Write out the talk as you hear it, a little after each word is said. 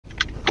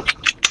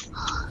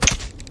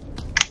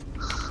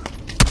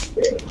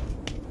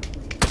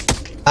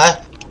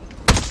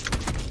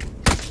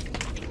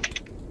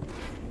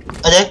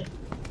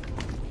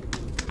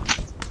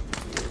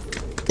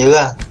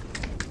chưa?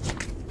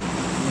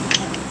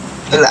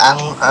 Tức là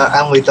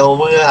ăn mì tôm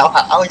với hảo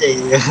hảo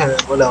gì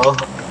bộ đồ.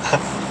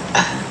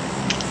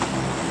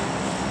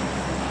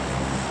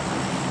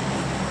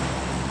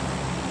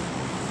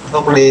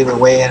 Không đi về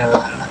quê rồi.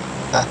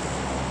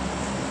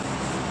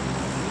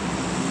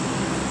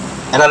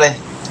 Anh lên đi.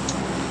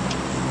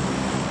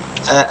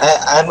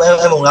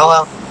 Em buồn lâu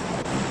không?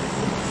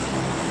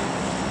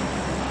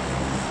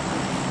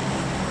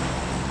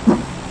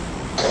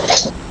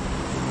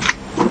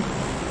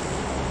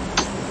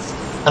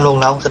 Anh buồn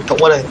lâu thịt cũng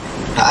quá đi.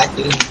 Đã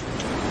chứ.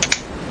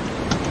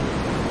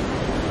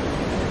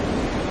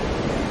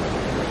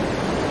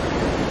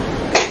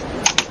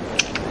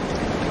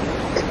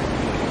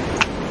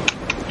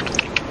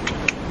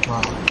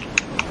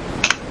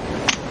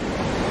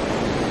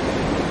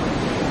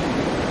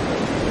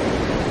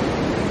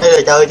 Bây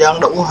giờ chơi cho nó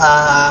đủ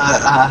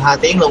 2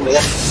 tiếng luôn đi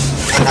anh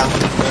đang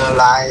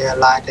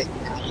like trên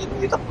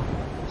YouTube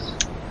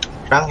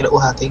ráng cho đủ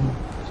 2 tiếng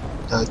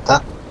rồi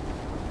tắt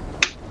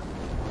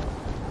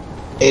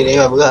đi để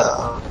mà bữa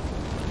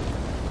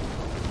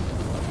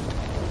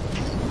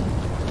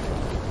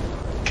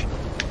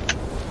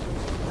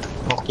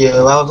 1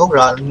 giờ 30 phút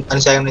rồi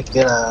anh xem này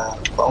kia là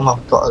khoảng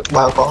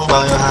khoảng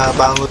bao nhiêu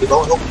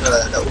 30-40 phút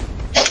là đủ.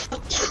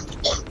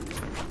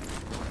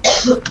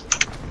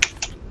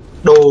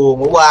 Đồ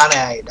mũ ba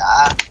này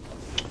đã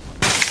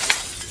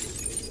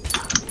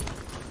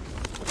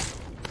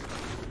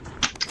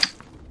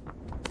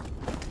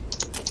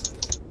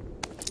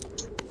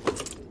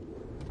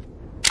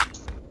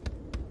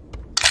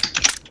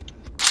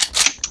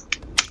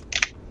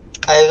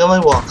ai có mấy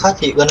quần khó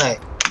chịu cái này.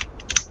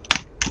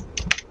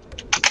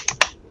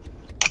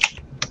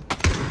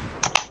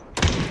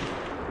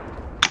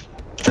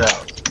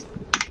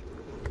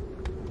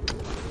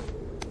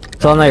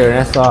 sau này有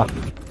人说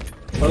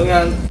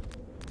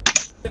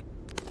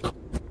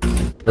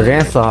有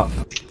人说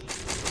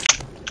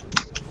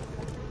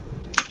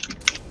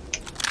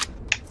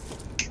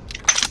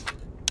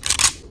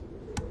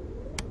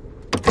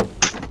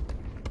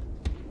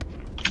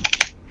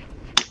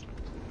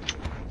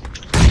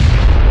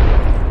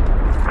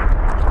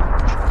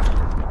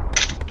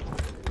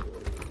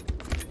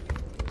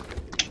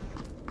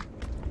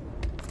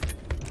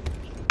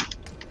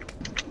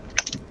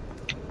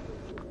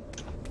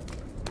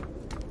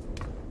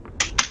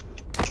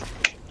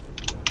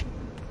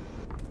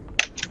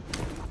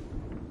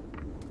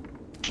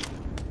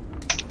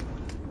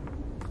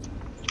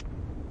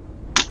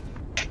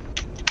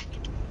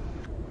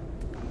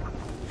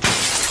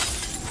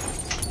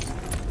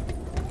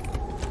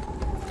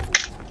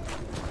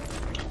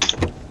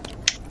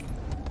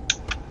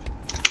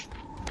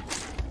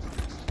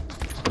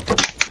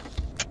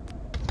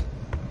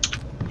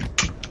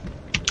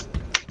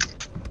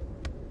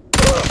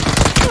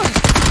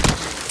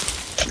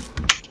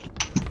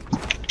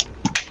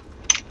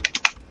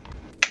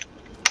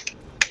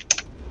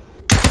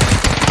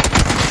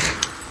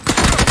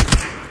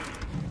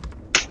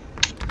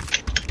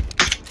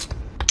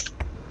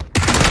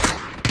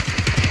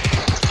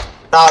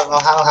rồi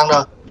ngon thằng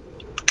rồi.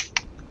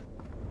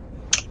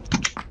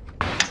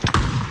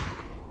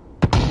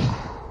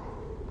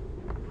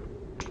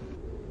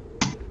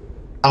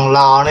 Thằng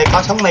lò này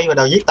có sống đi mà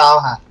đầu giết tao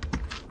hả?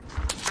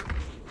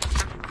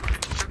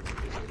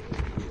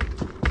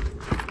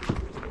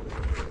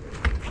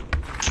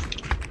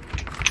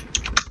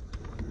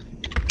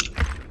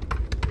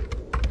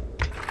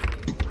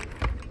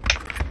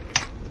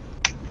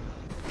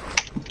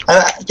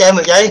 Cho em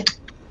 10 giây.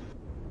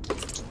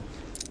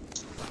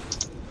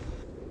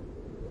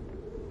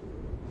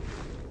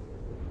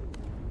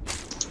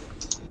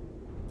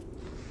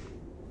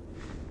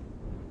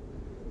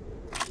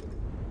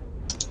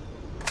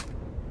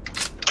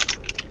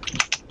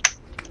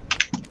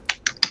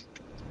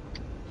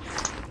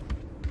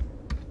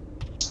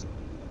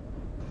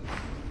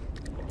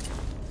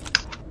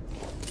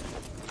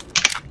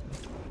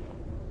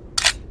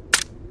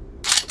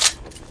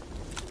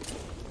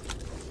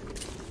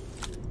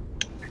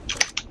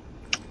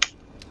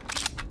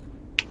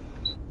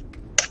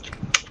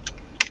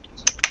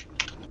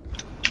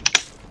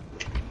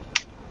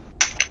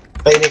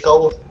 Đây đi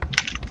câu.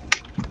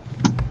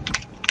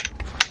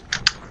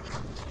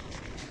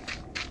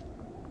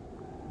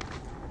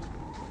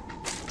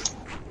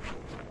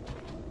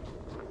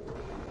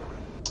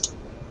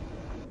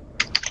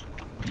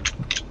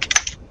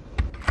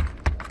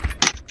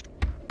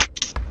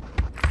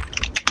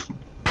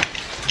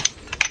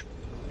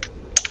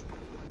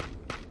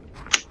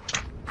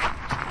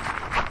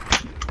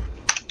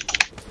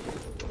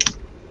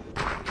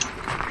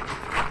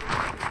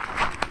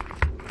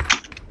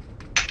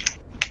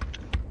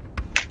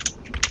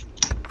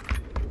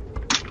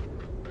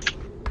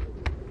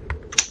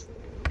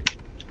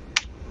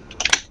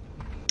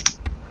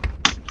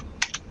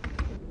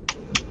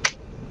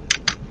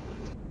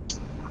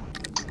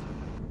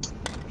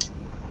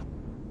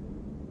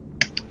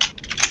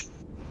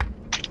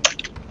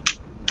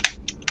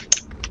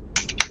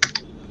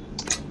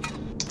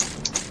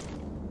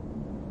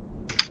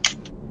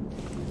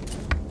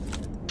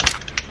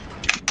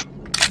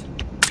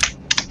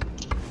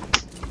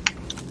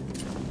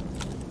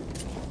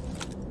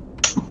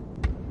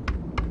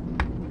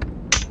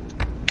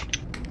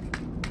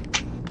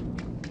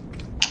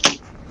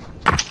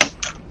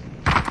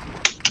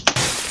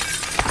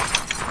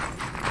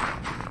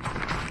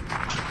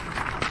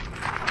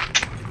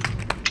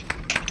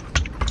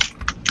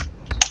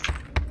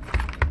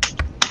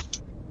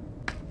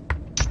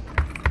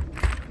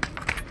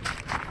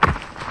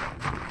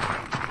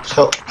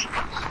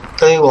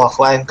 cái quạt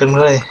của em kinh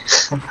nữa đi.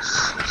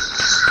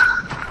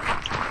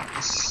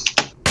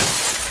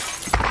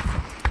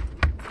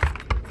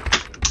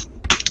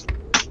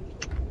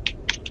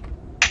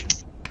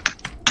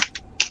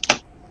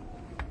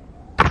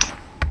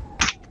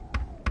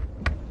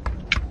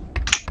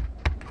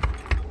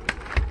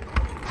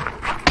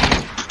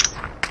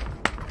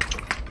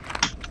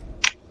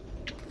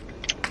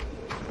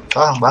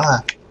 Có thằng bắn à?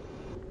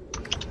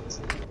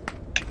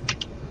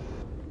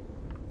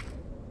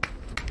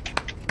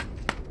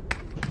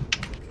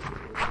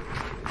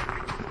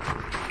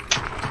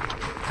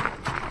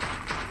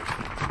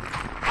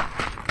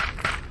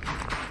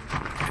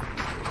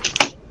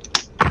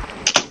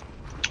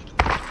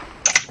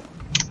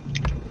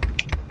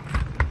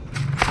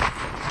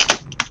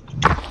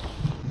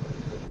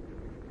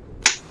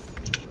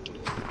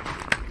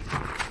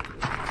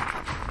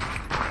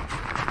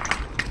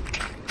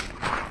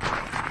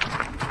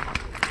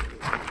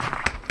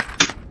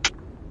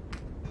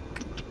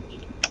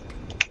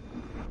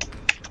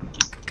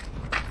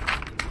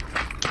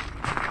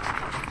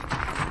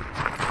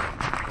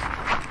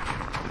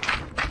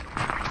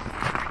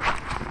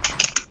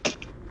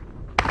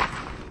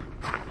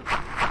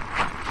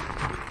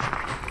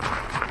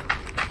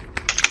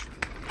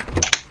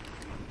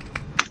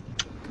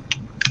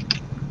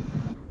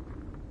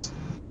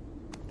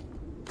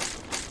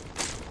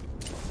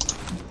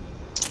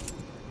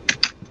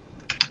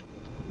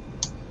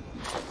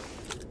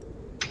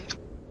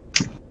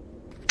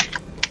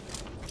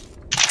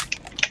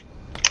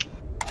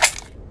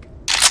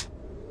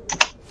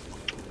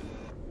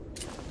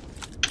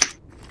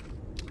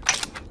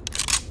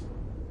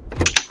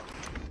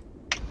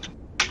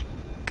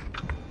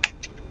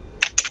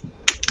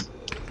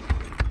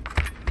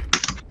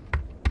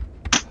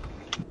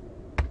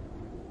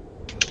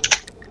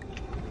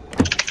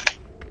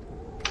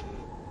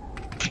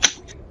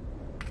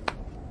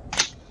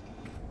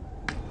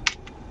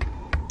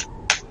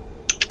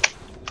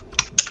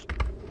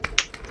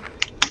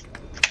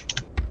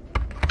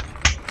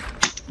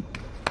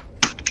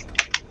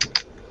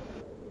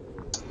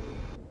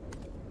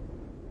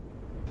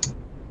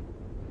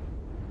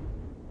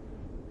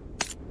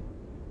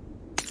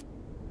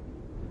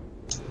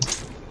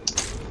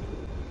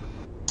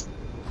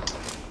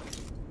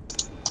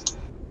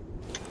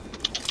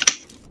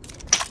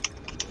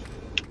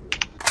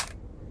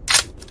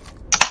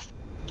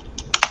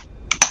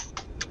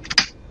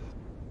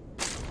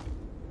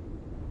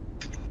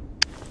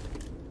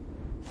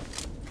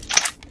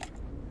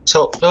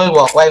 Sụp cái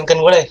quạt của em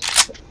kinh quá đi.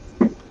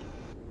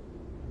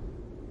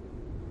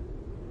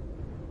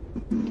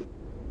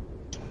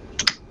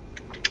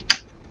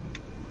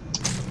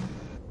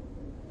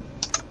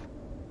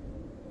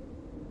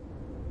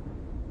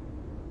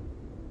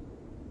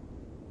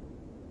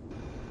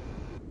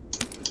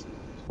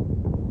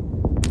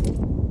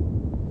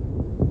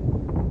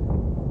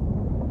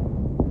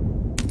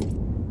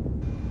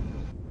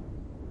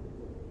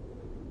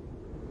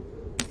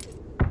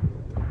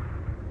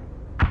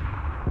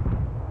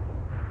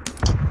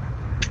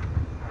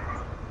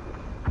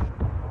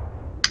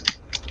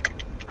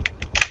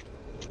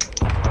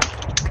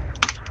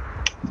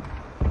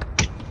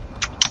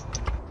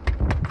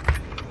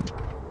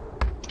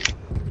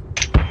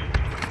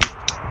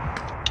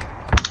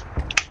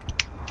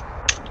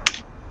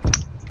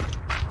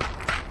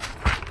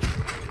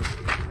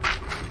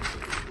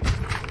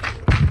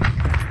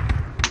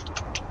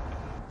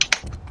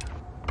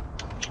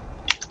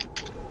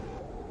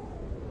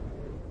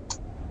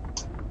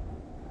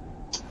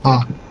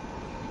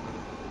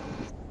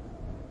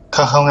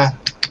 Không nha,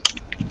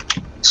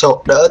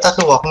 sụp đỡ tắt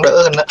cái quạt cũng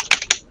đỡ hơn đó,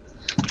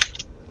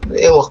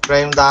 để quạt ra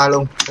em ta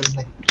luôn kinh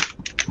này.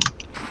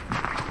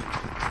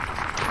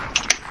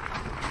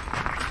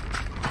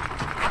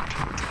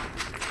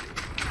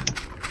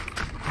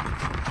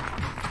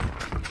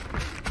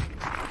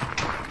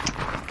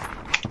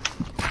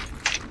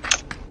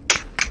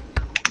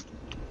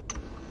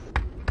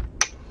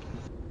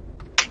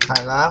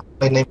 Hay lắm,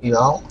 bên em bị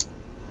áo.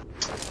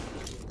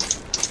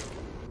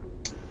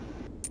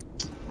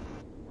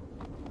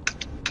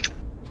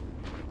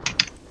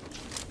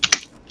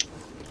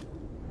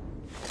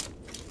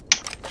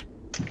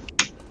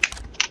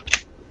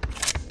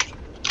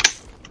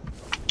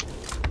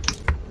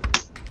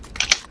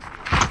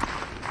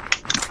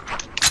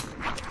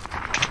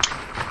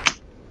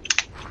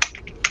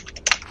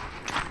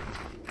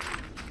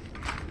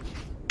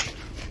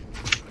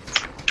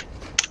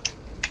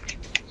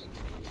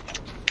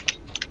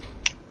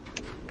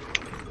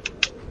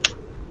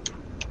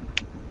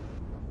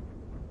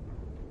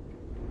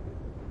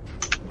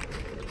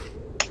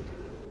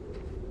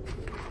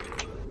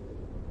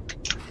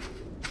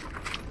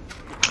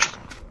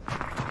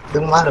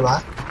 Đứng má rồi bả.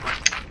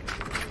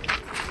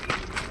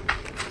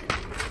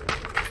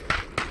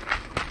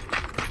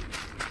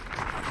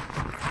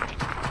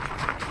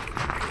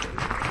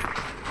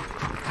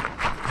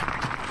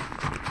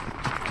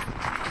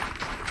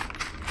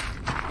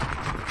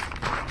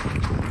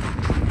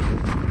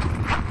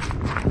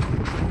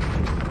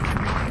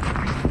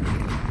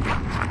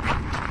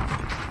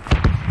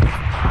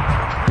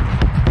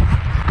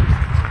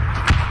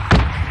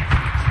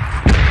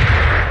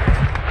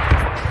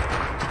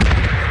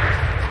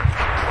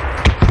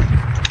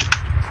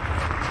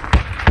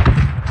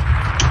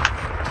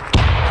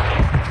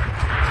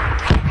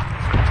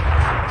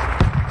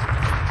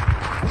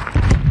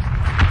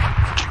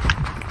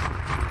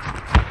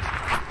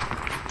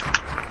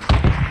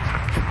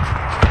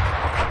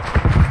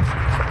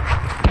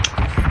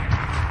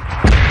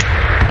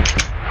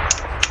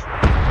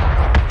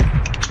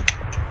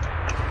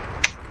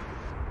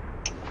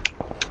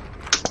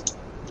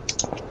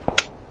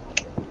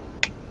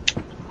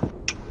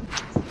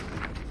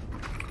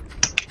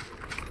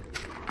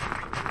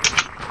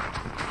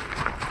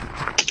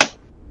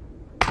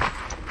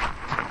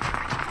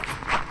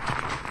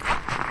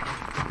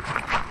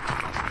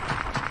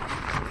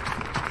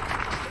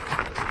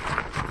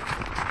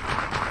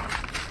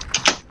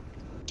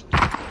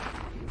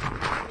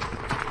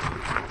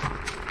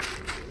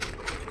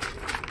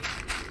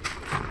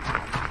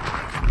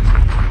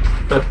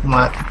 Rất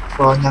mà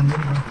có nhanh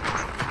lắm.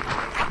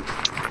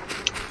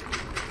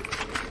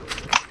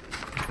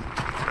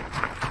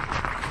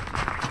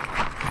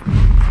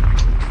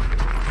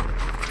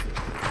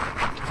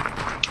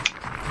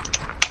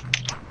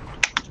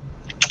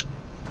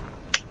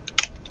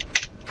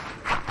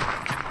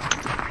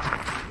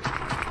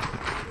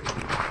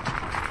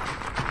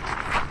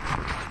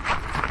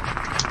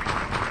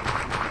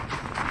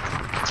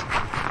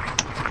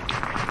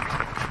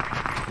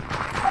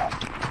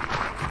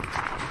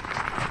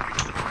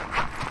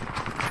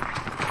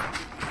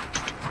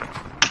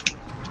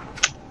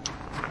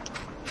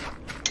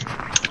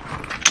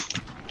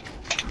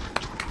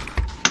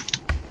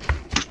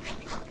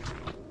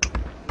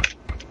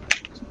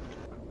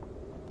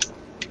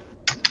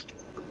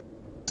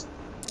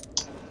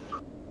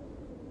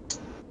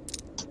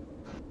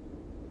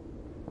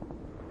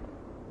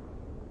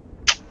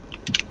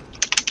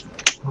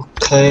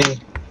 Ok.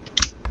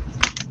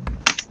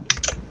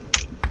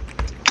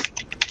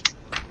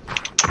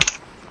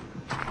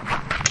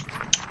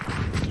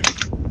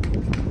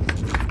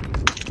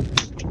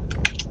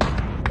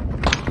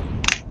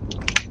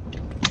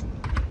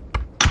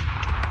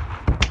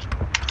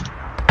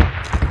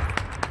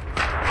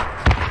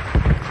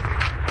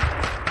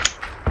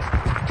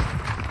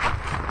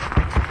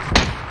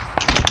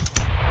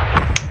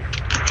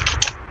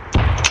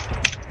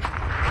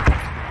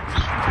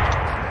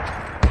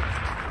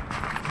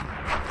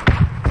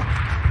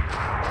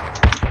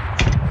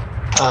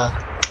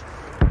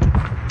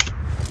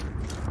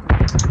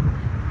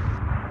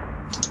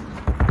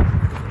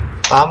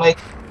 Tám x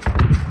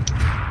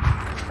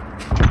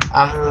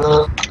ăn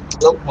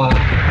lúc mà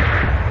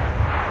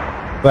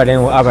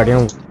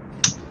 205，205。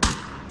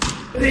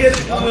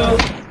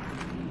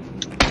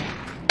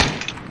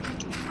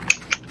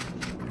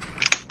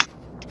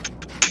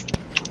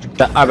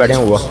在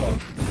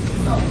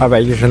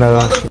205，210那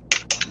个。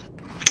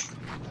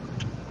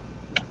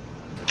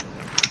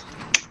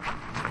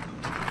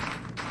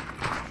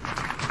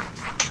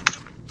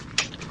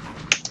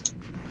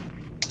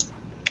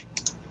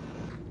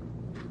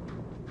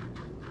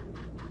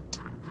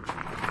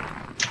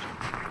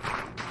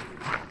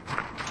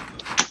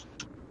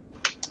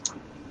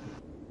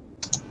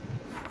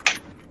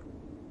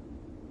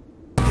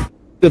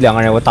就2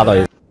个人，我打到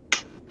一个。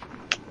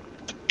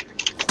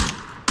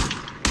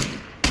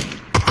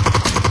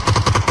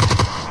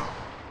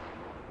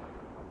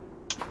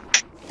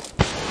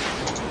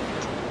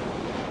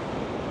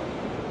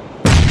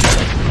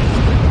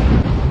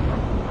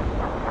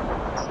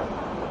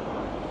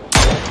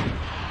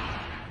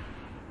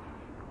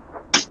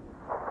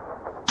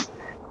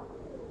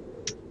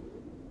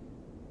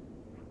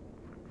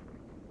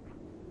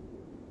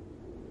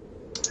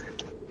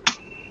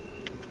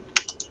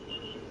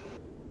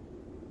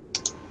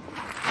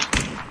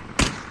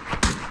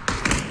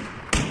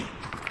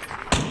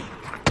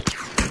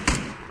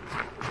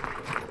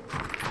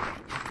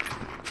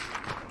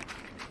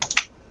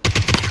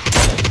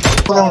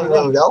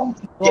đường giấu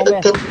dễ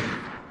kinh.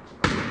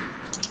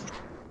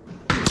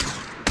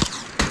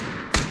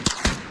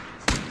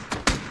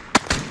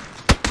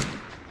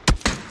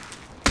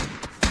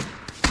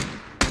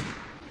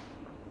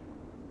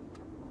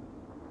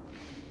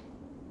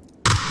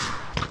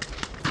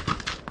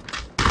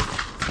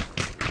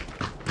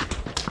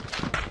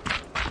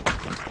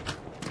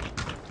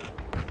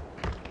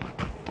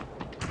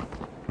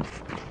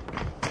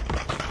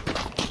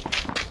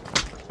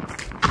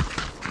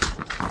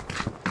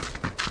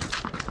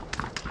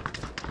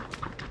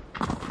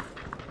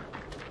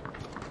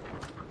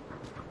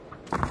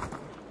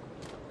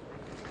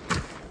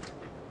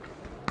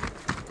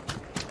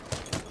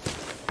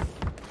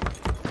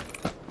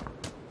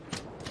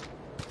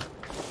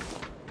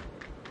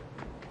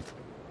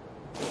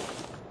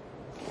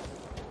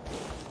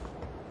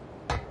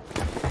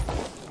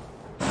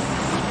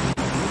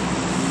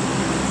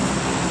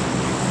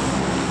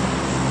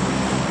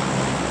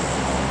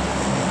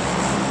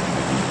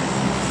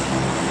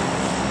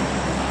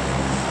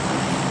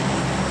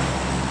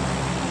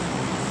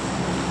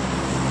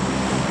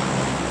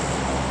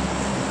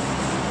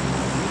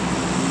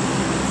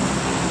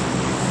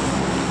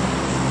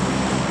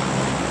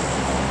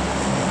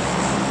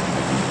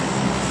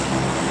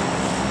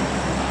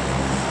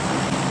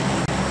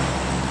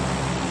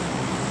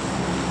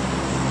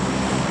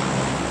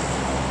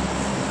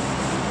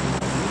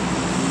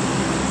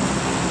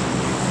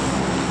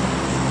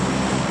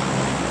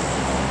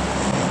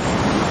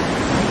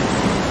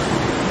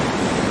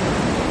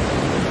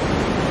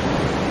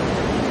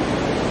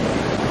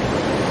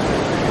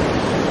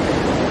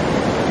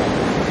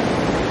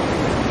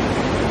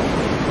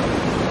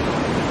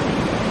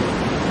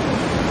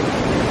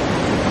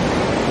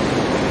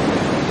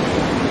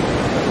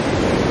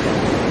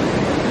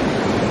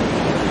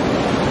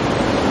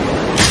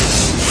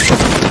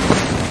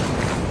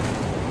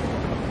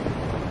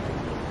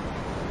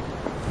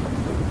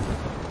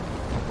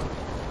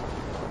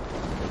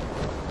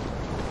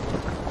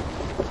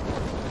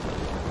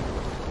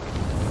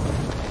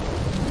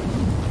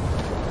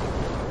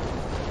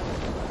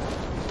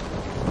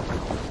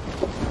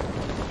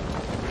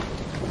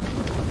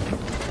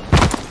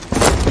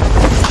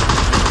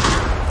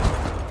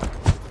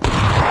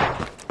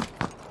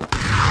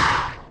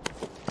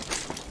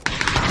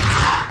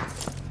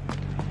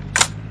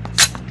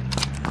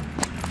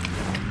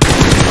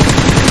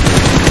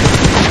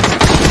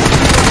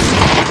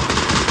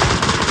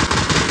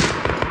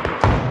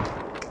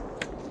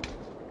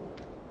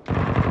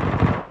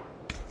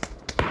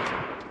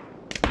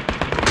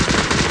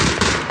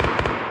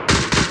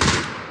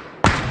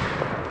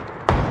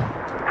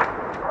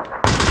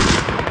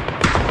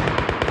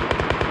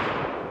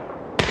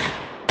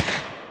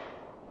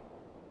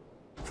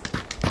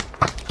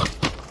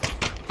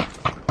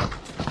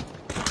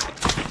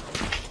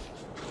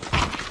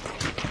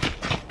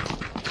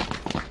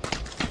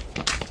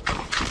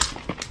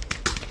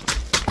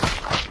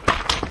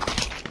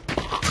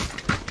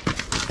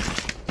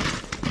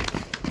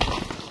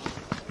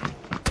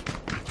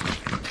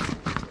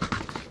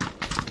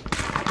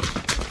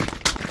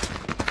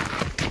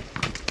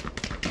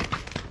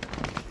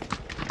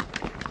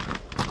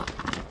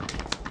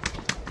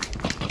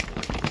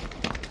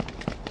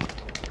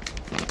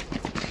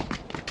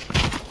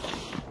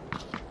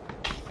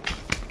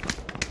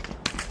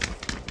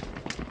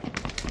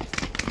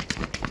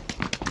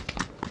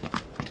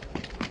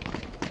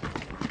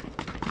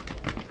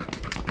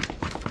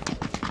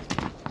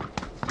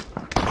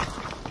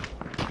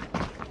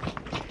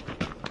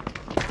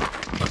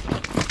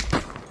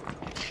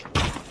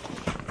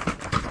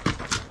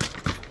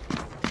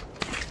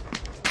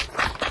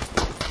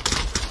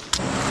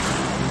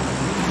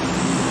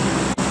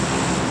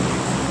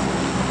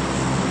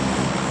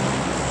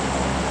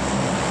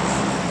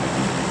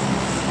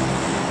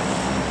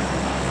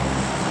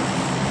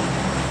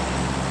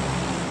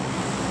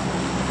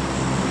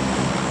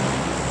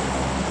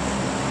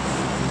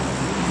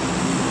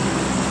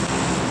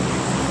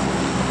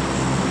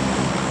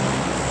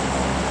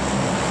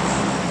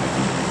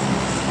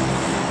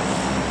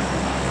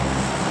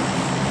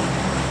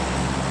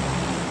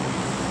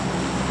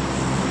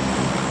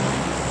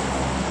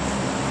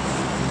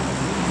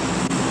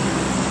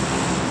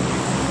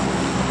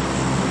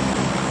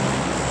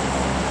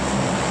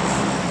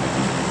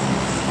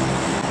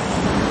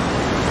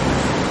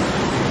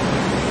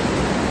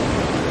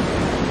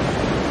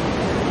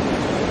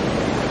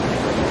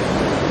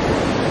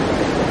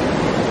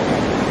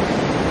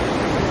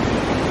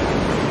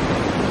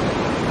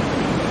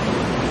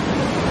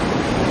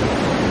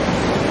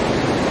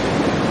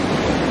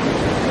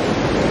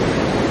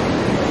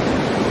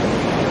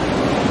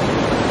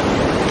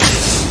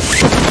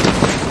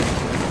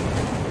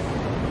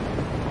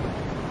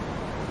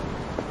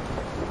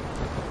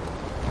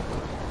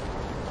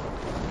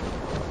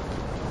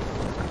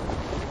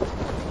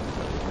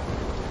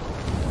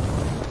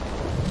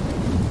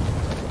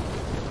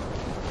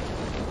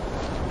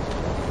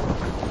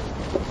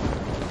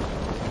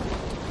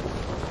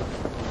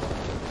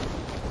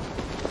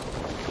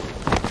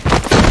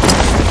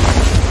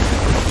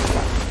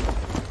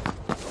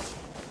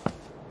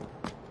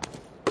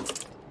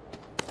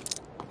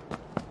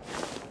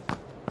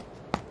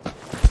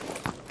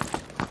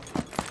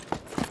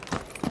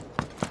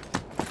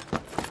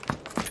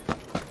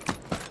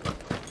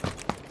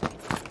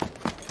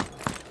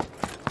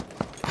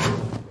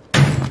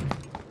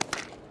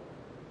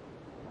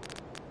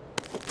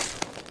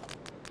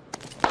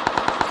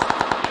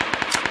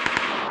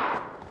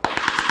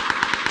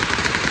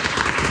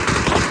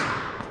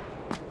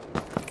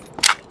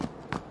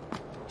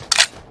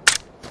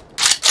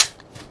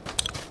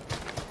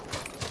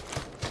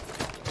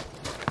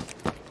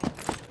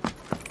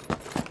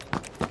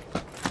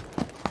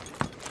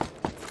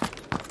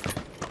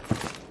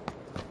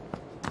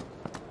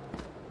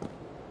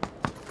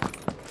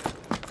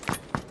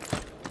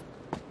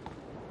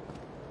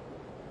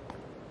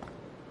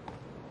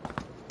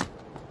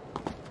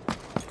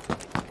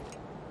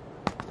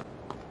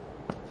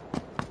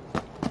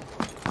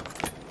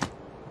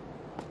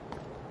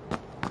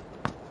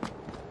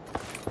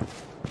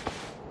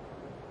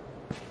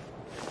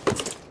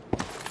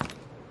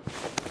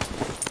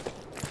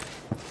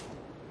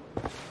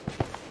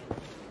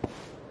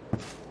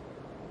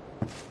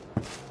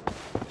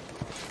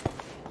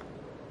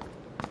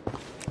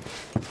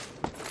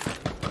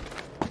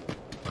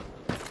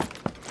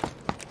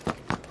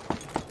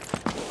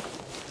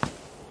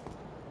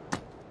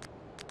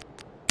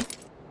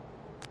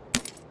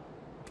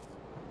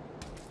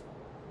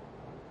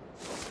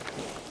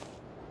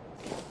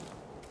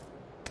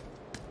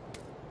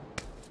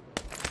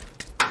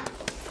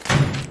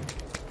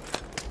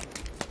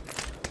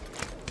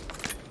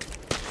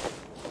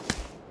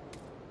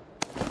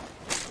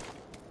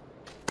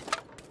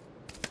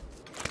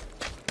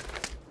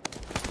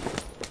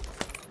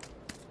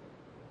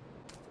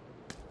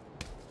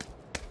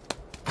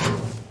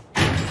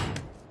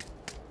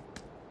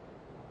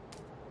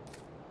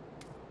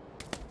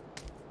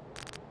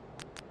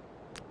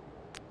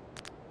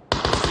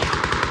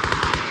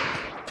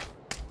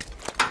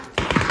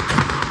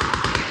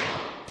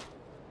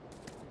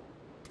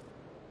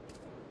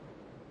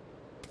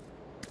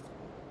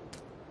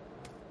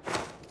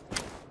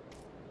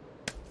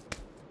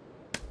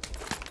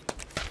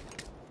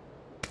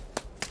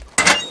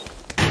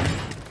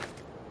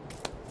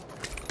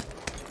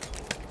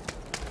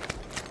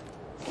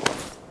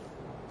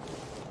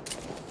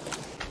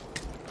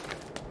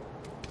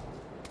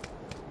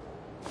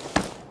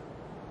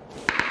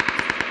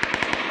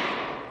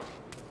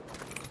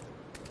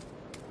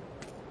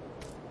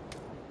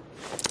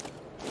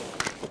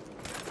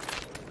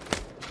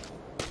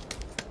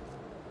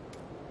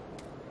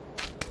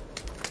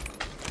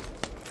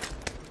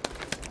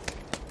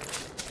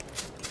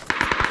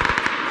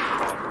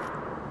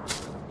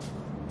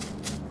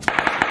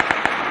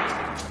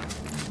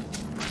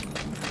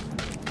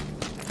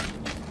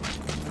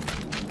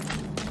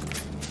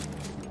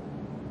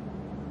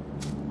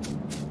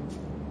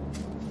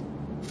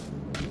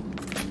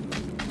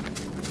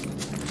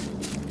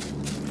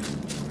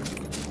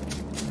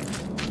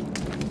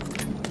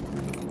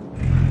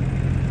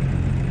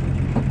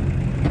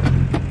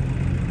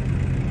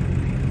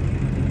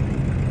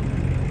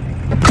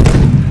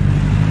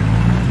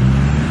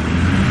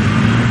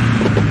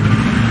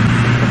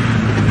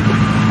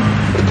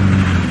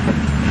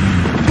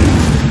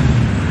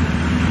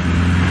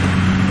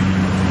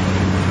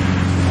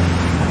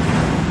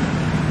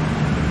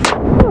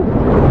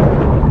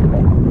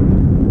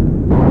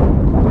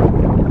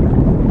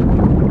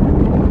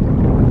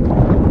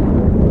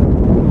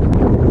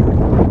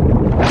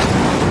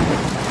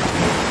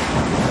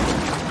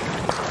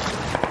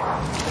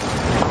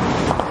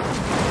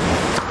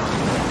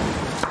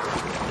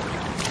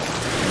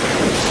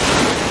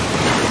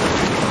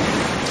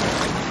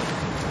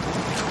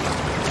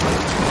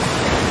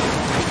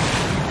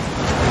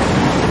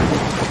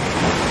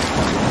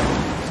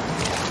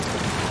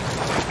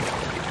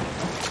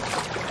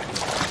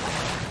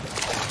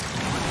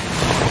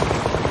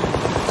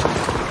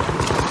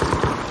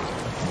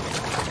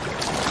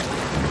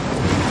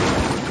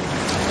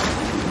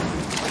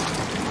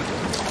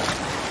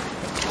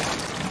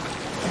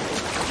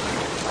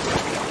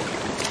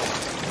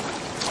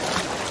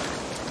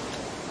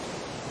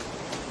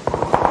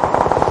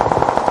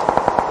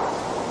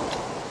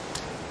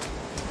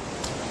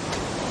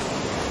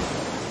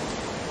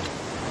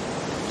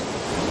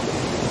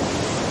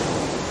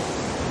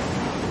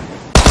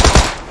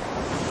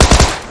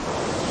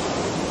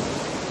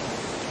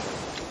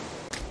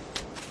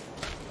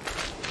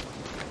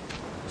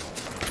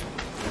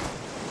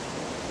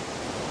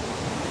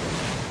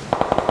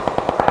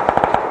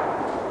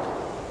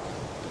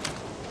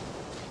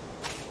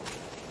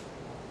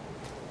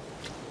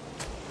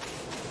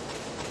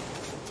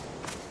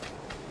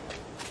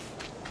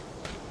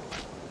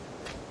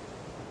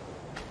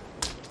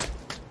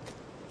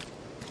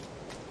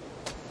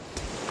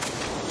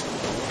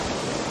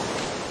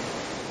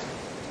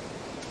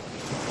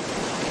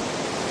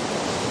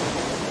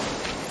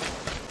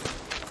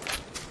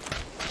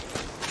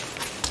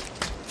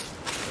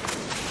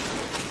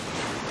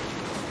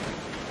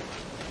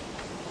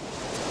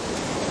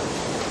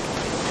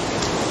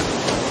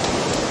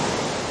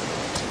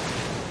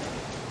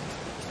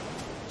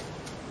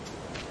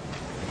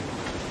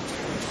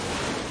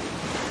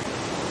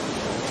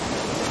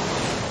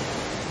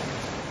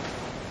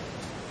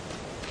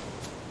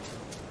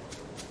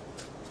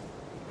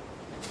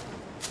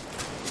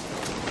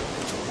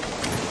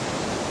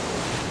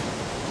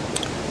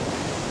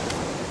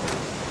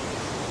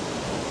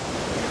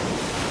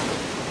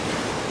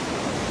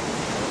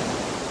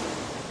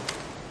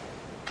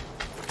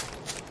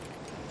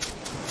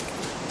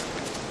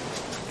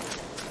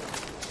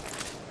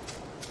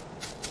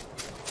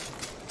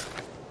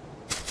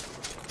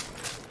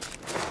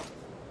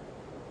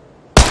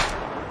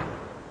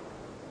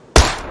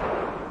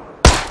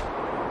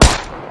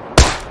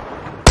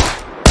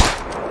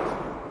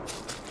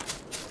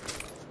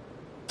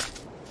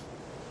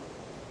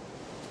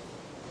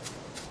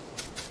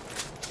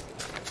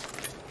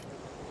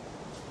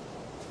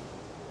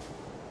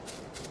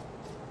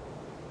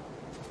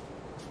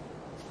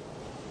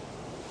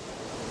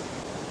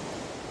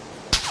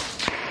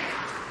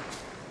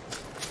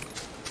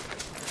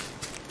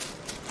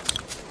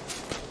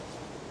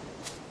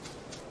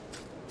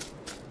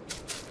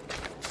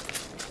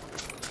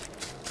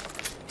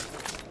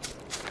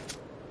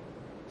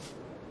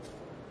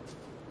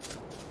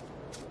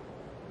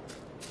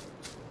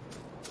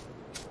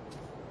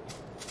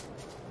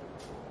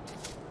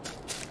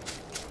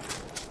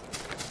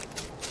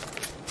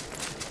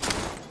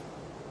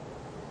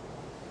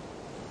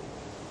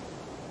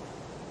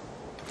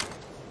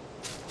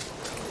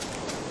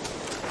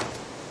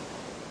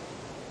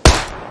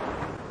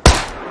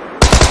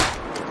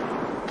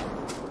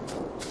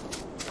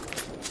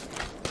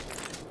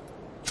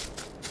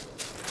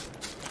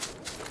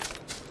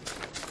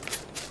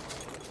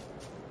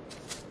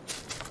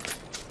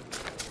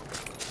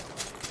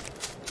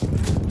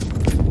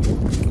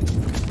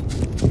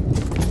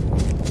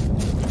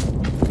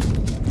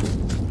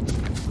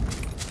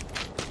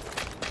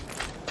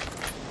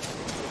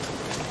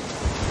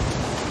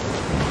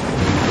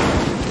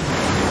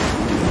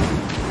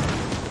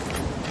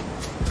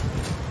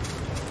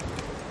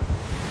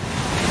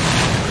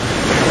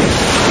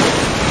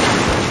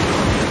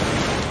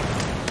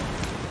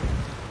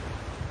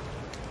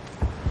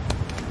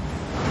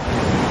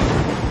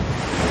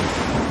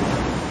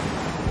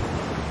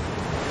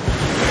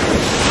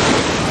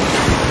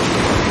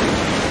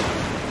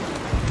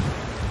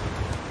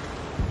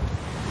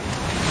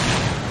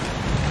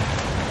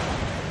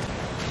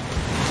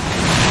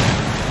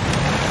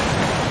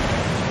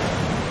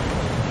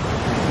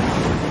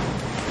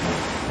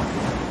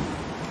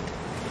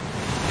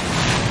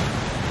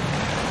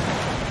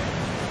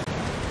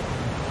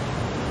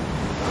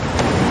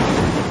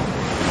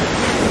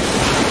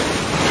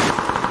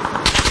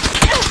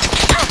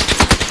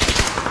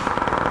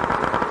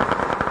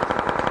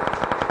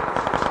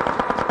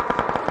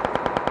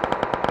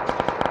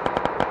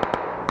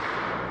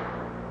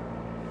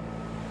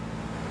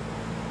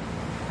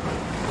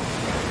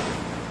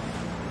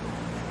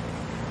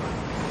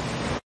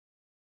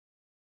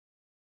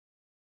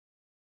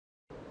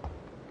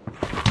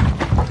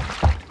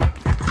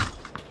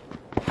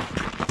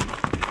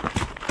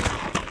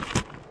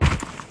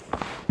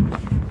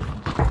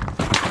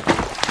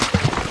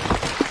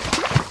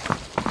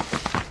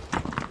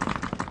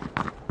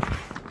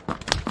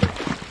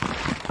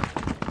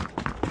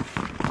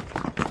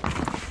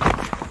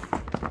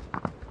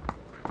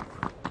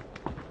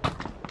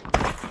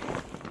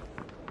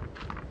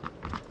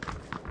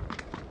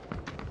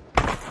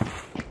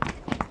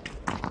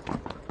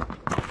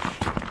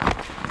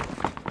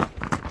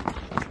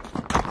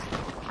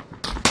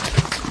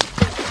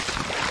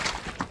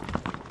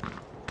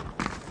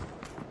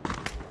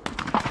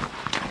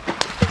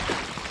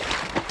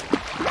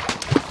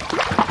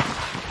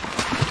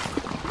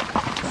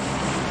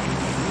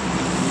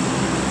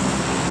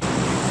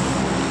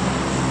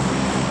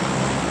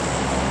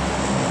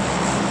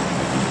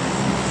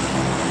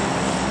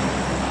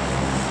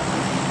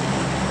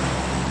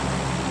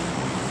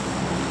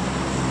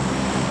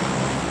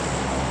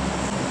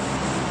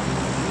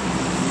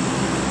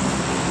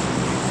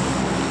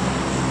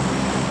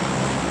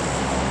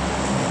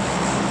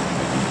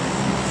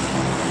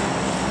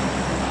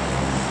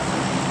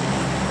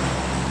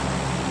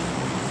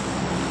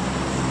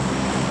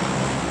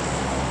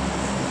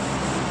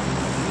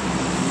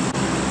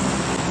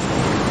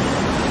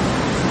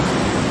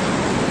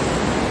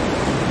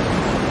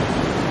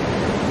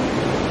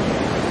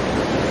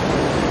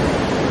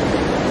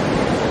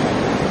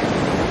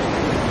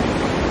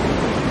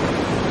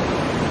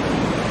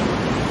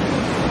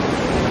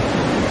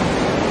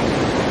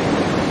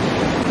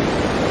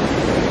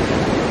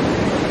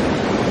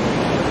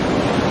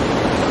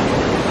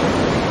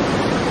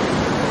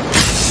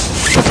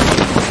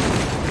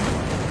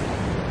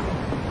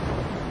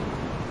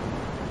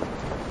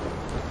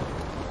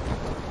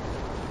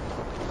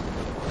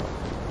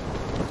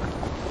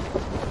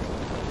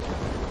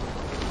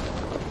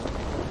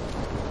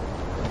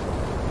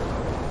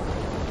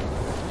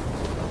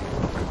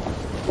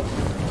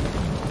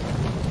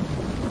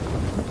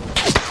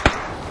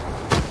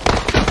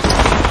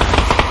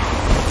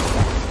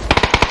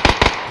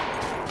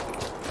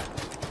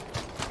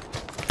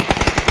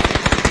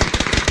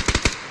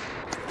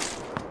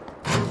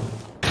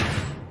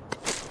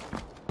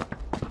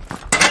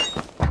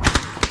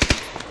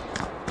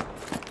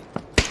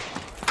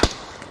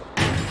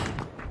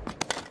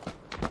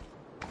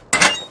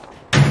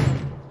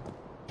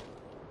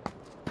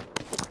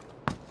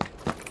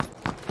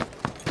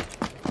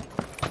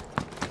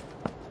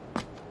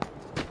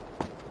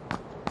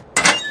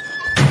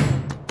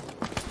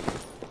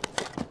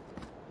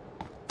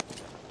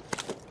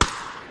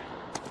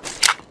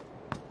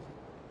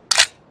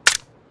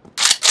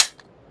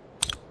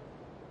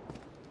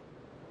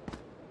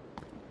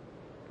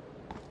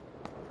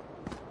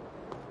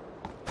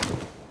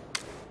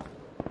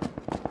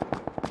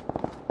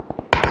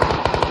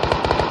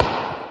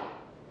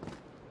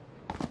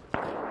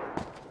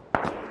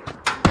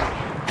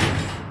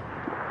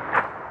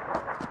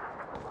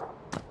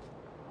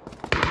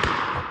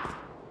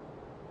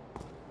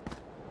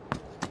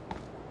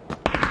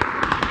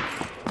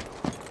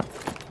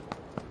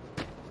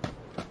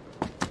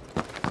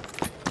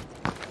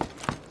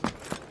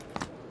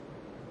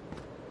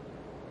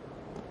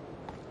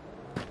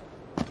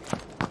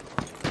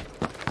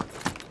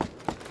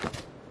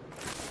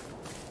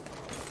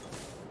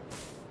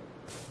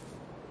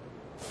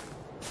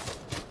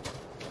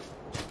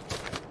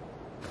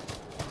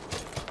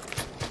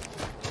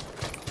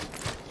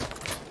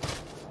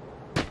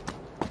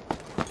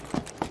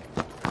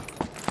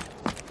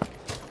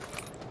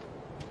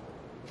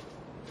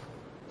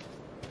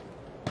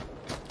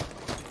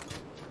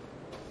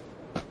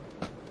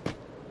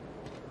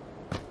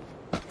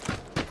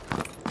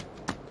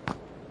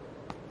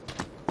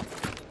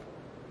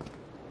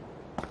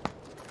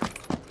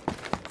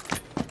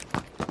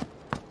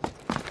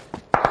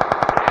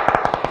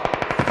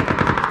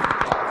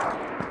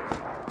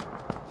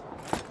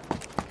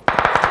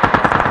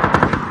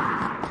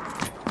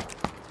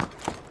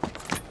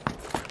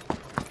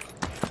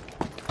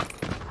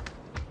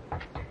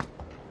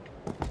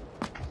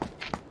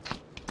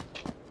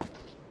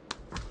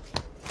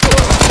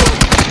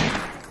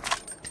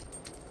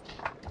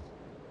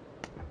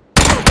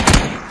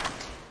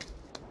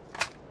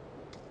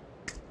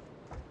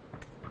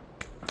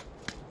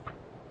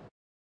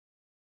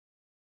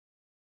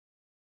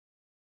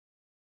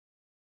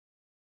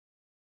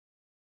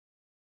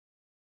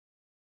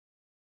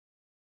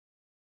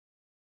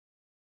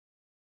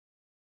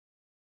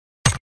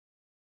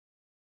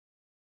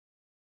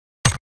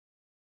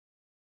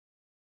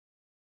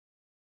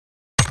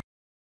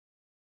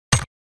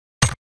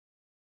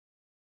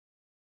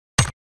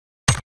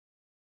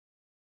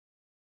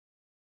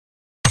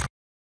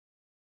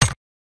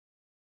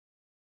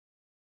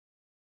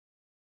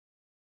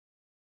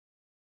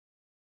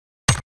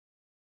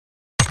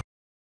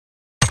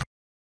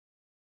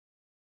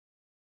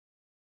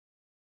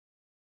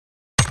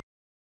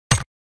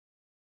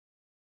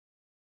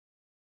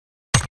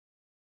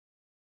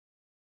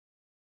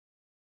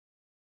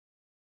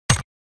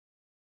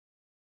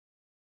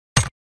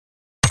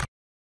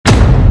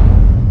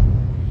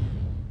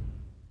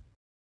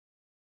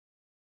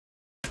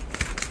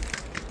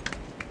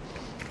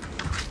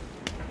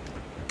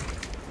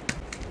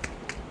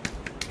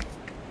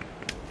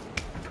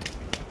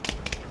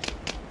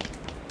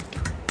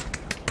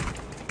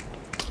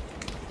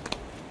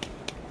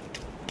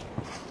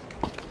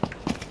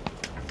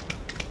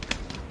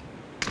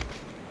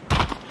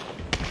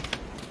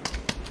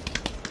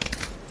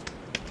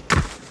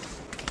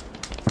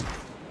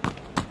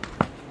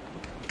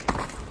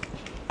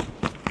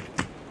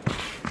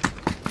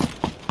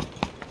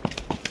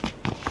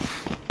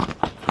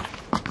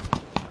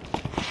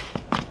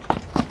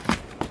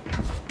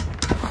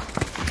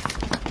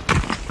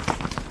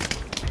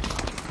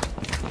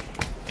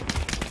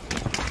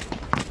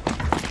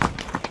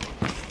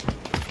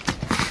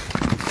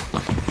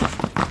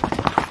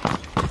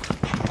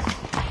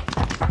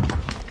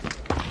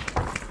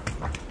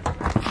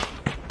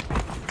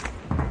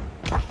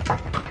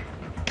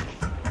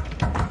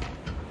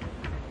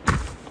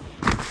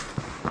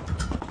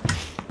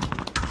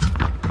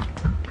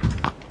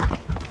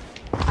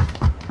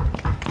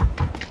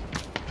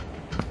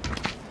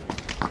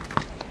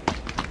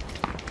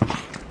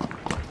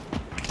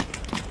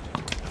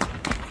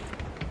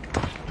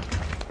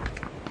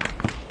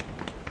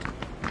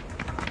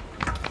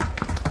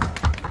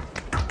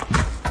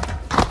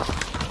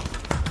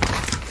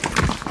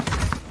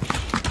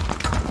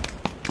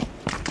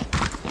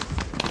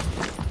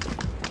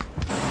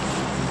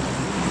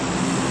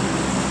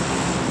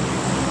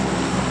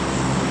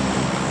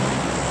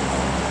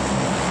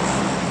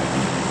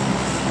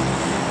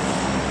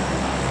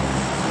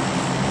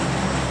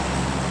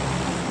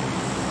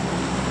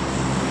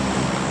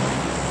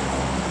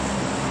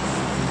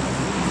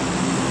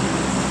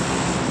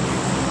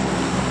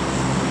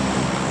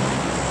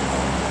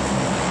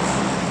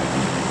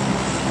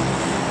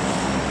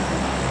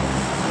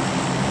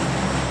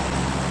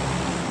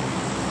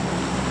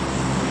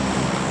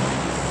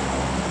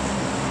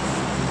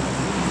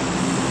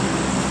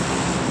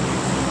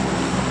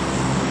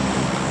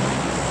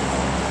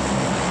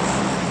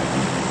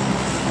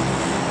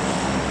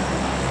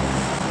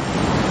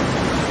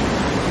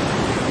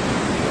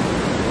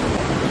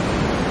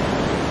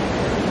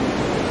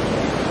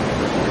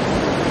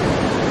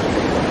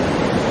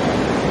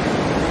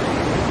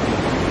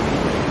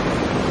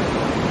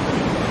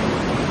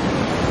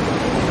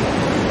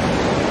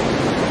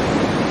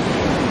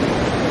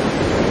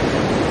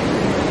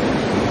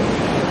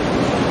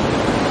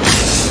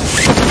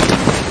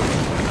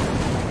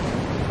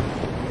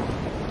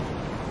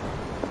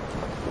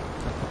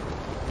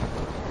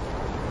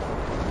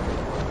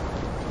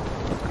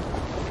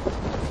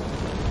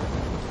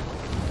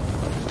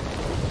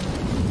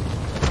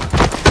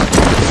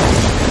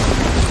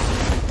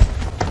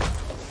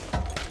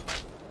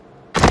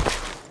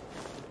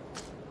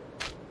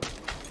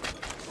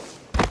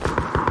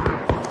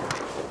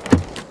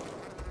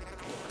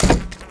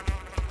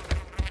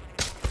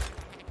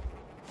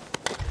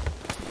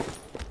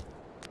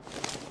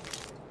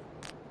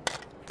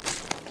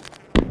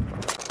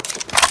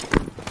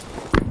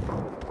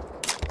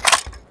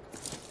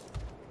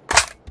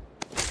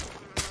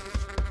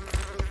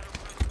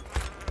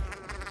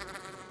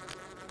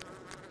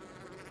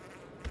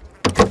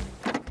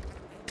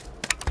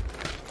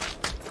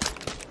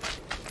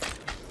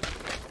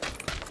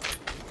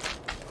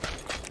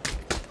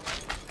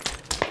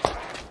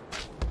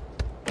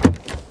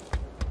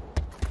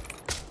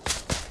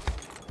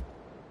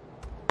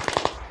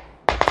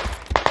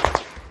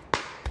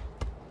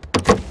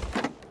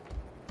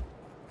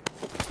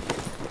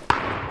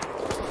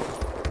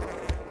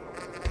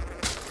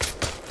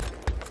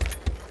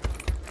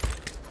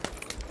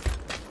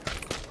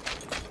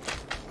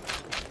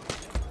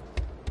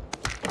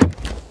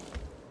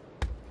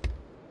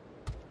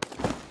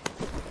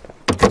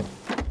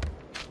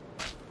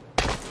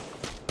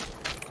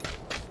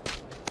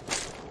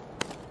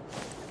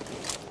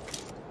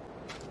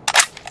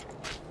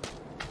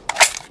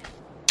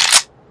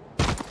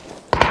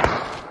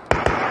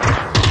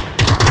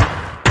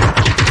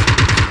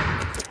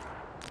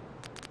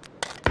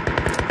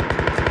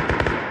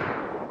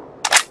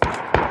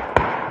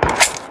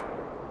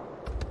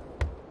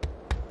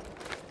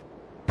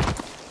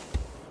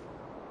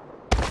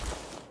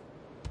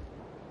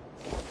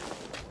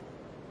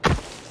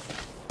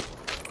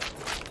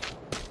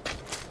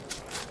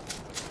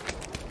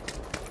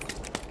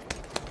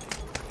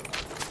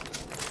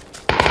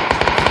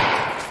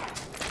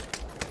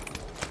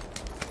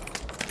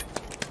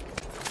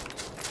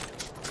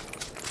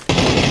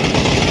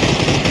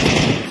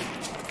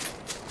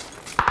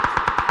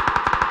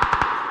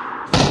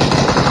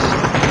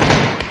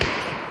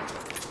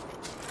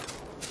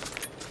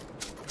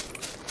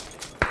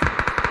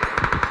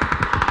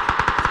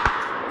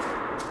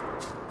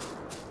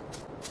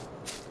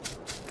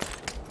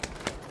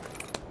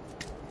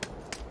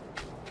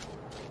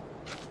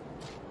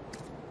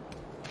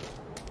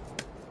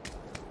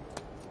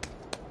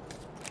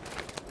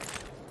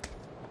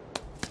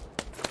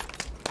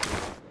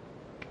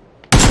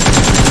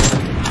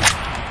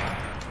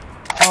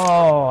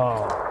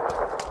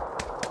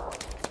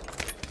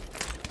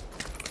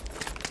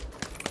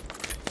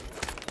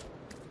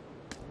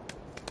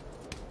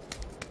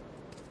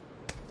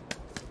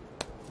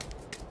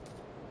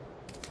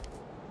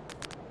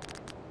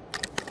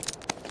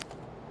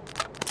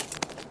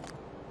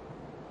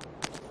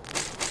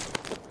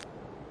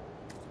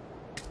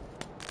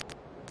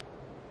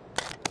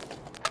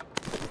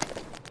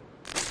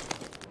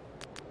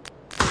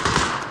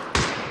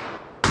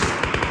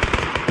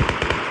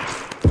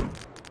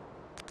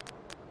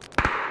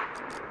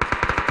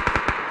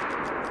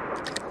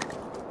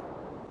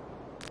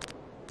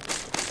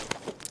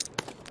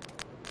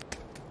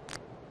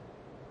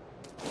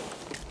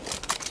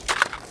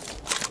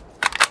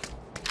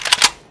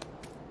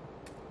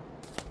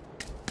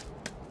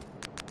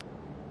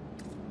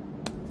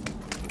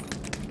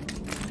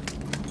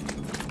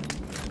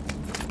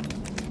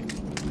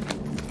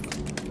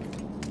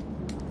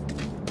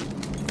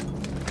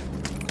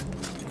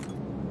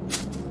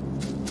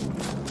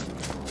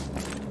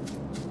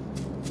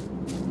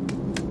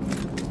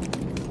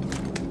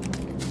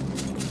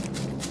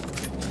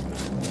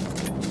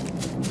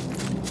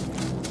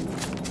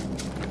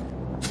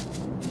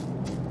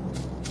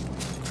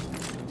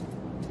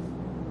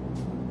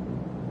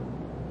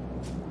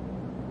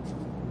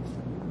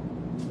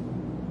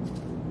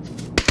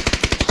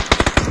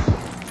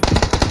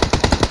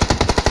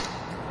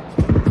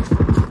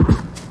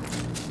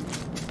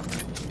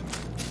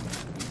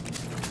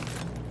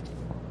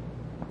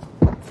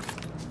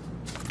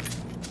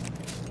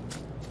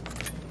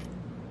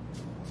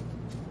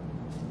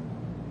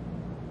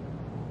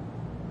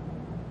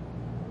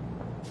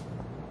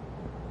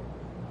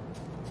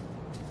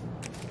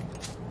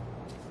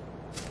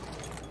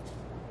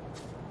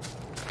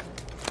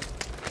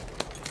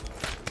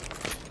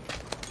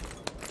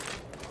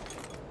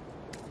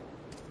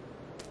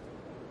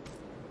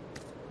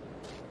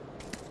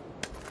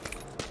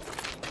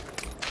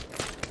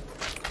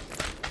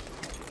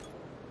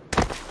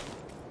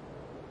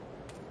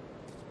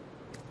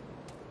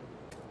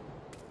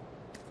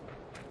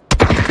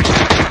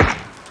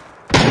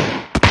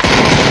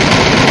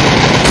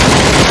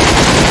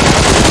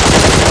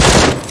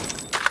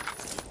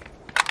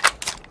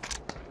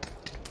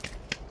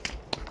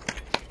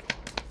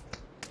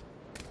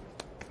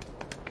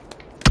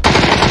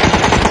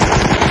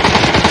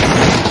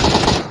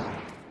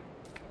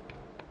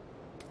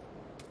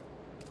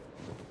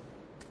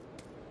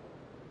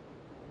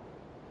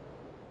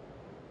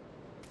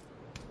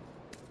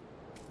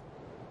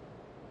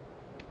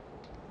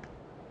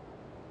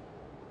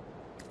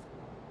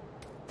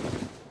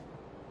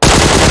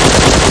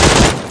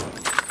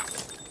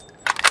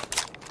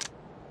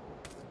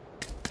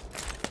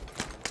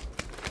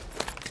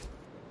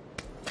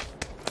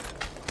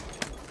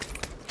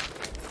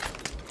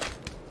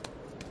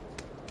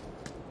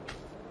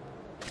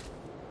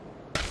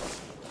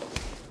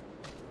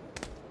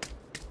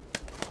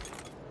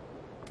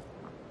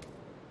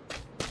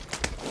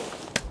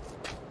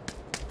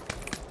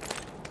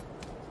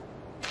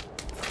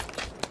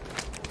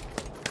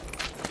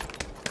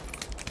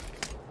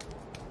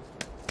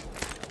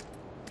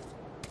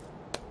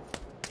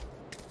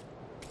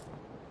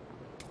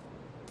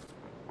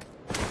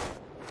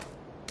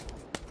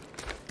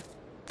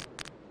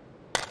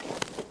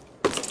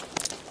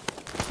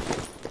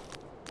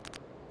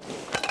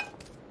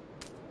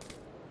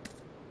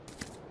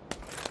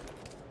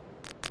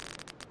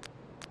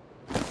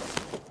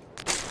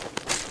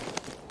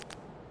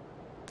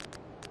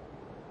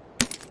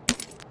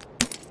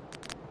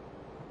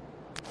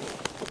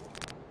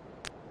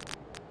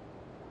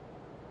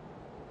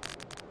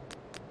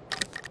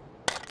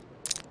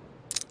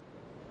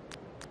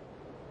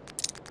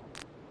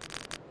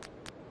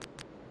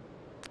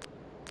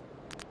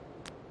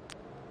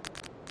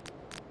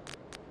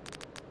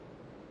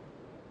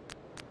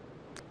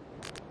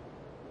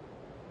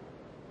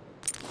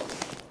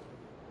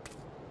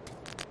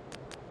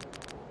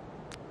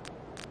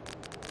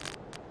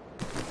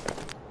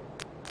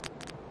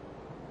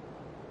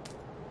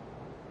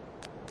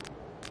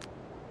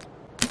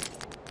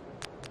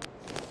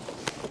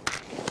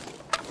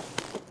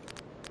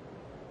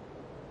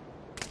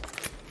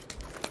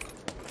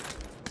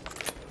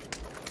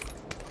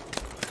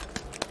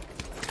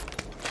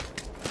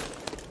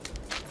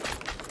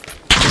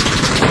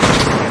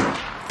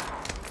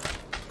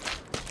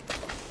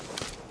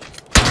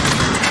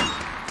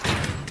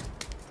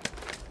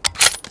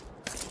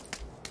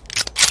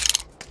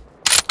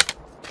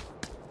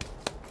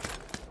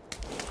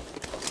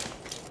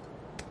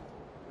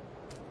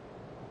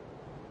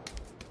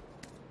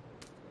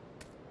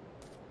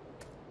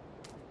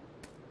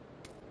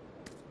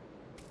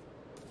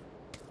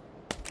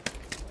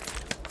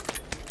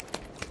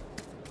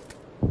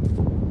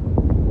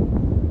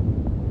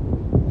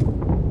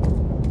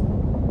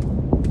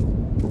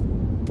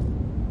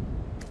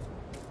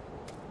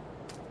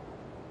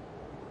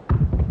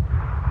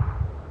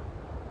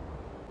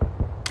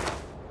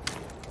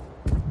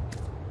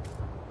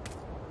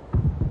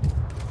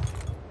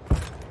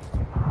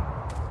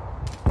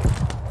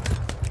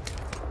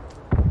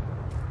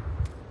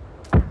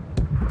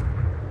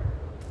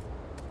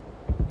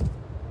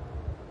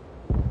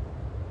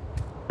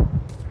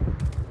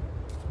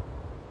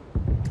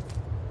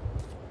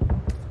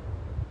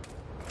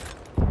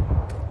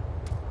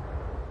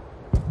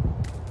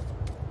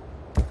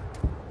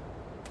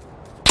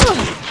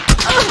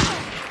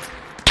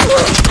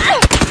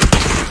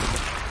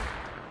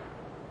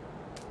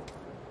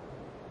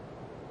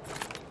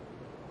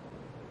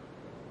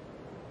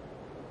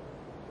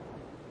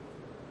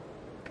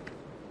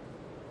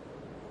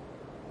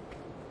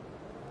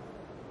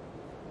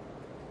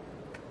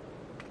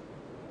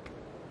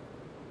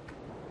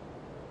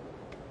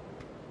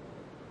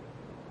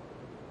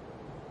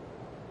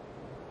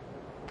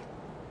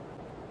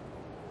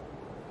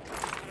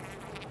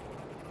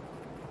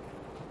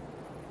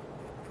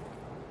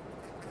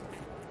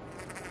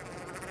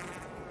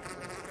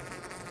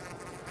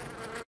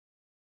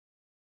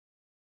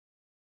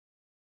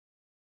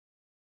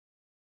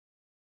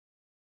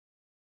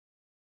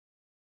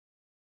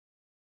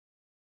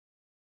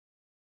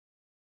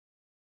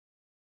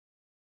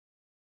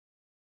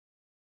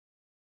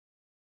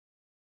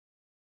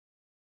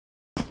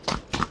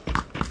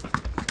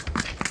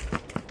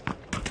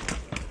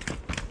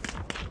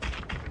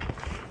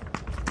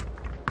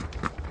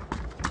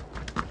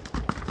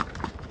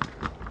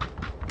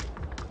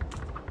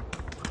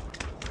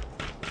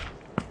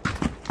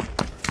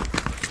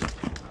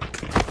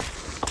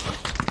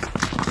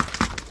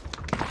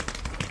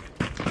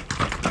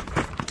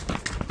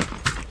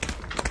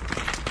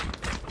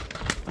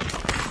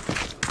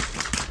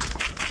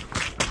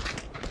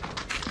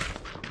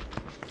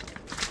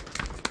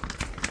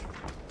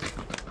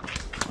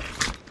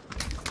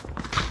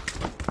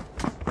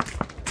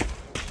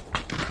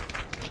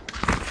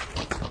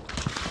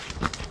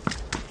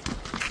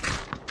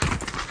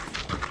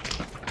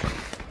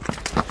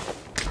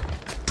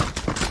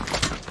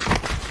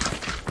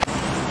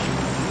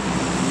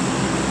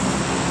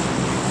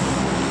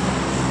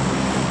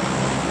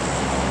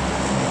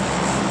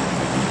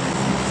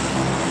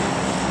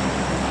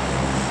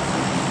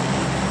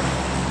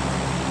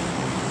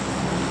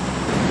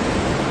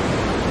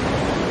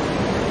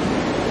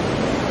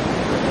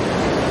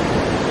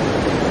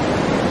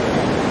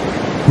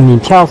 你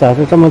跳伞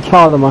是这么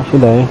跳的吗，徐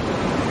雷？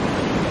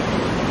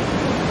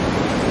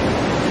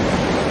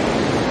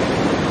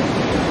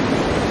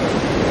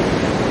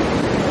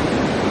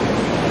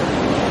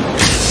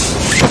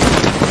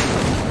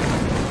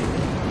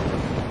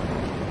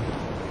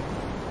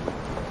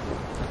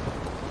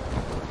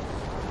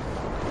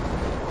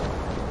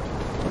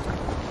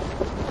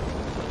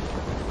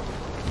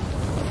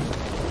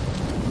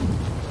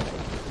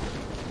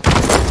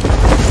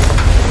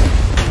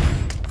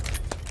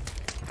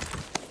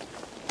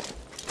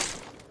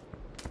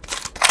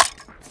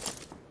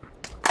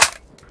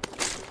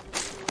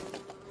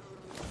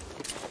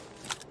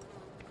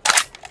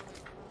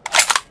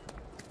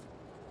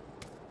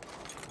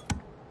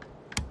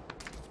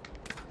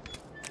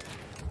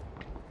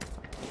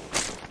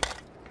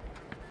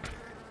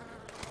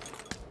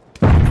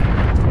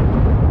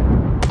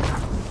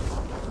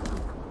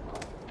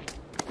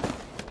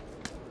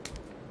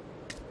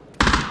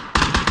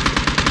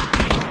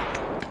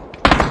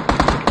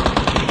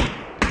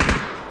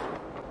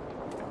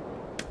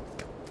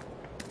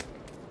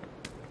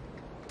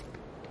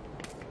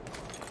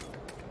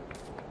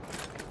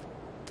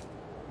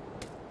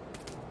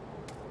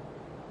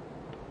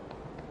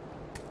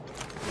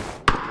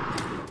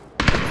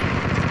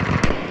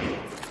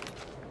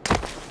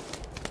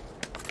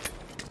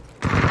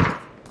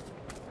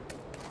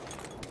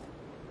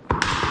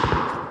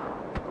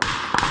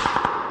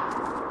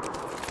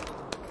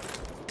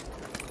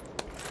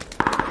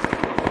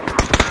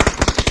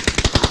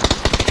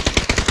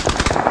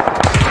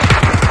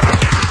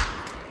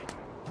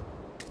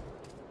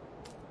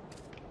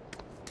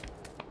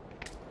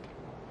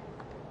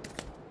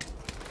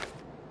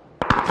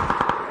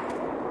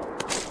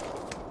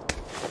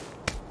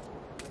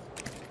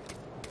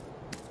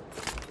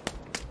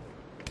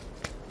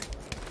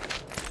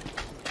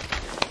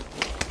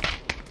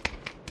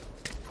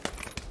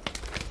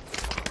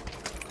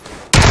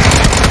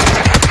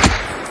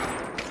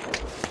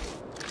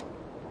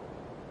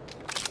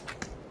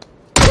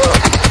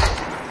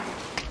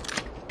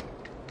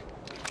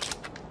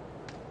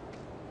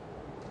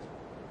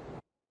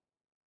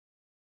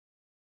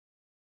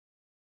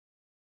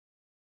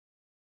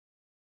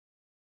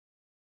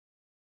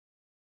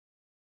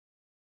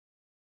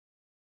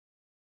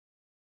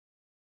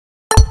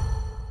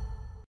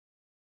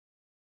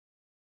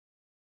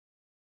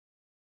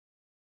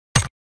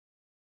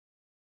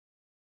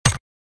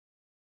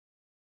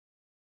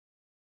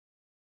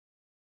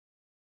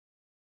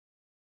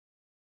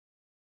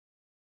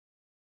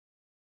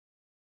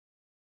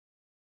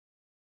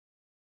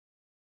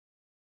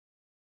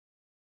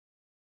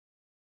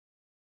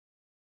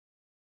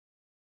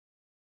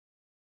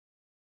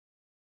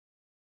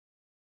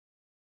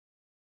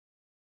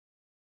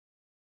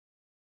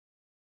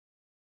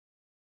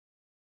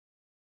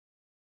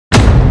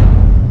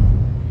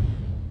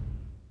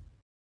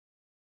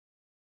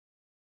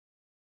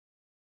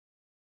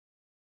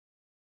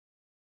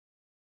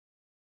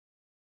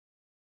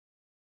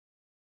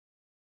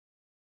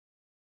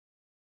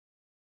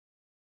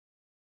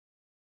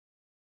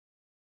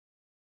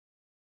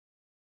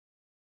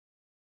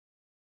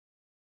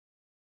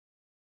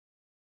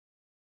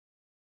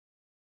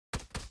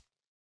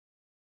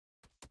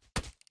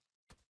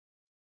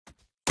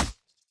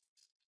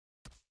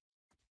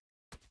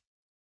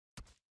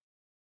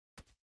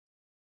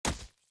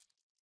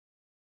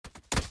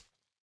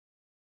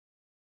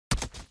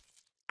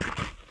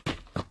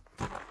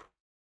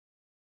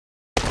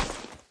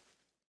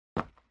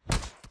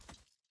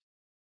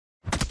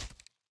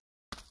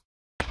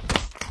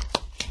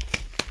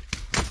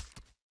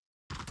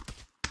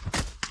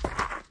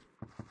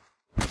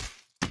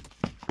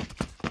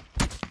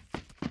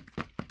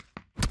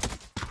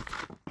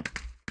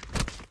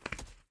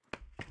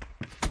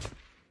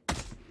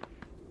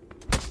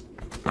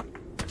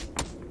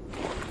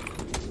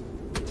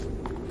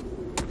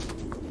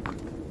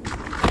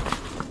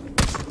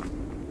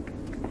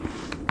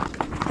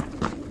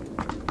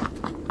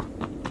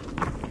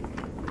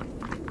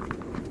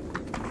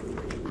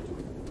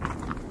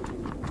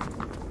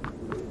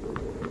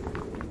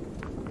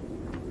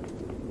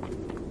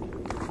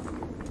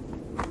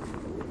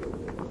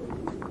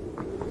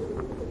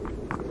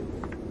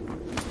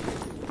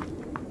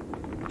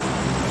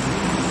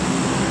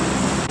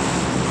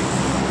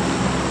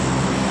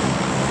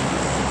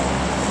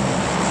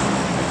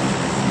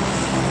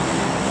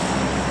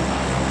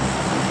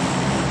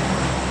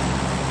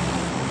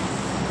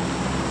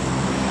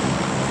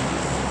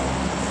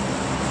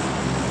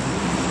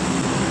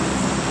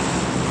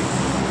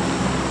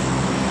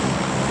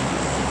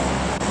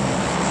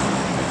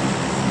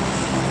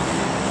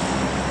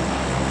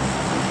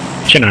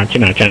去哪儿？去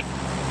哪儿？去哪儿？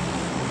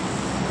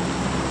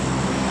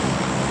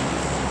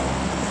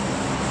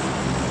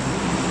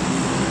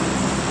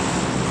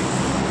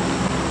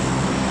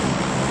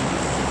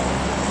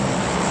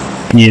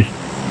你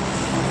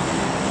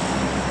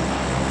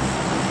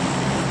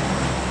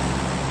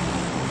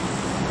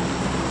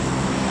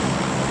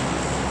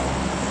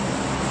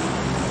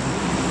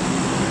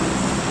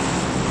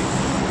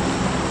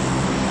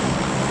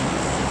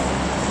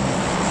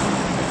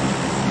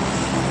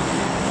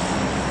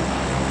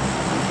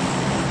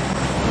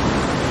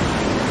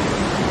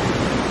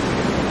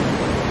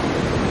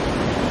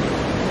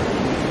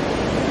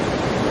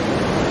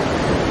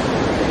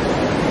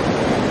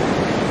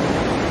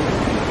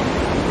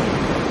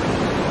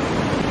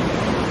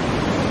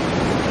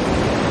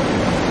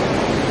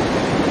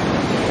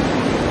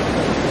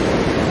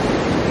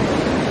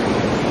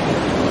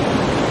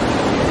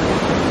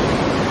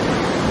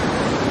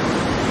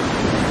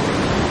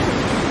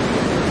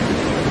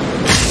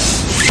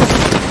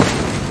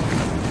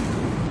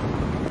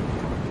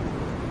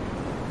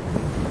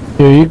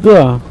有一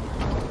个，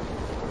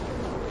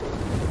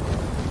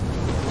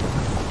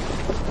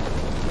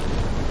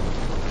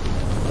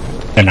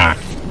在哪儿？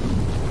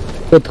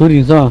在头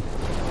顶上。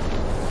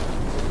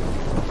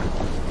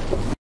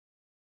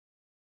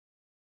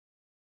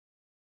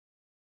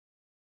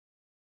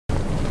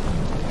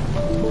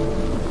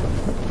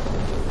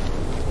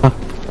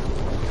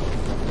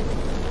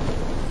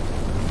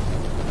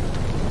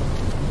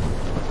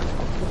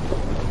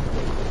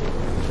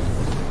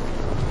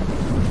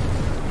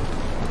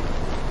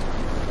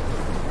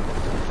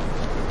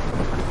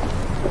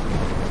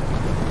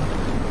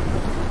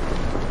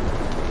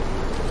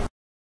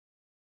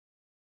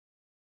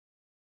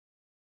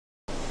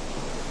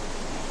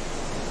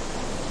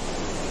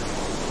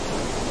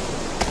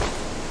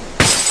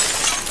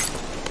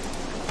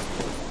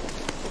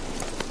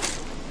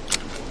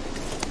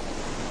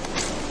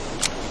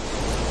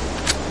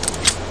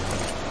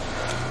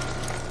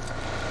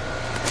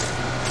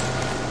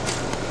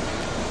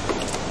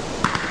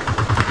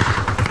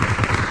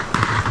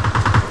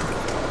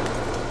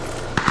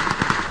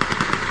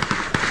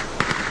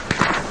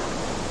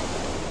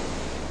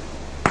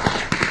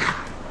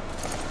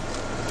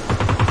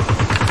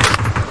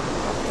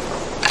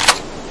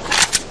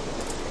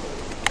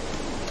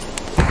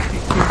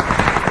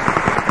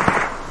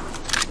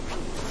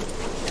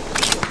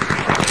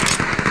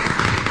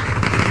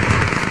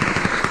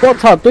我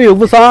操，队友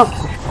不伤。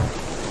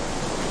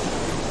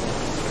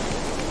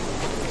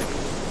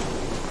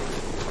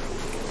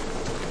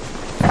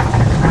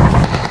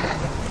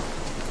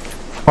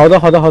好的，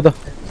好的，好的。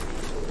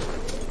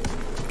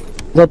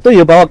我队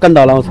友把我干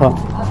倒了，我操！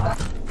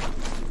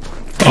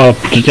哦，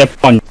直接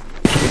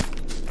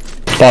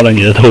爆了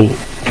你的头，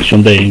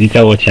兄弟，你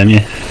在我前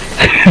面。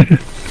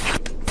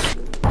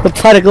我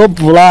差点给我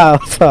补了，我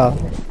操！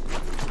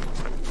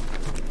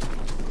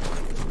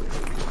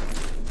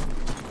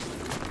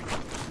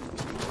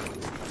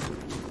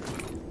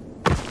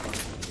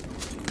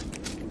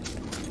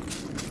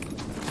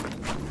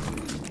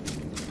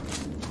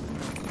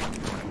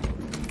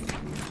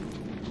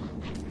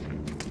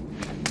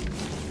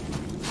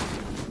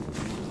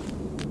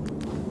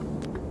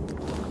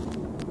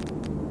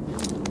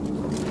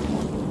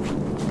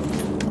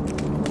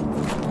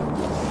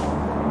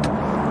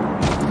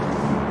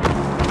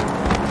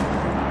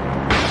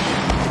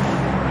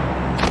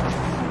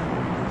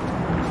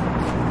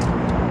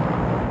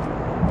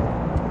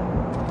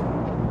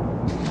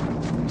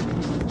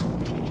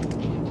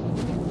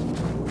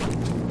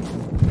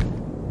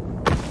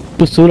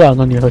不输了，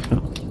那你好像。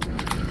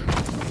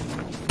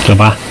走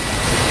吧。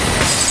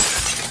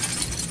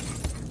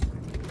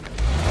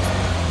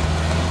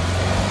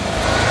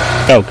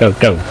Go go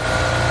go！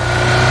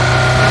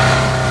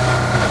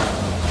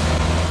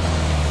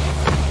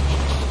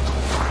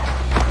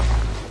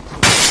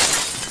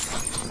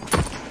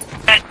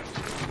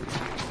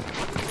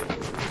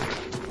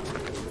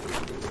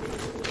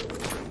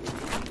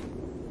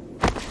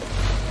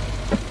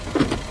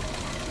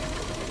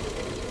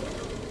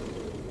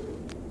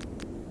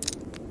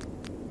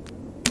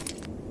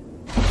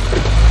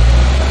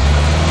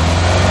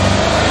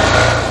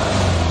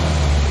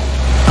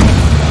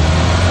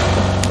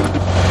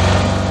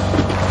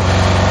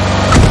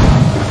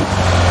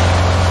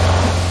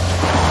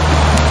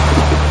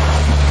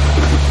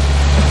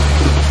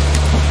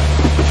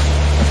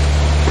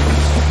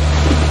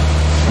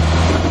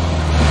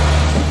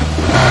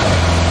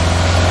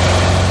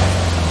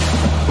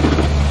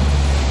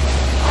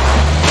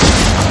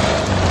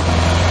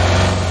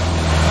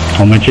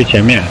 我们去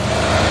前面。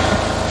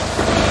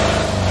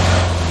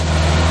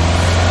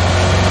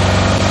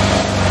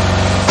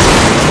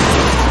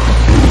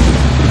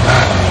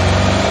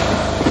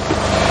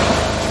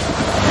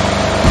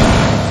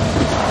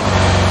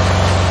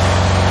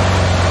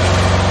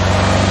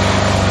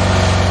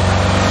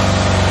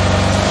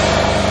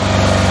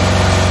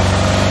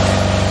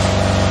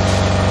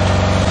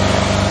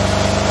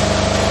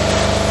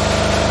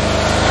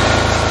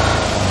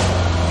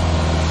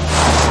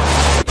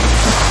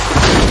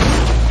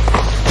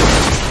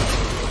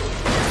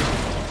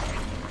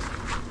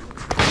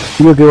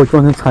又给我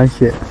撞成残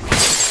血。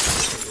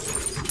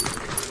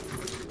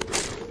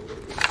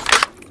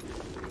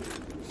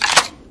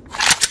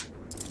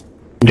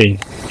对，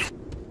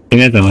今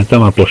天怎么这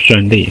么不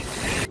顺利？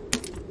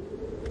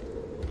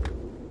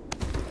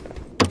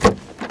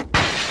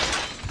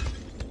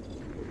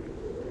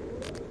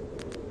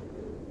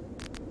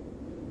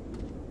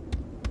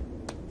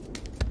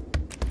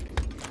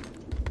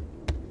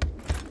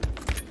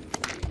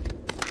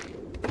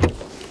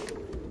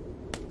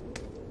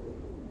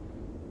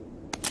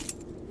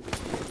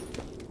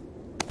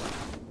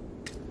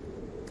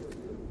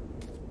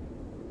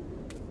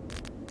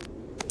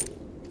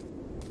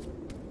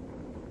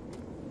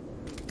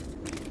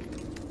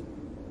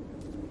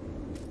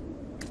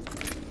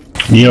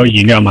你有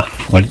饮料吗？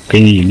我给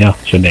你饮料，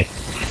兄弟。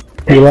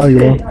有啊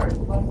有啊。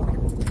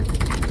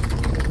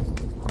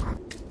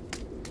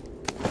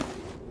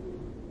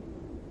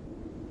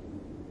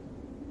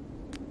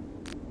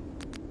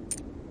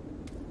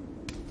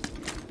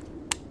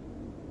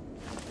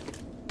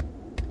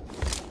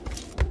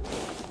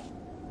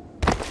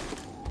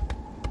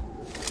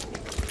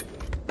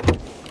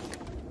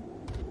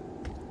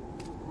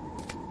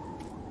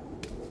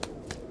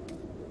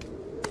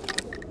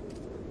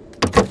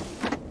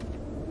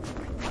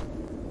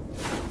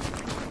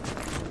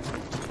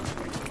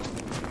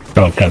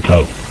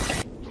头。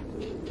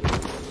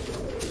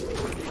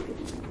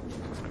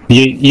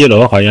一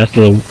楼好像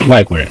是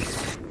外国人。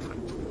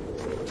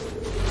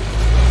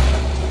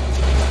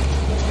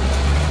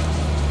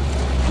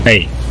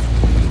哎。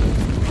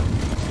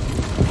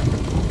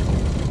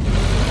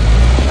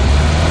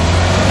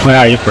Where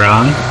are you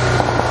from?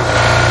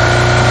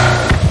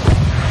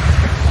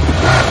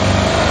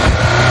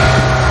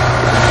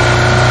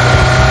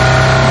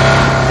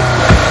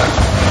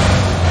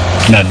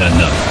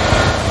 No.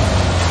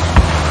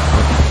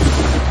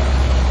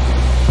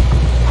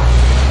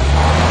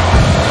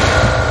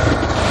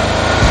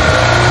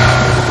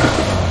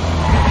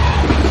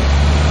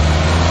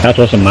 他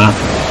说什么？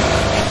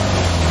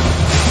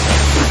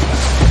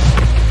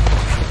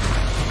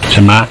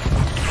什么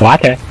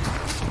 ？What？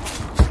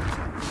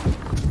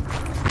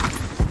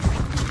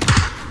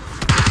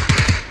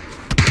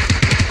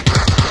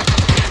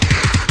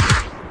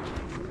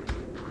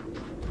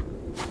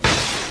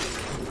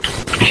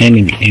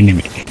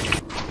 Enemy.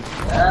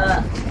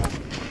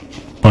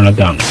 Hold it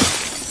down.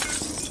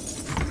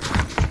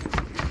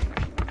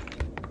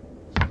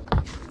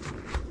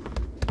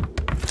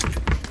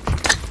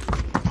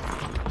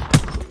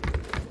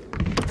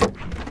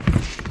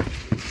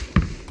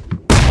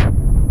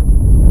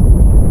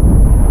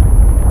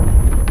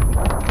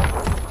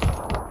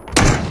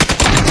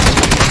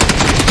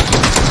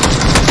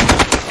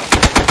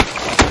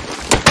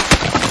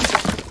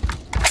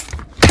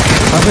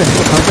常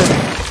备。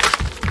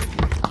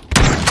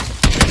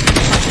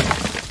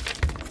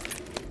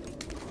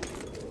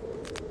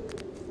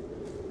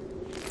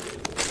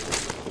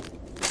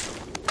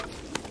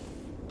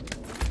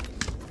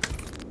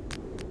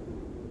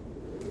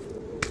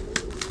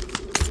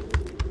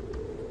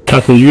他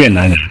是越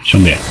南人，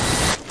兄弟。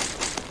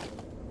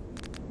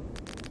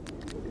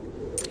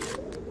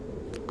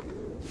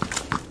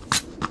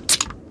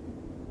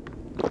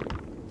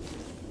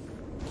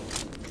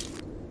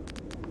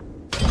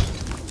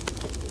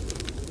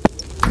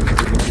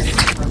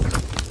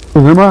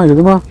有人吗？有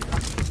人吗？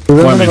有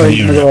人那个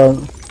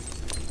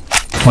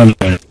外面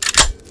有人。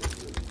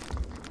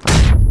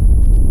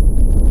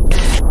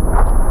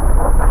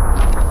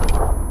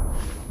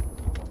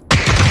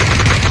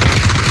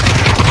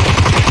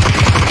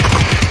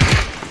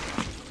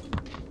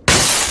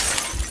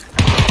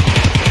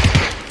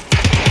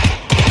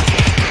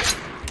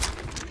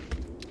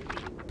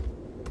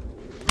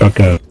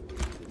Go.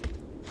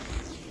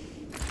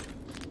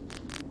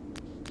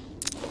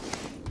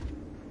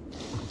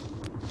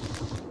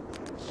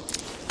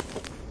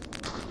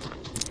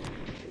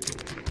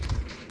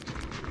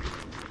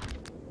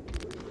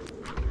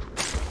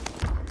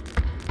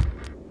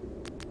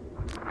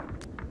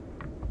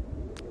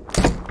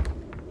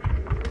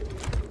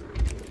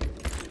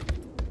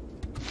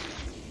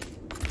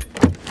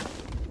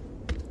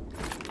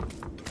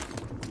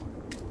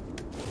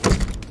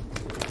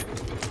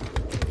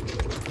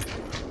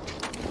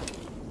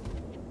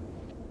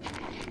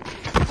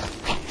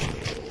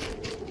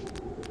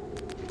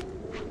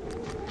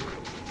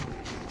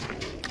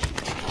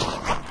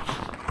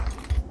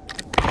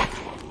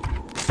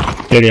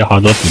 这里有好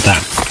多子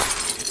弹。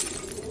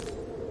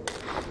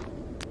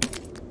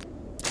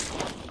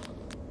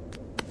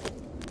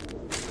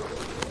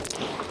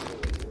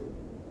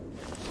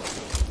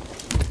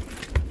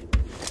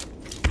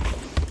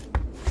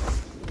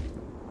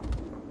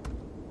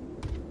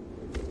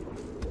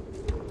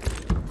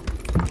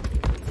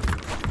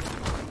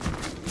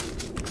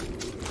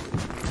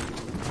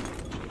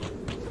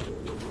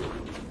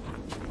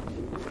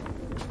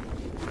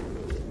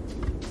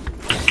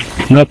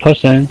No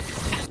person.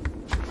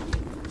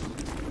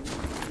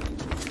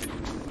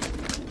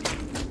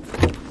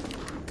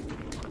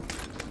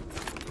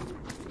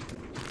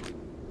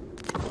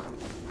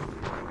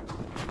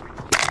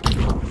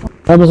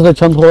 他们是在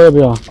墙头，要不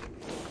要？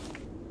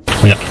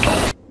不要。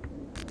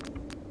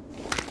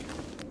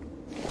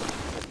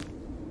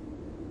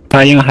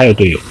他应该还有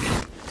队友。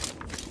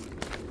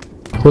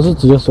不是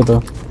直接死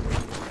的。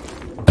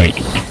可以。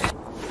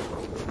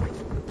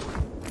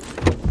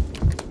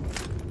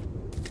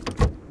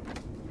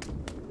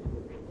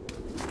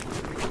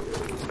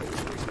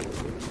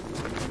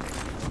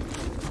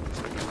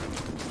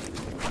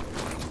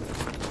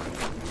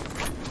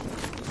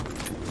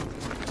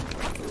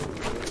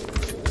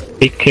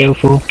Be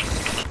careful.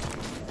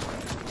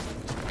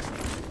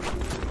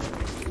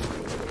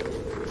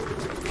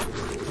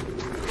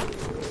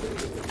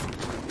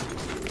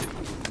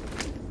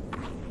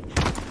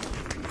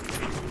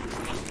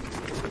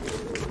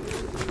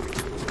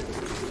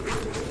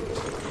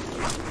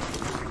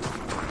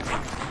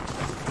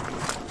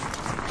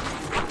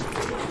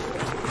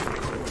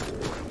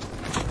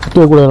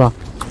对过来了，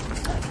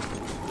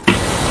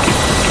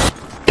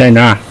在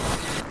哪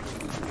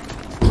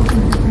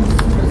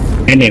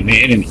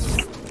 ？Enemy.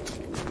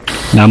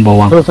 Number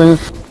one. 这个声音。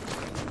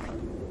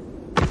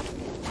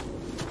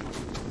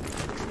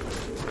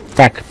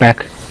Back.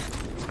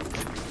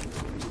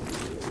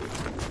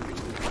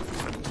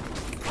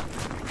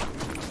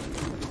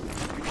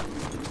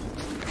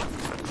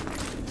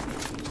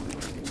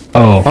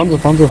 哦，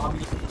房子。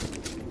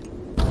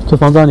这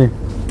防站里。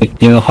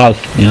In the house,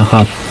 in the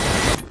house.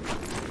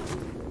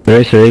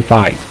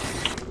 335.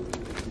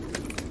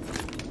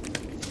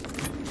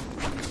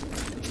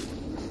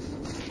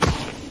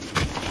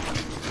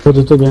 或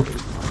者这边。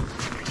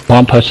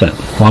One person,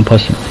 one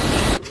person.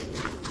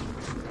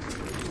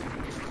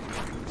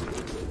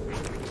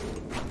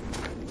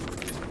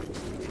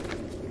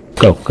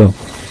 Go, go.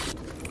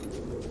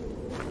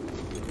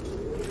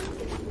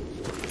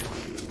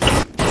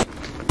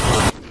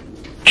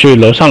 去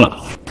楼上了，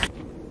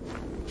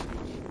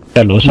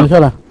在楼上停。下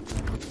来，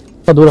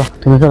下毒了，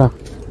停下来。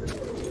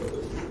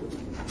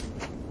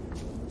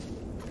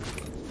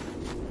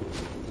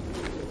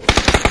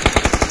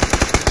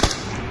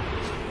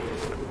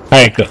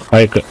还有一个，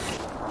还有一个。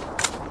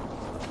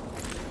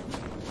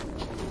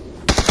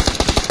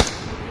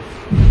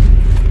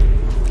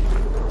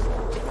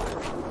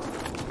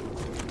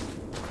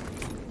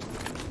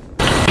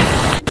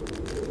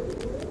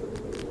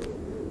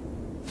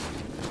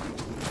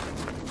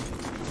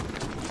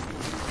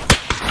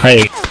还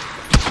有，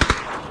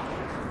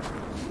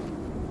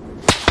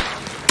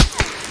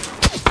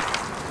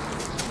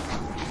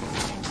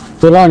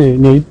在那里，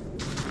你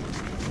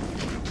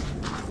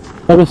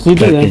那个11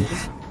个人，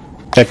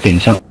在顶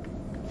上。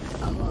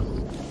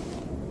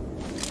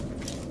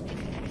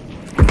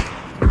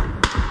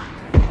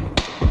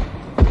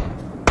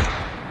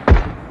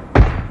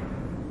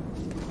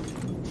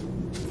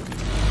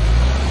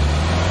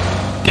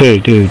对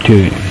对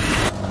对。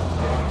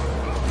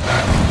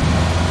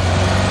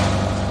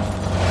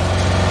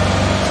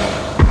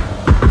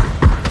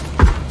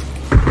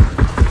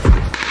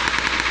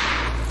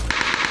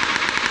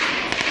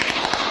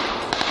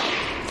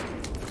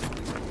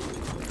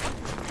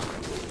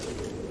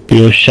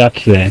You shot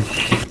them.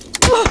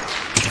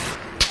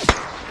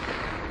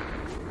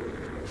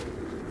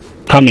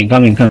 Coming,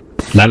 coming, coming.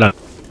 来了。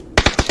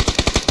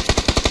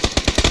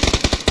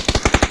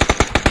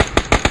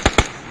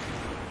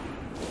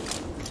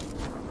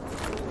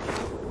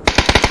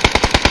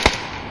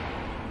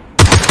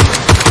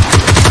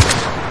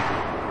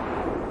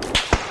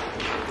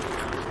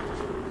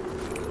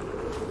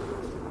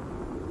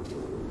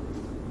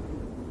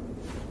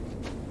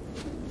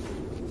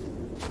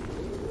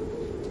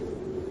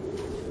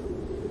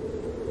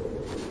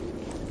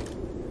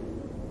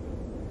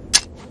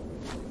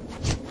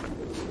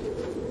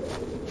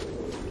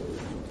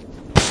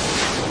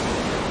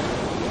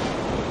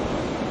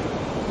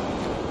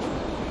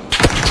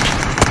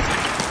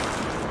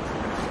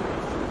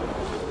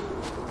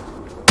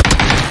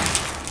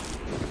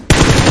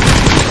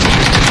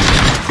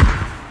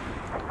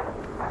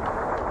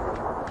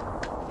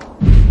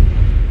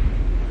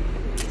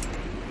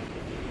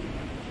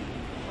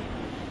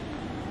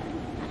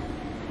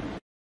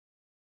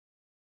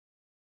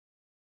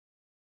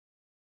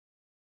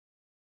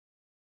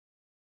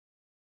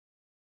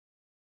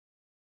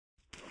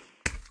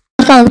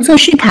放测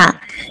试卡，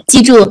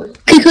记住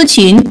QQ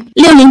群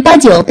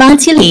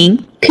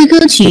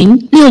60898709，QQ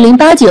群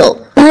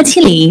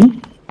60898709。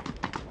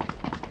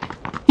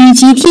与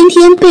其天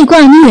天被挂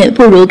虐，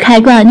不如开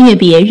挂虐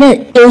别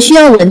人。有需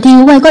要稳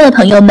定外挂的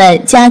朋友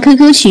们，加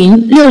QQ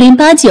群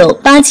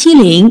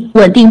60898709，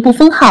稳定不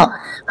封号，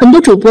很多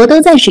主播都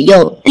在使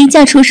用，低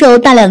价出售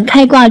大量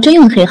开挂专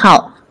用黑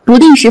号，不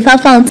定时发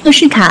放测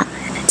试卡。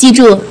记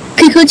住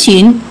QQ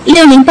群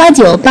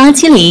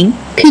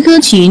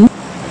60898709，QQ 群。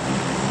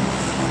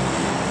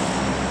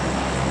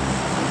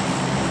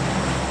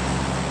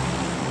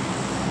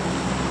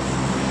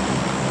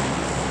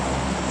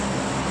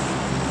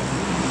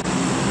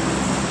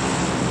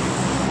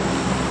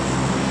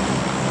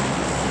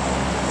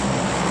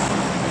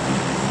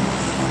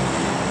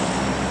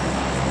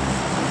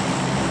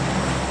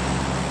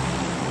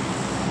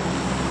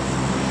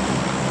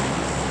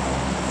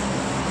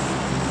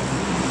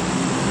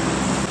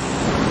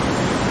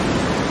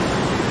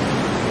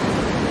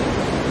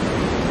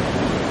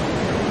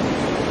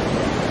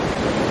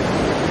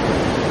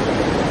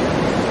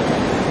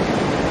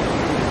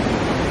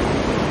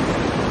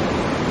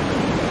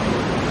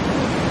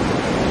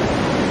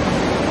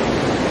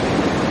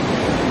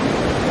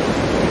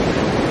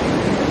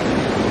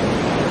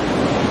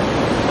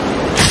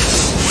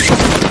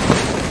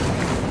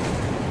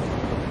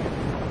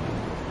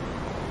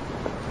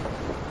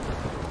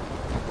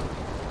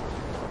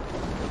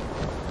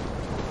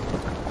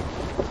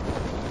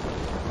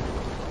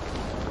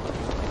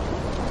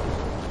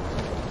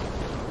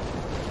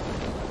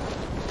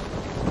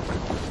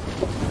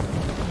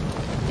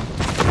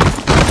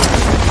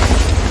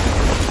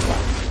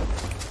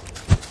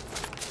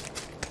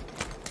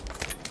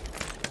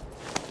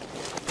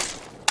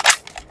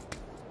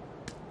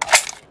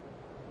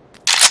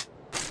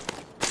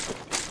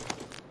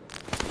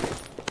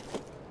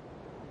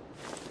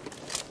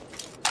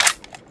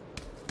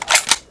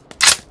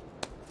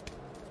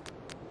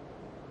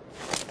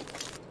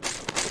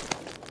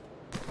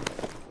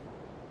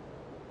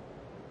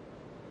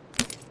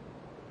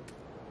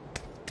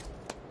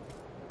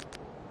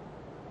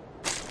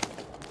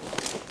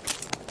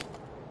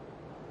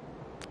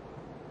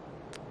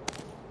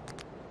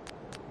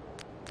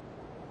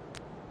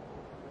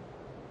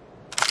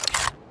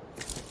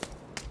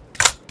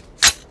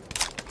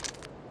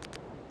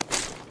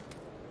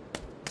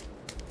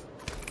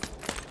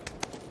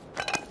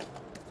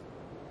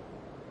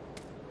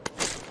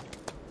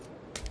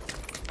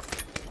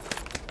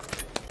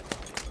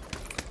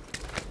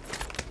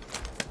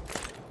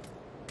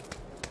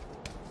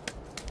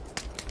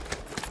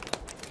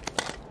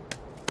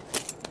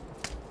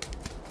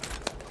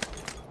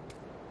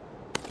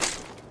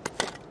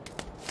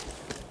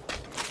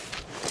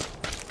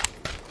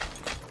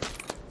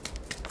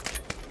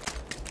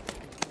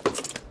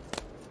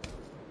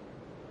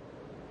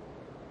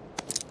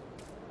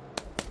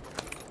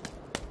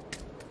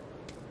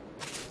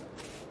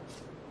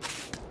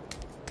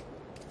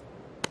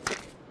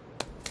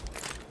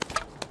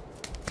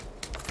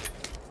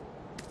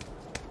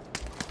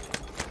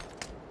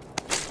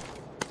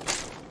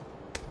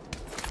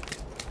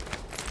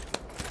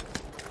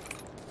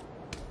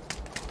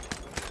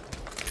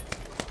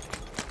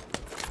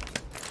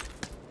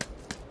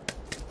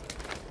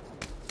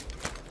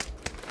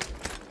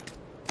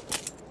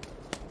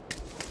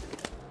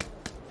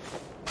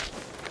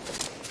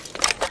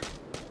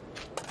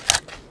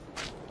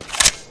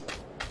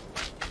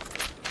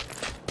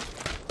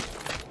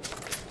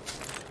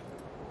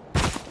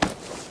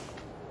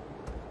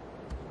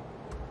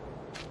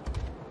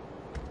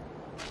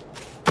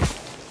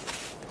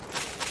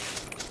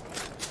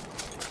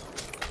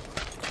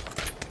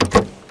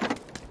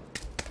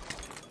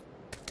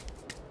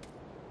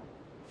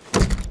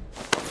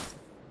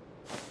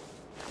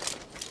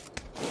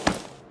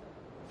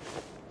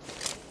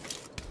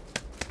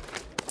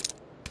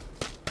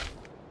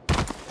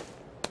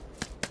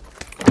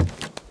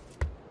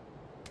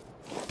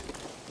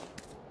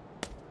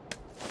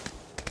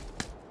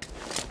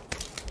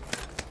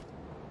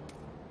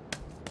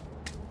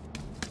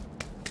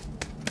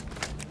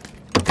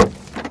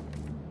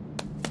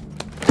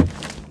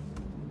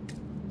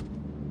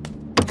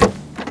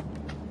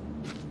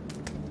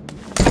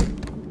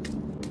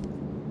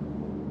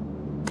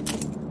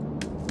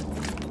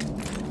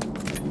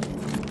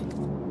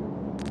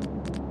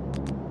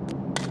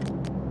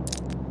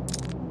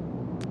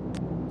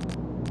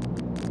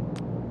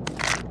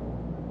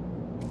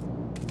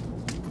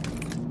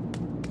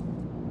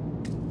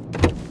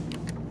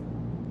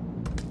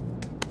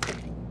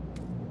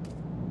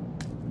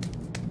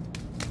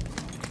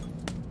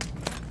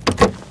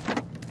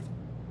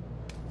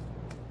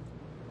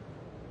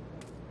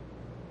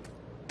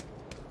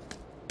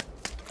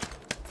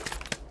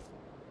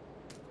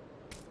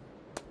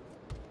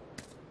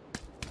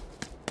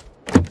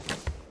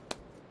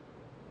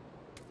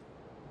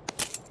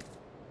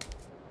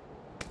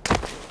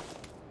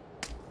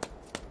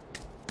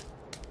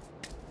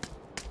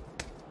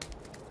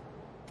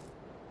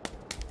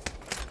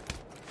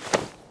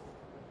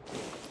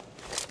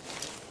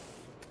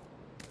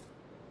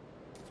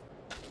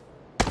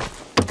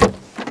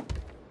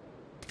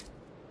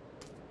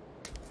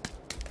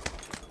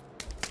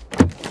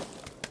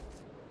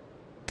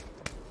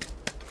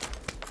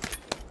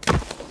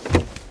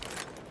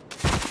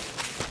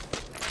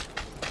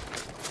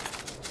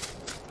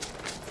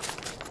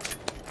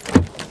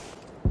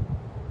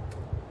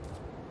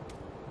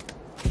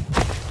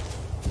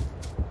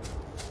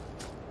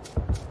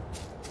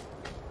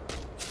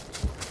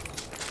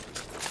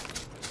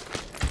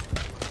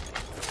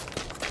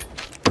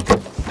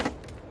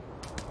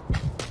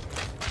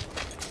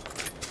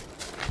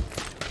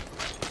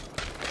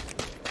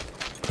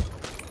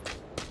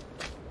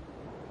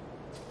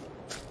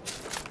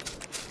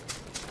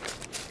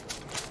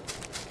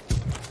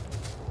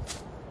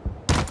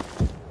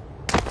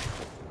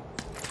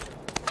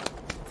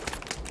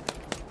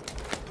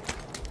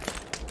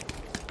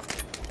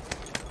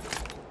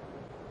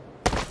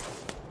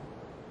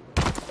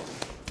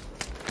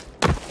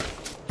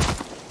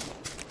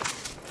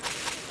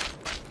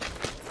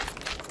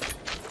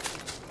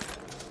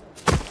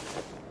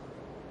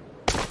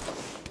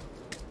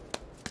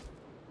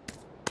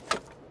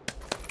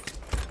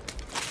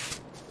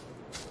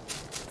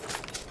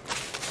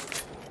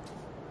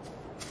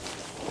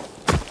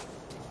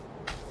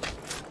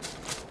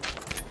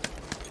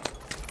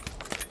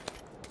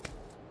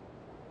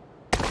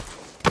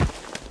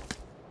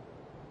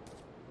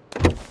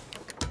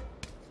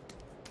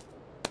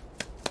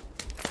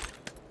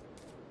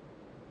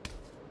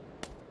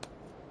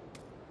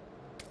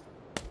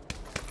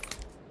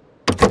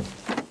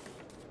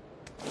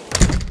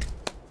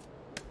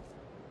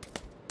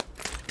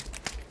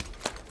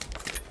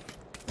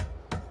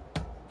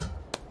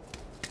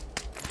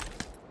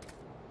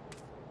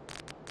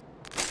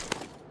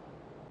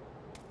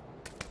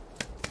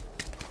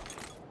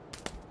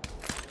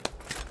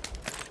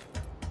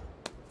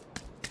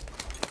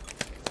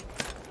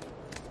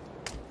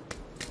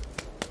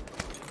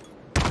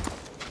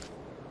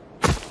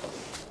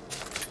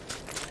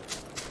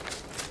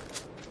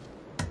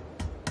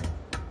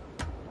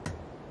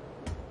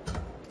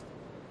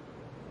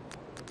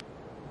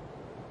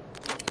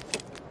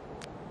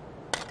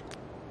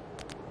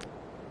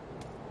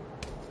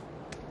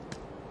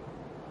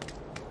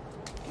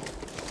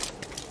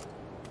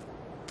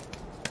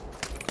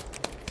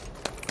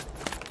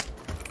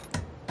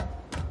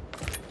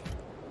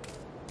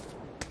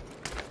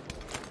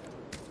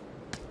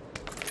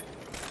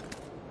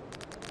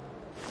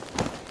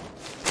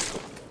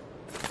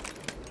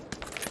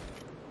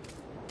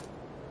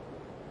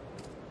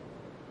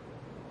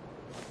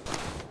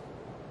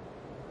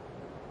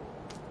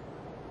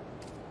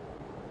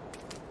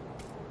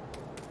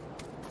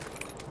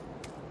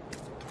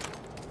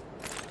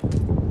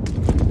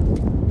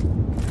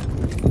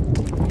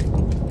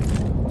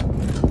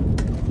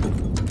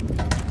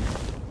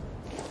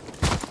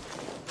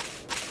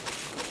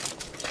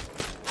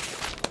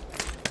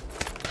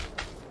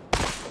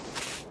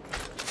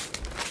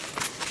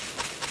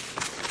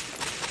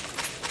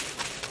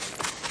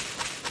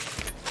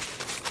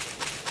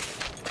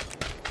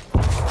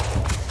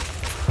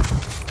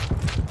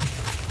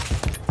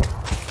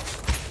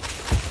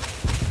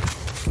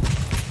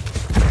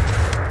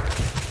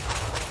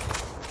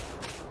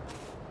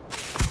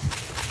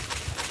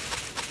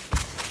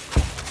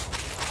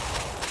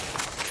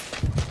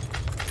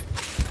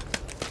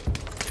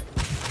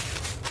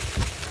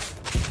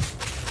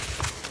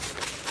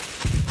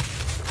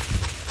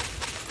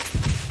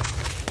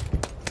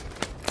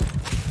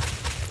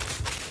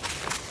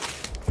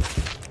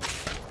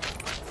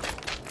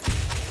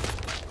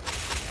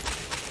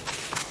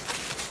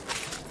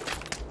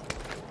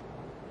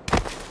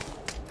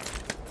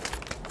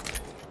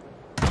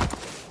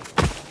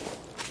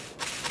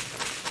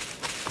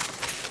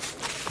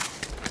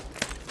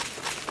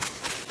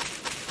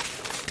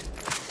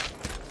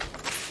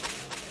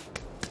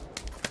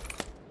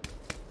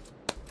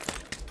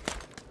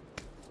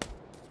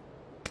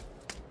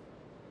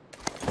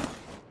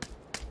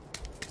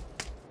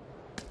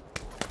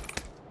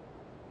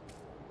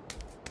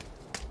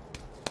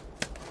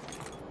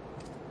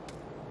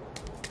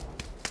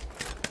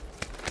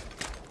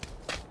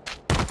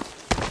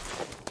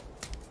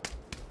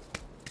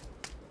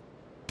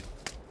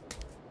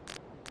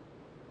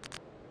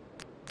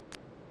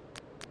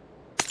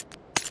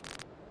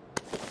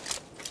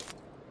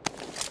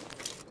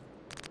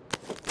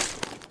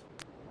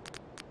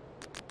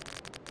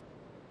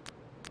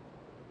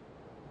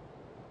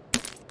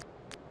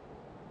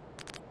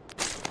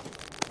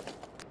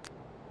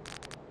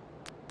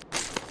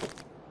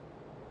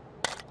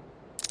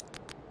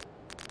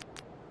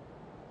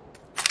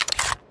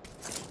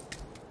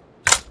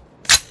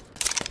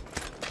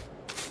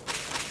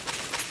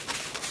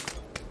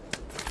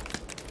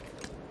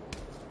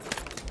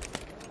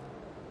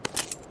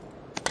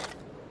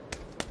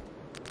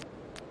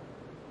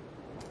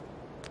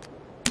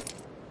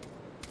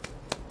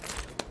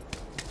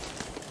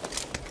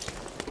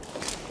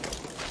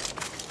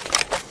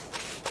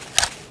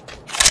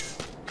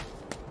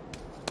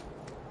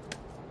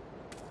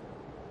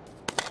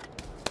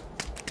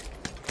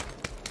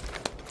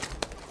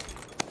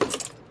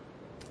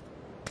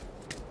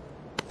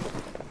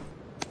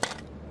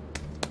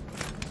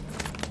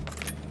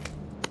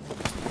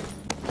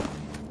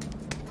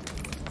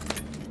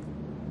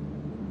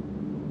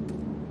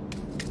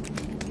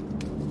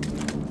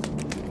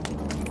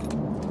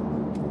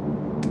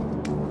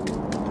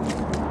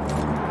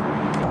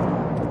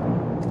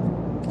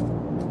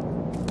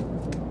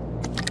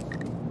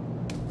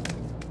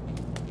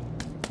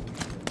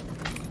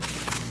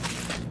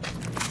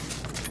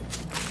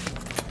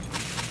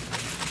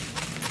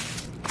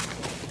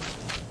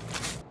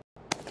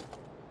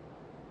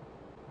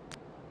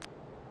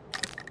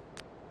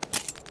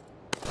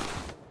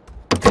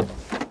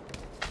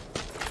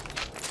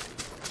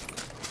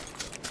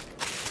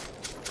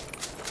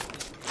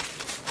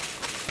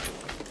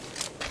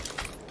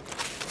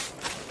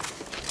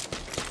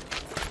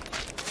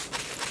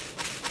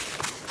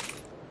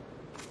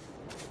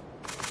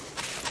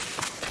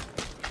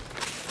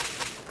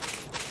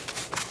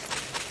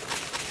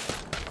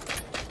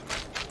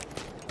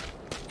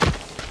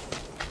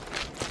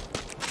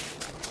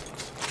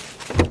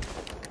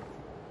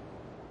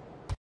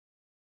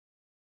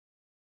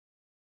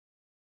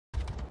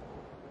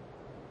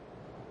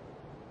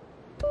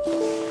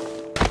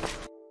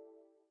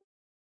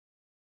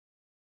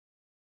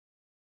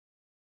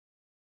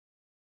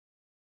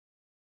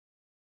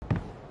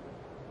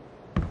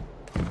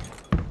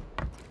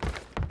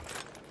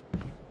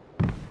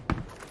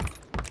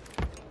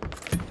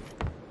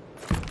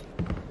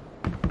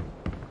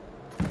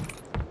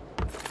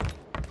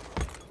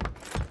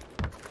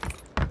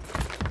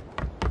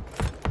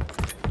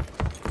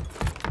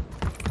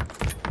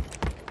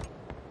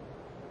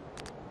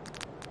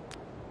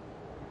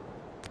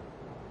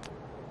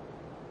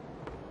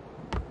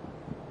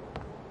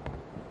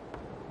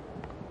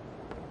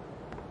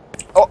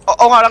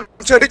Ông nào đang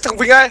chơi đích thằng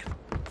Vinh ấy?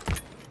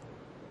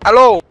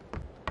 Alo.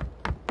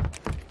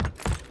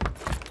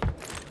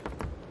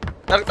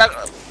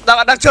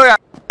 Đang chơi à?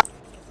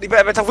 Đi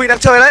về thằng Vinh đang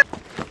chơi đấy.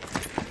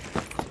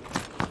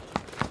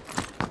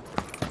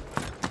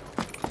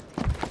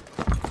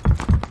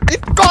 Ít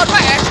con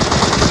mẹ.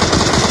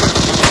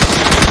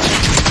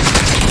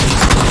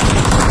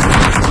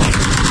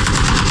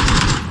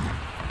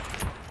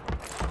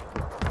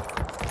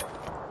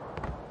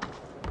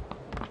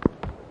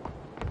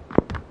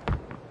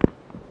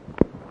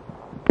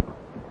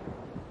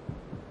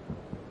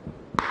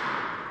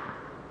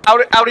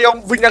 Ao đi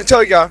ông, Vinh đang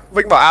chơi kìa.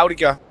 Vinh bảo ao đi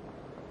kìa.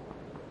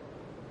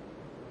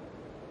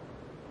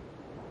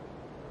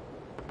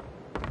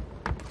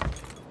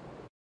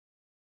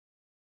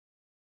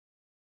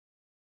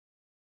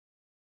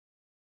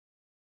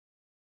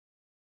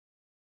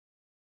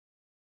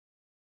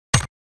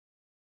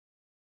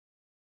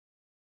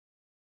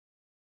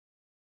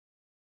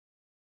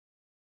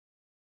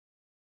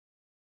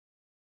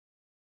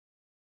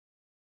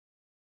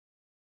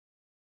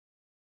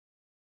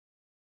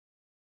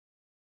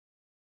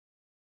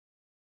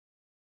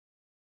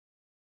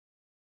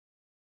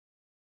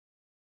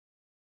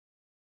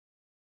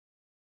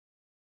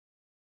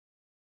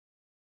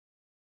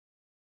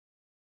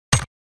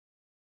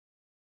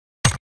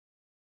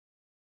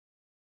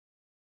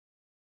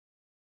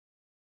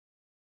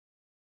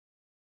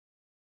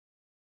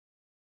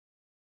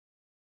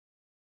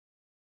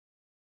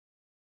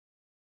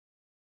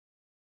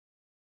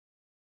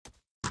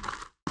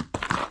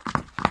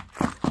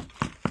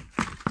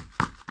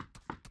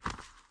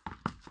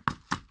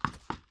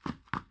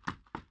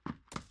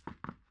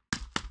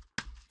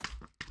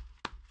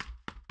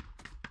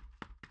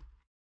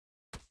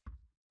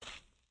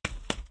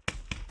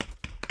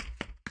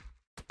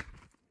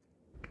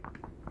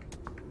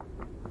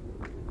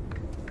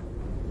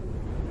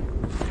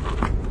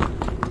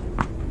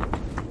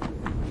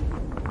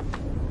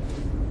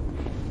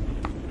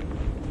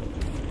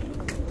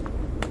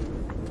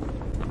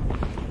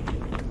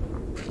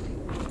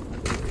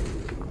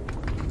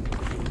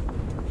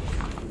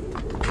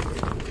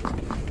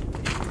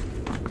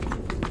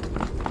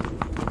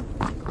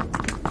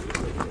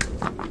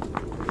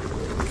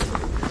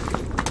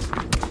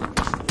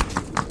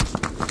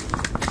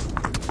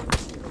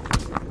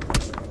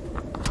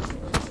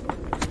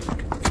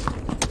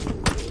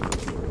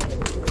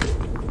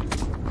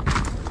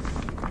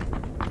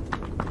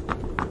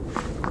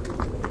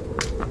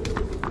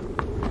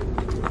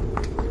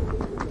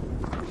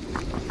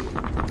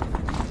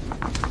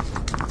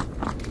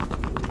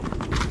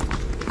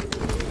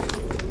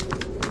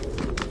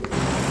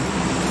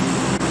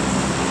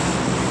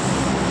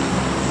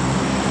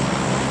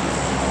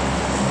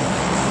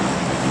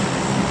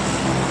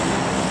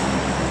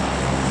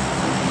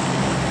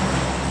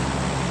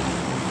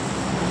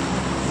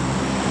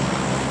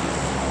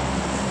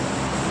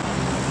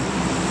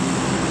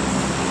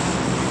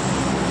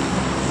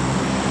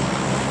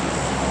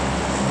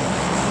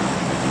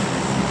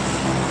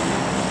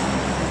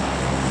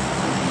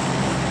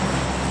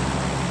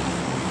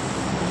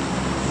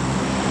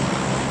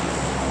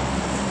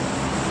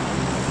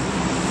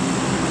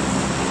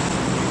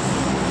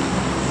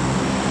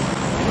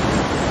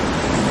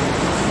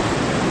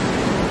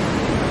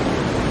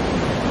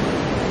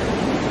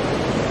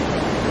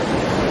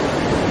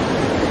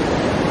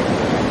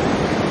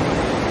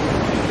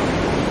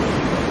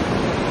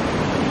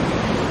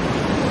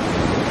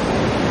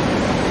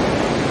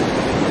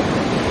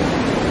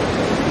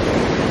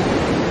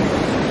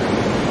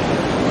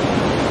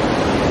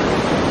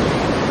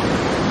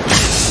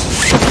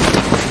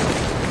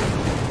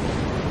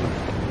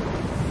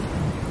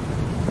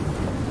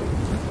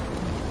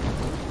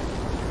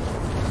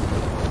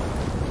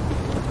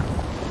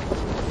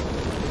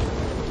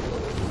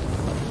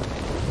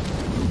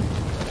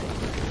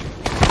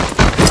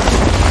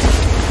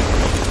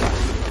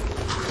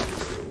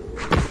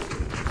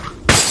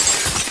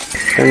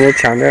人家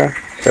抢的，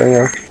真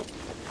的。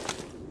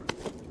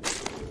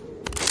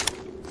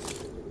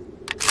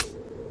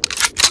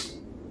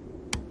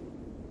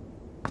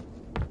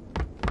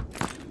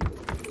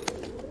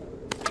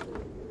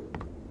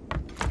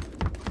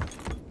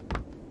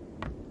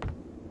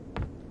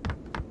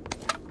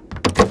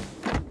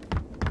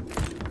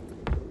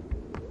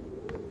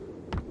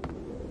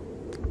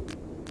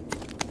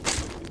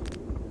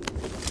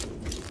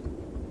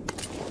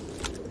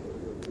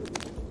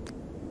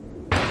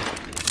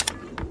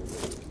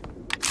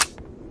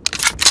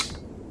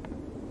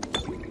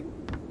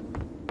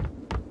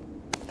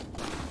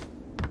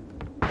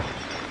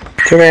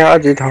这边有二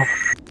级头，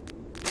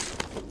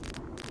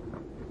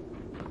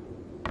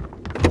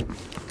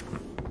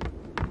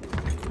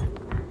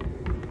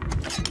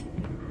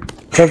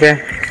这边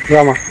知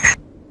道吗？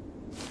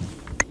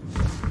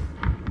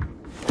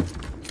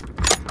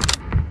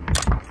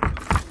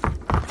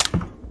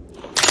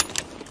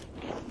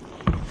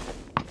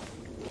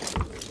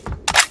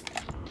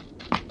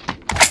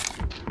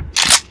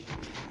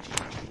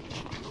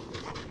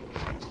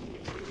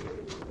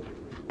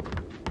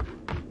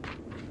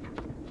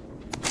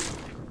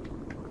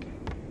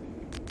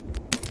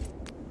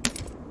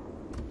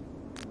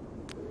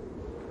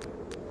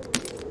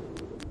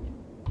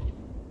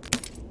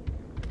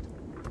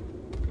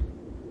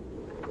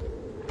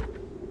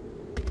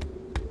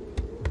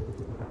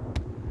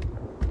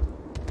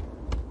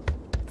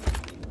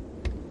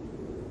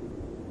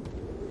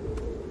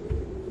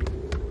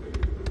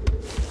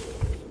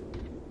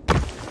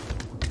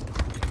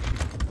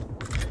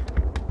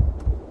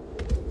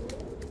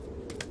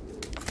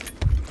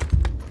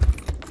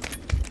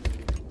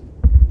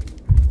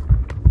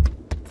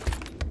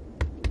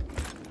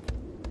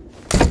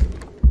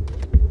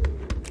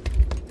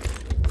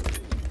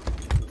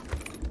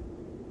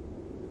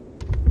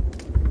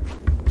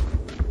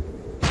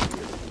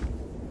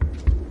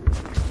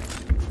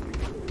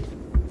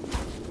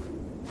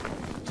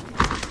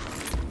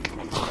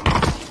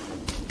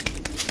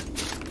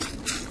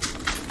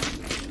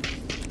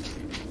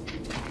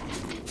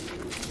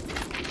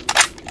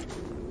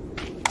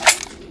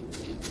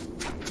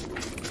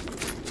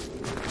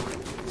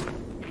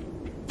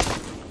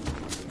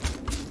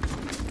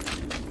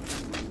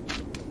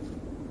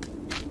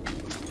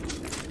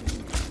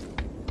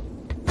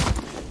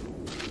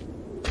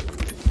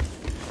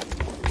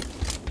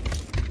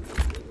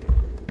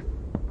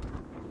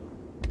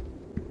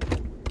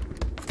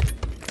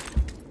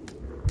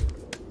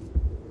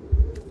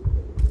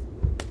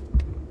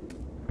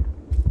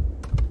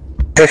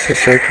这是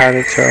谁开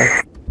的车？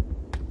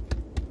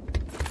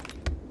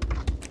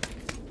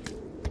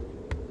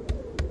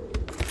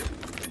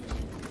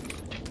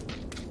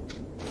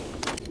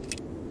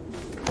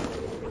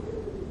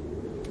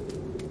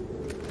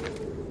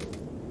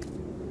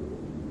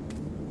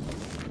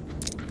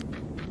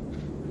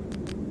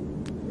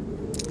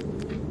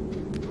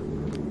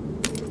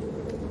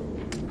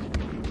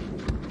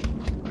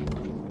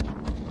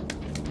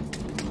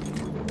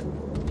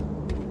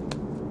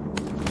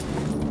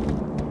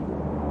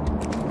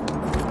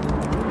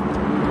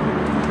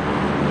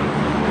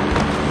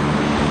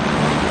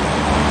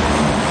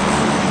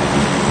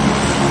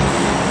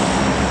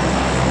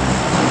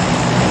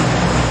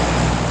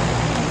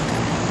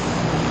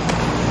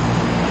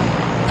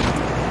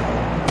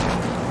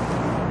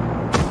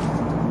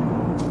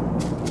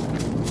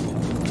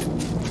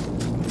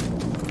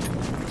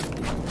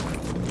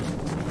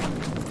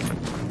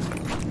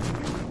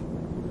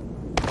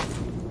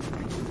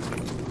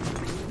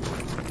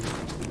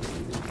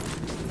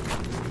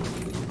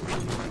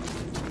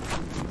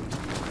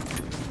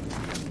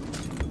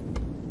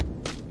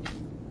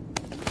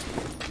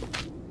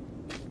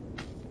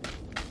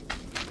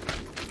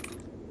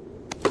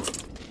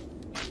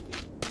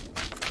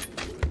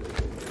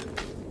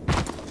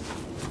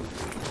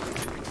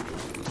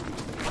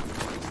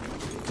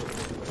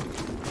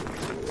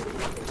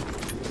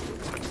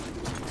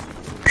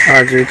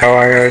二级头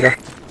还有一个，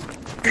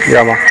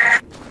要吗？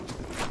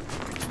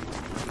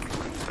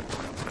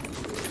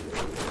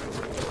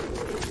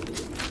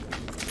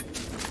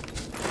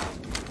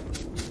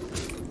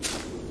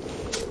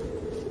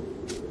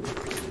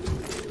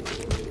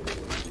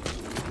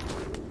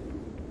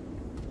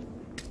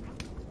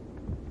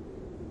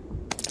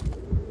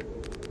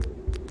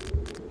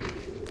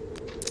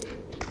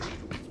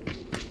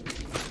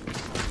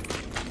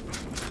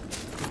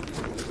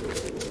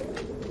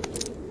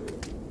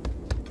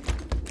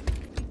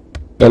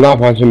那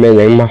房区没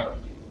人吗？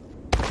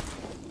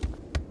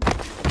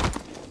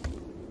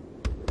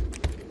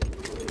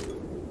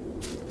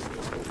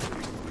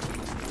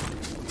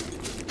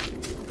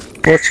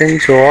不清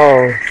楚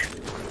哦。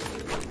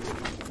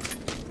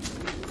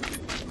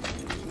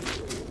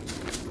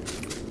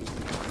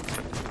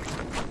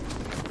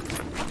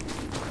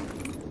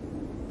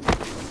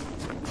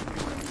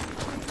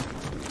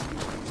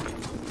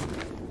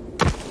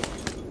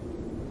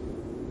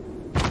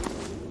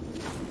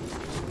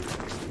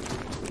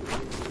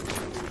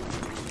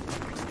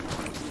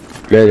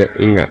没人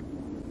应该。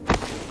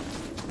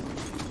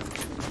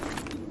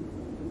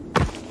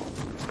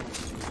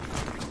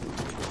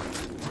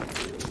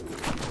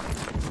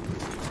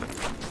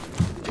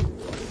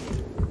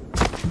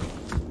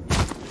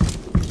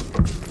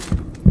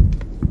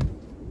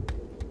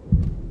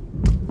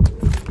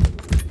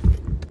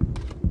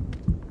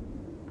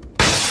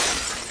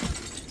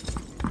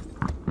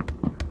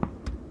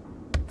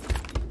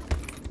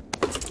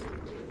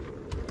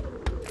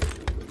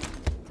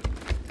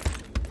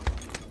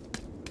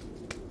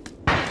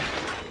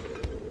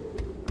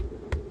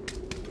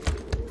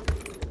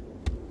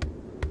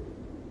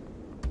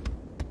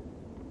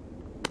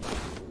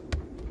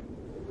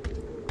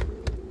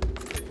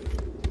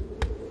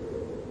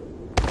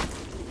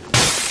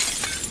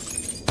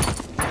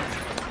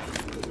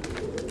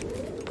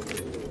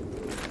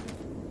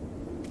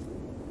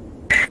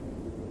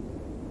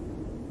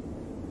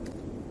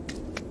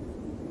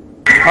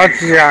二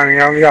级啊，你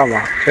要不要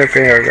嘛？这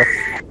边有个。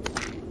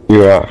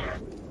有啊。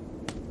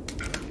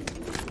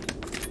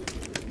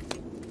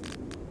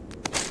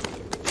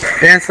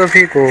颜色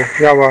屁股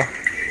要不？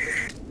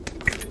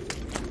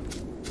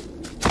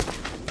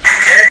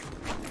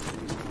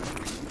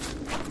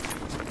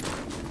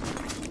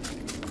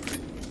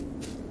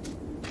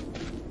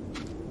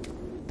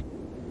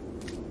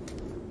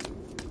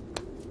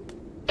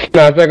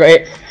那这个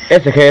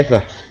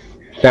SKS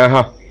 3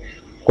号，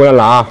过来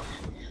拿啊！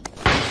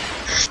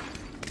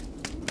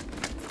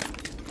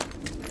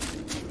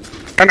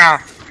在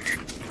哪？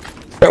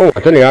在我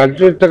这里啊，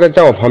就这个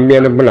在我旁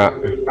边的不拿。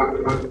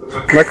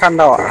没看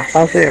到啊，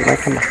当时也没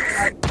看到。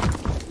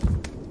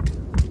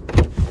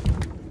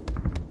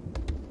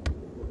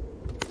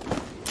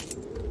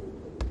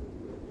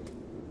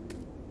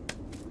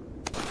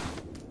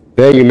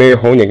这有没有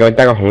红点？给我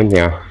带个红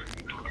点啊！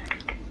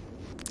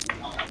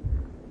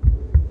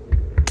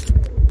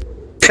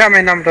下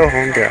面那么多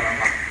红点。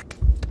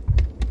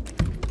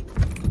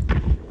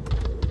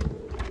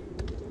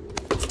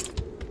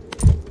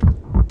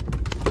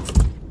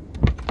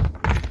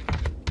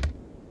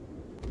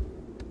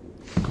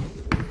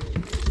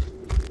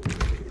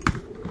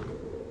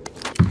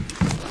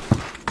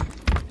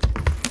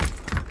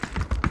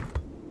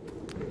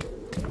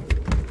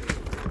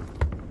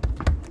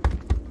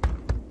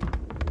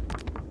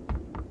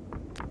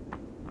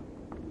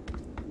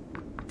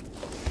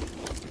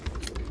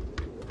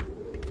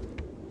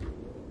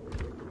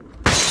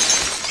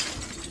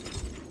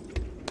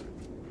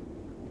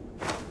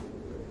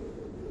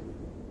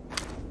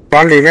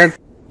往里面，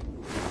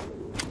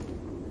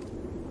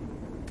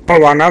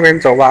往那边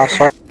走吧，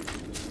帅。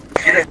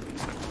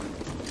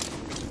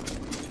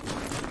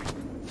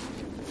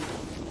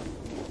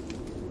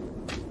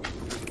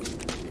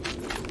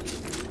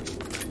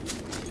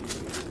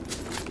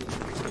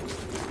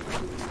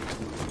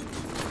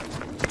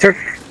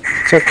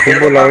这恐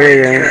怖楼也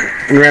人，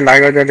你们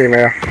来过这里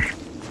没有？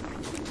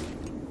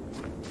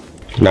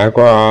来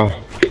过啊。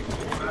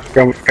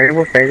有肥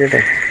不肥这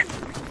里？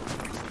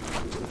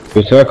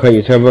有车可以，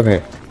有车不可以。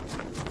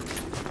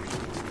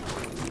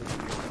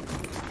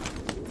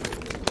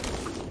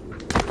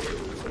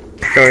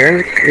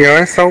有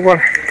人搜过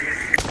了。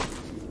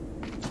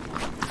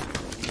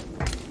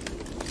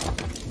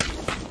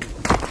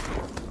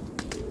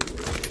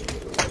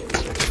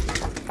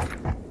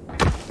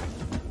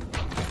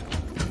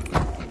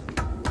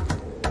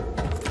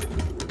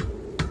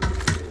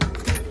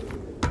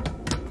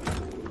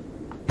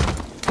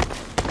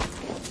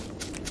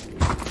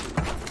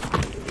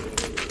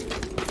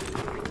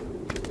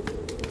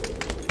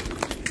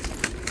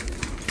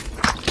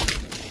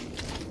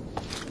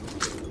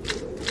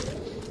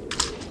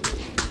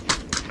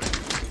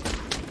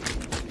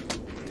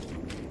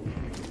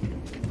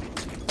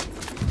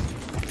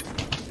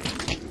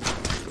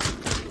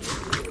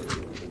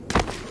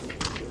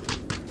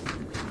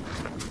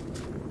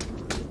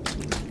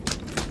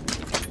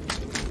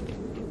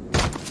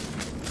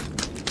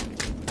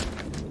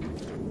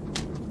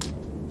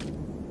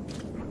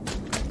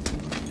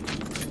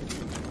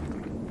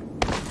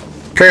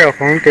这有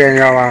红点，你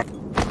知道吧？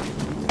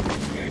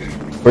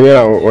不用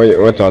了，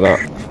我找到。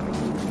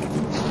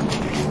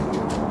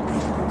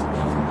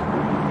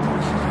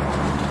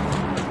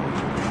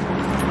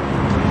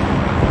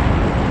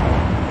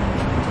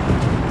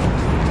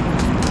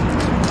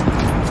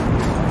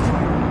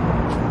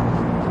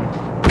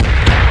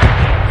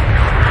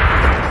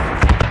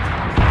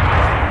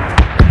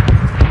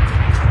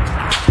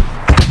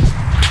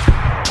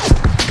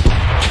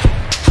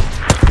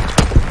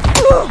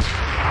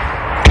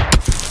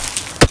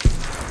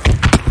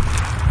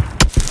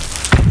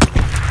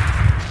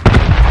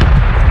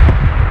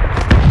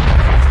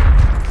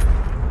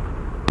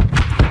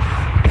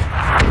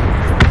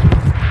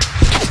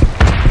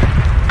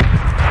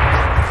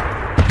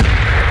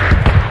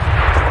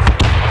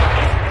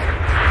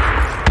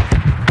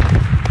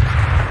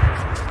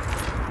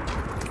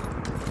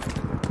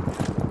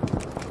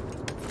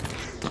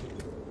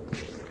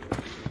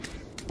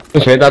是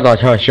谁打倒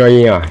枪？消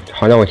音啊，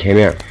好在我前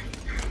面。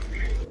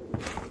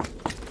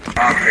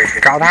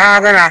搞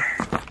他在哪？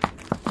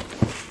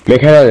没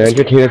看到人，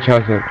就听着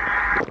枪声。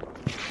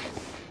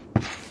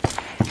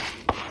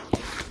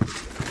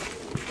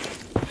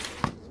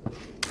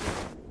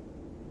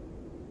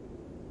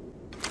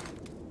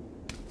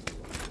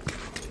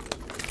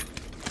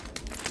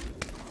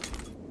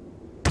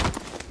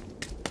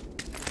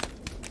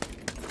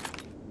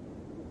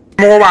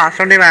摸吧，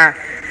兄弟们。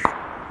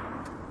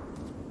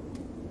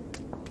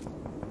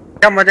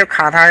要么就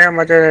卡他，要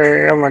么就。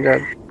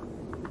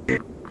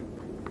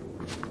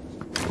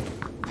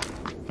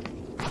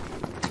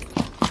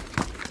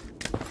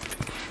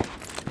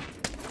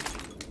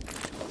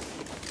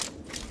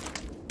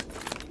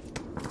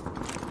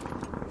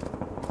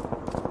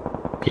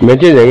没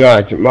见人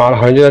啊！妈的，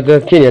好像就在这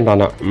店点打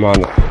的，妈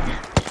的！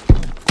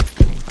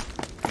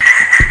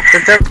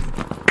这。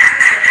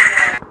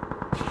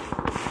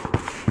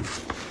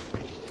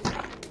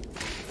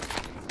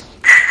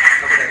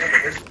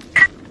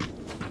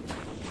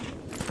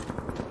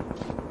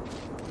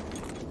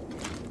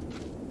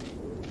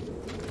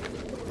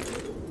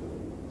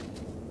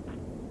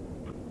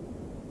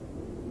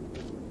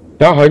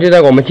然后好像就在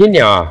我们近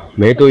点啊，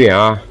没多远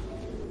啊。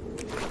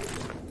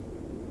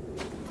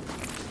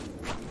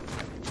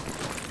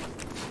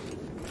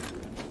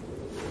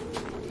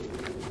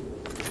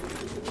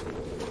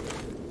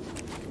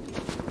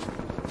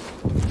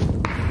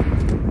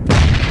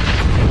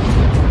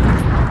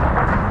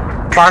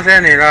发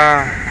现你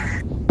了，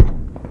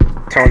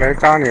手雷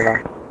扎你了。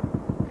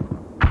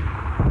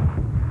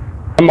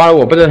他妈的，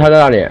我不知道他在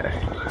哪里。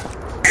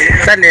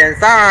在脸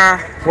上啊，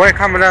我也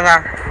看不到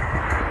他，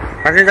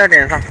还是在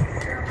脸上。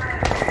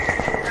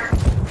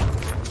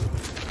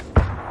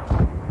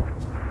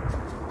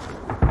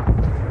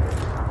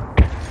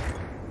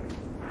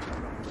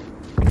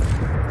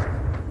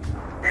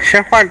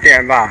先换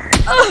点吧。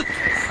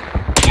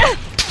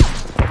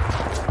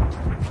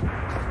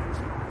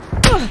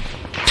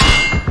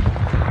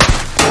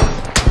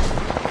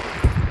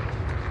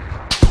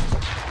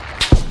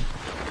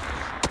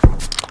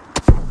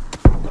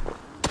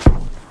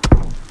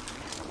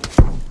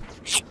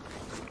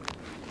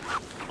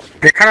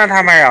你看到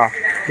他没有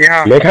？1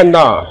号。没看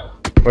到，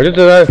我就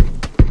知道。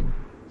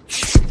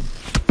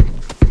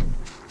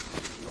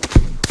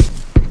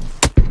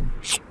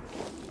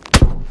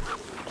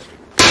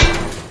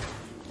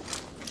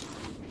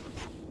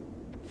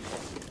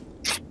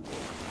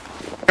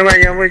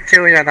要不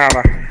救一下他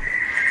吧？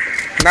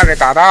那里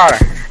打到了。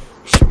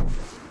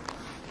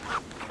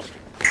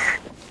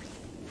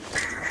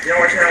要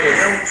我现在我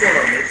任务做了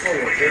没做？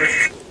我觉得。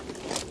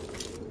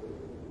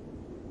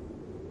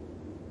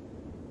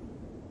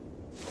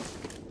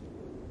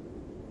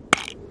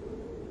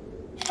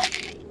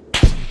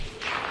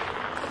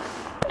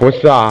不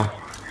是啊，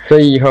这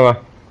1号啊，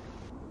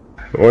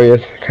我也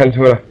看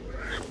出了。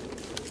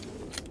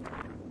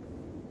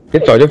你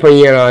早就封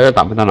烟了，要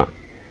打不到了。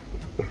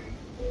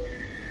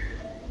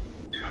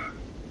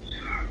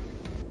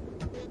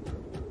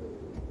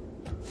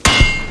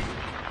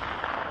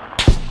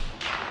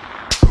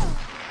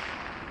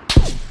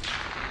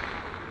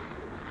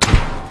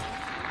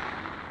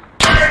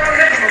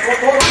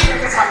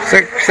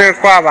是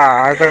挂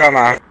吧还是干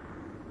嘛？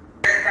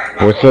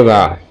不是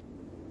的。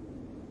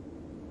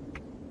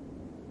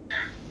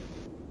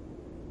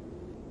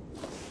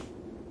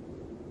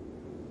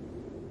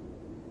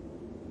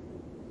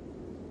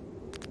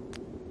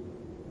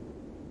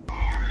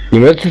你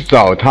们去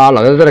找他，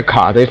老在这里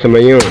卡着有什么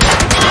用？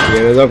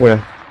别人绕过来，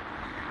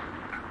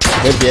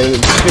跟别人屁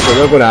股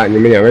绕过来，你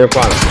们两个就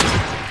挂了。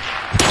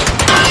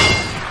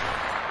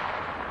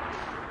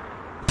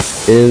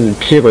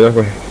屁股绕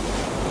过来。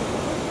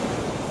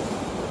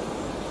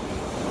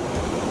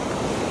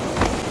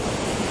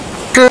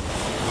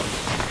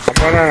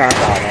我在哪打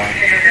的？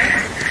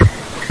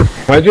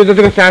好像就在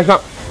这个山上，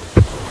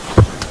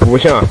不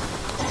像，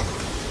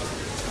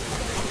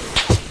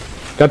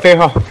在背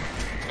后，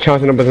枪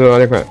声都不知道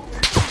那块。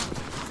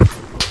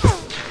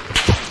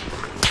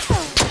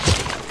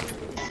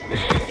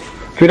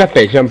就在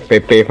北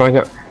方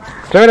向，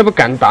这个都不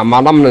敢打嘛，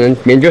那么多人，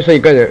明就是一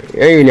个人，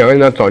要有两个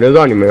人早就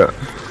绕你们了。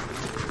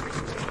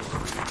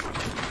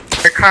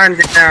没看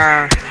见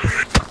啊！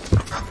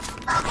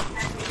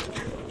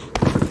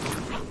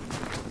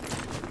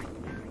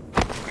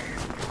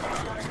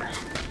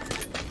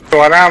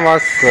躲那么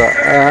死，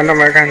都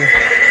没看见。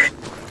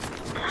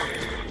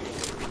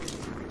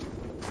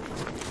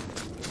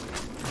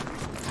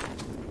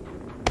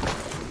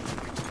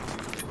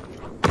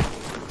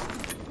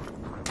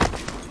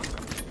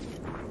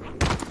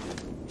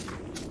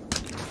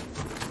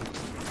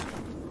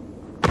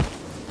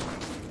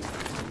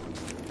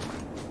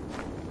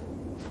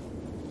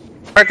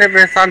在这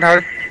边上头，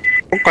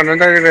不可能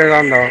在这边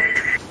上头，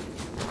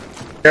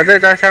绝对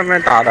在下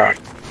面打的。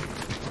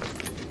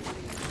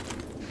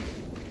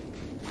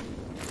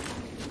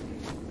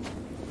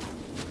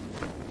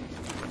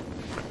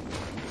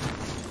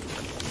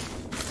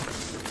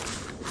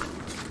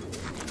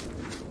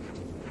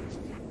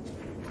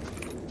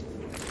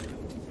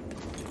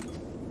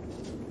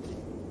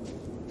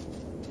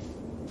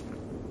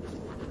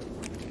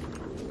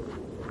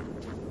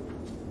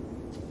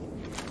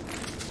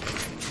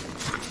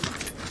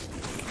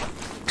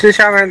去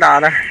下面打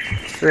的，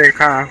自己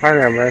看快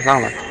点别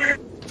上来。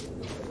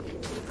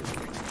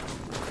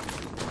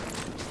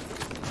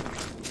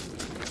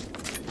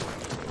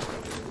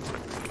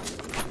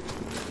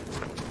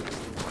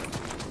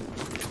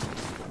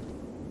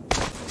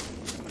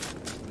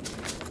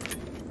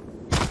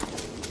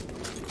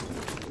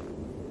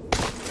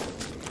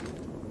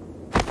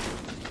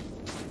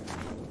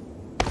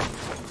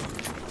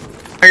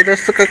配的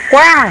是个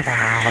挂的，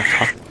我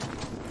操！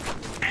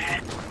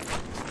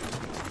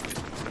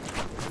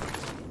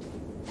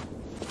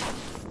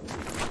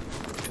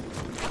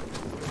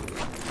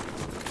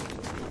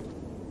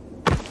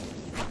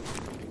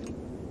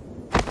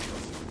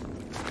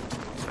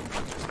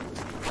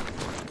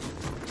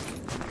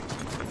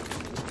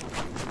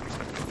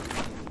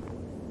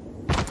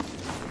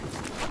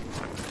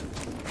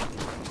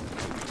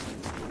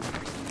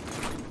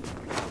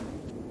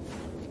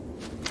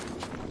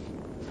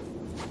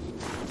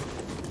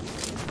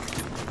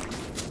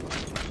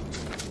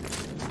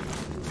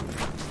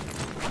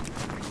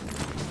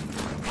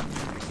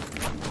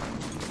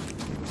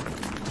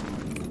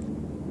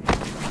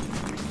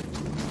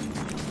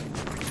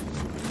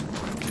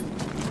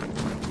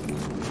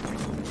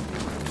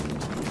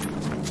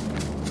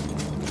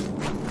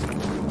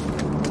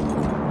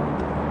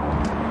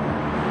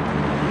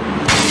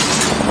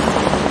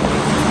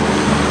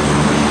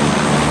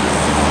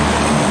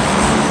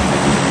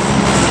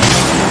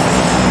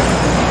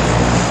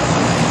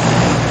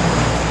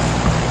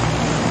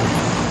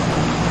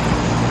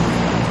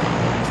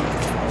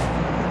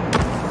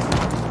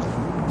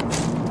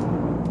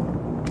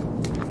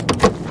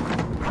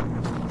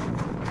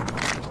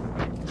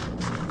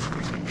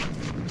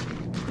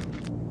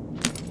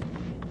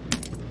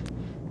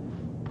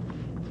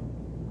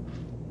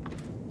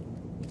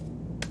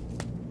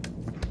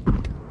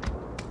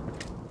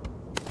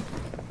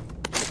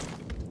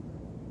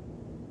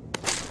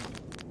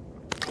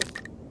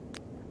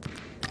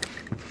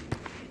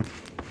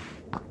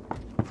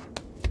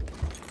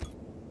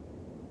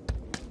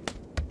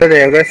这里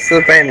有个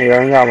4倍，你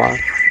能干嘛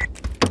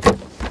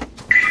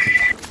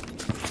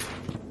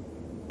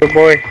？Good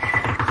boy。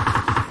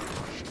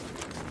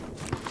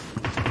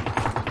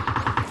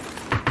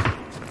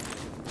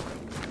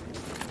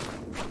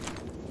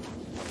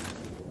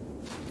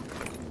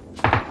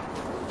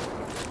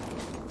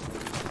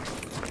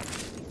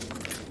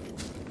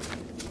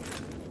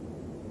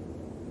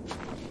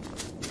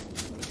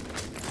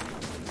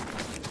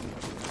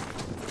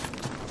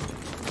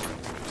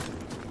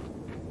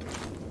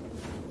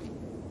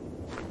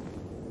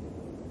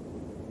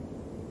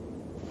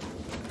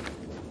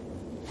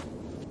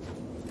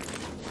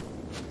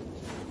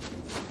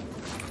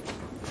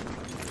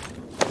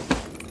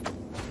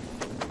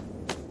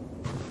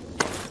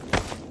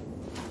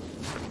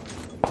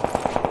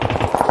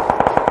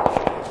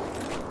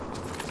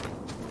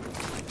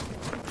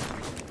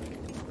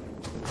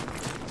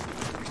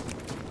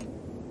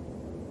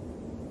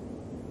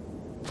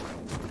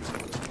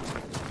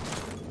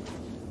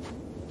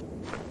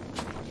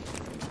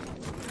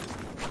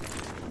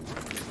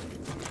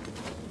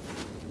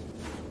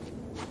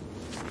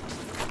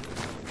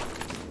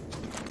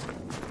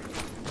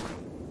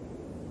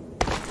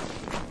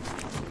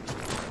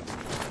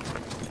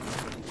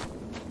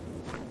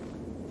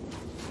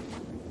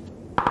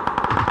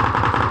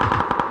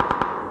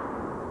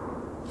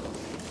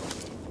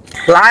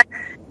来，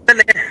这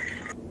里。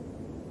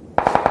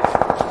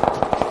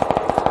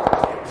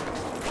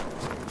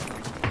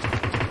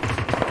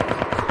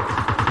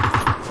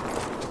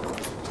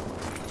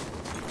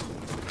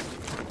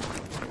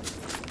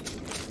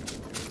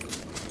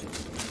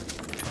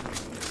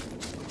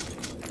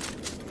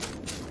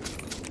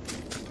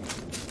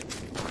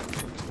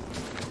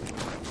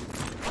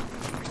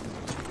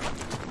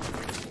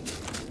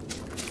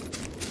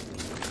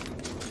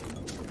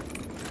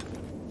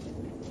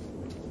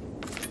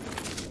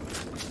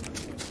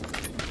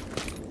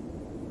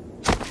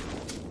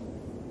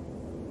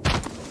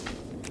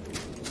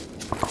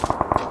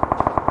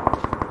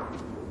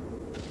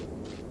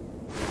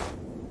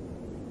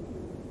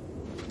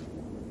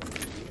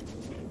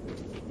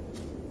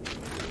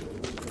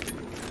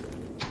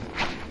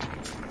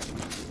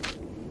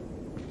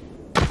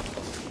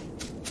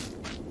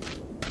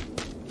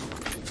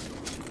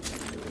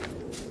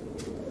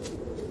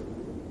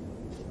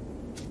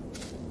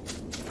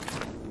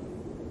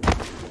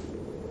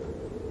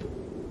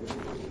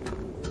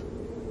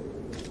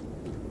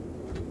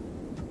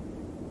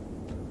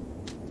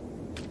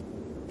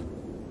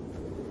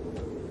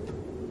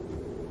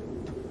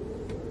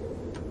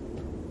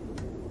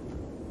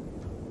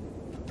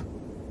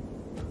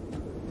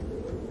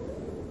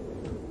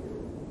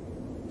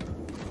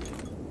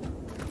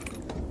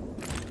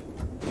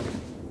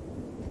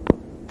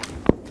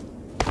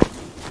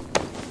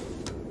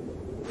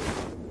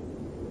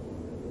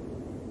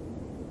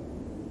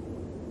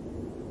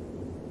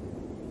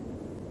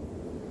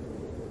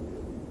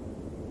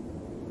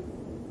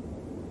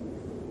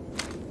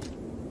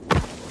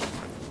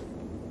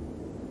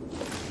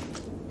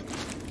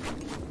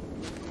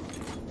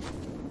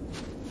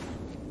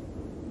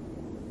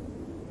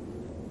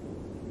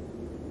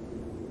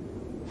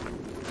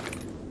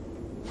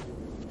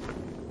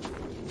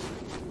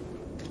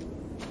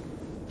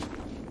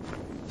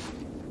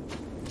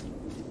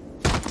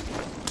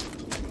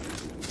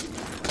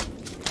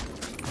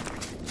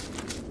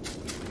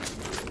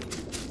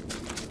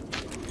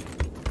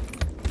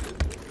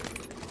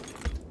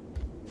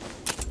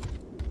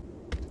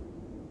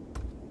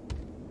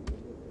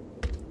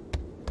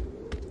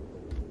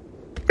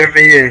这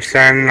被远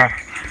山了。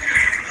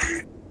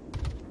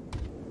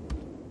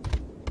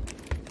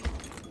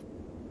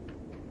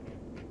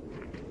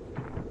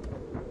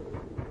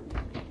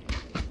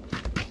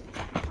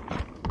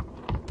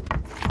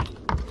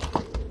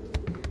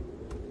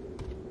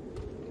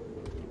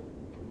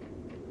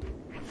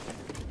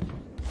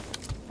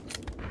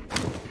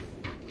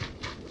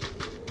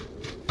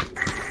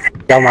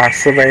要么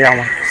4倍，要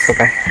么4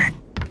倍。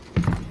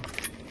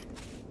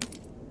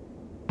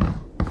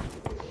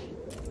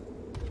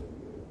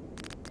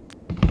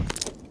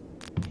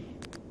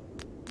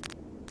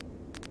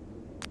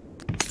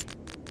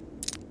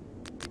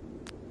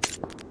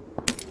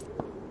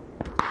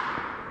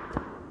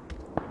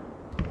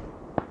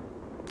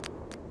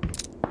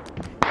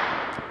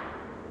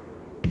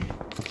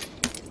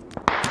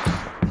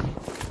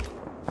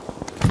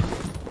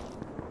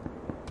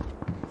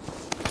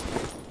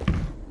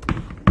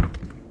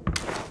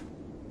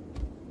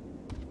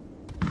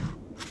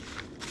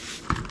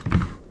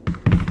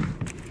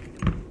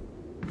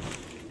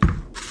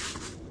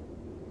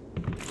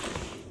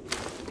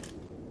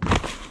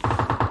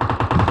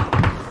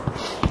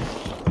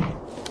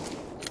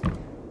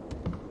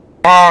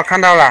哦，看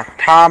到了，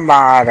他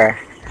妈的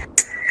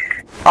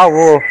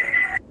，25，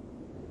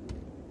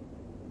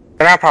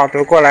等他跑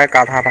图过来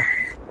搞他吧。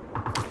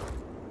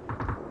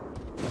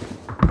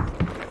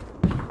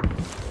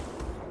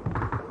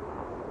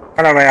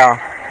看到没有？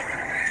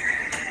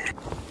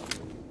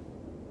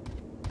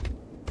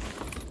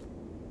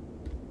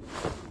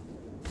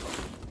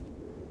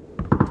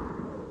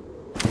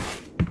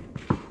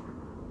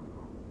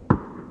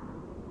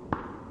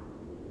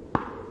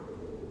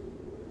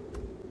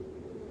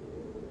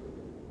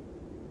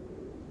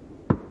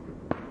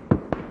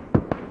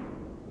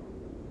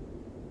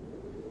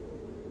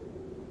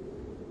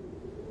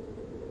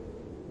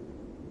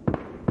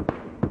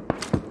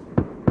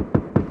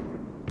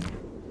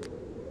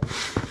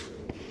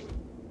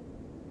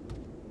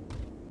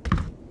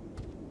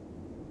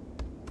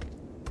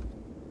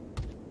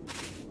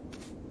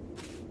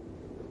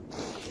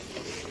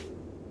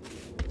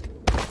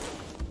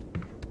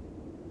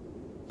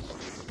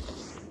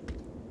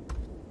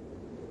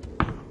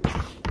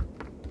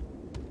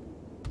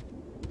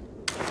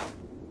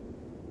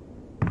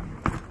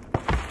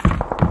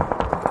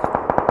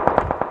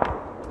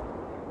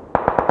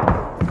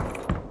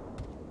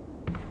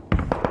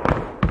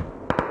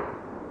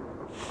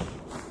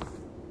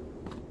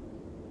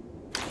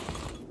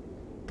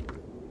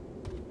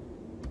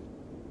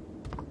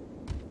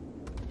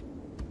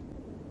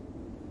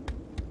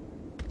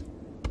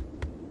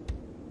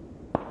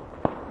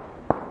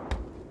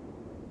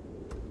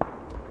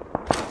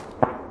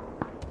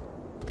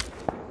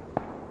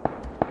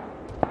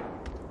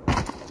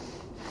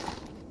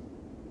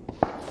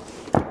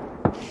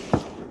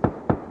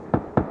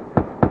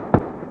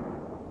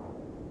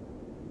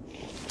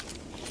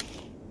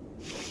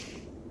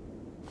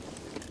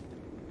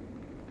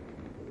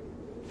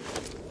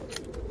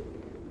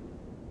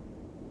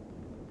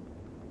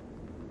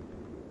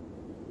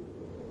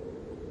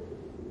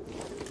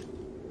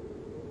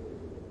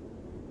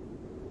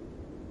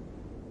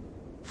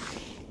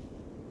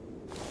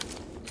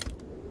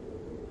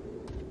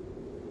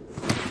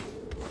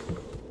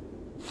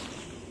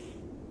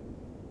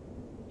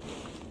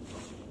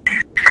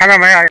看到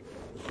没有？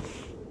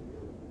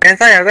边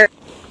上有个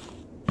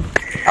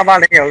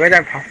280，有个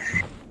在跑。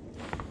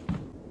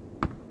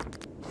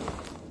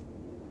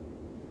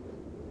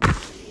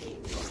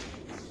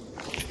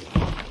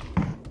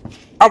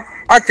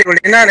290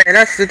那里，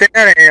那10堆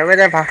那里有个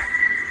在跑，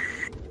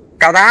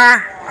搞他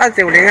啊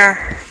！290啊，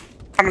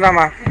看不到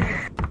吗？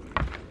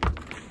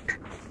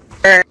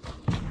对。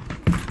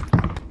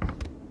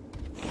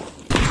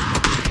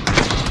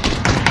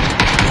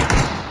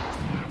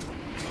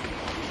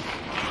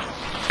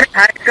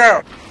还有一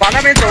个往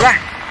那边走了，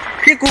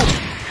屁股。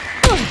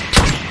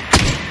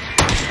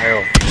哎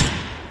呦！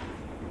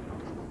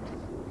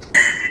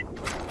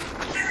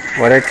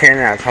我的天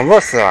哪，重复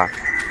死了！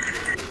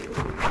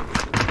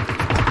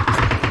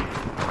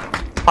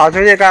跑出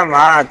去干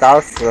嘛？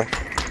找死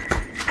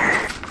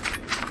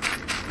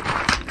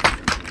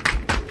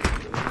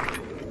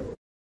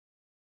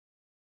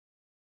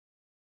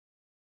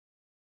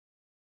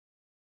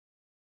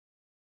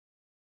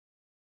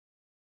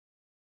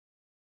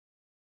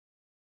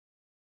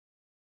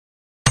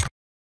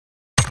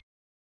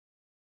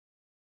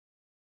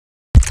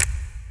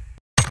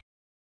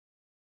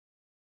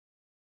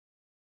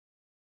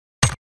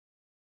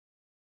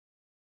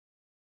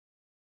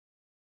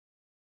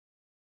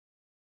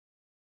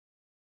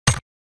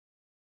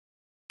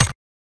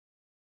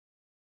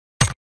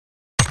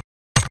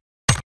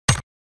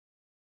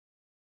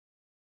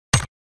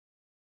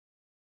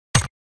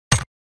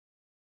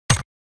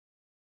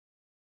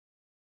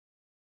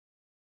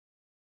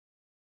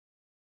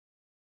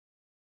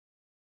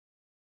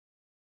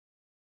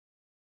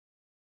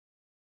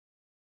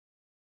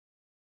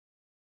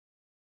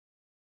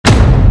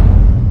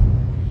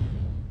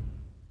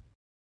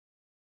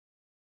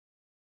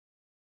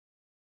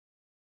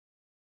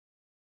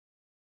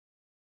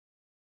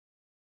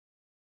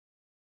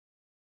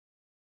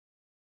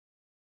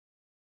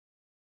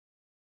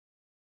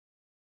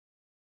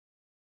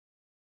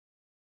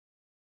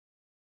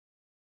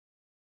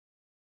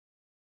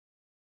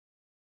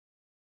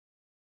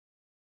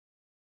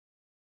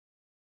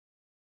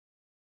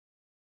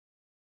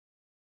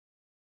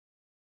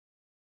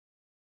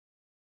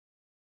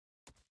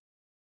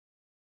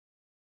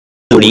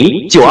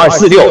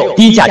！509246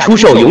低价出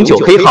售永久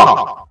黑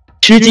号，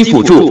吃鸡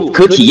辅助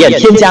可体验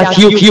添加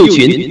QQ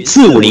群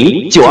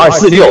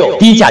4509246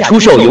低价出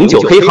售永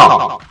久黑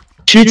号，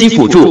吃鸡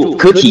辅助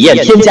可体验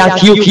添加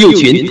QQ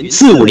群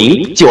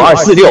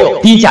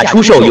4509246低价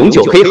出售永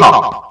久黑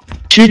号，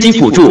吃鸡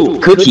辅助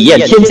可体验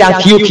添加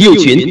QQ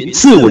群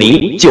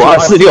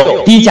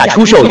4509246低价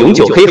出售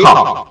永久黑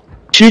号。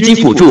吃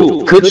鸡辅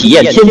助可体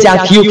验添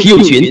加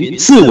QQ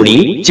群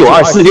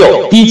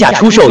4509246低价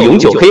出售永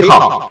久黑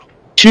号。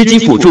吃鸡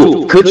辅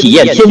助可体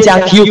验添加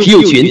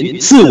QQ 群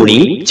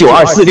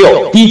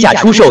4509246低价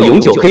出售永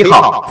久黑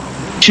号。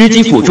吃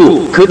鸡辅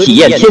助可体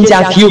验添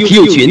加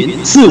QQ 群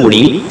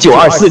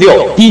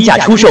4509246低价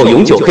出售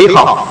永久黑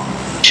号。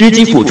吃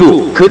鸡辅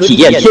助可体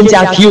验添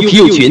加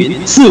QQ 群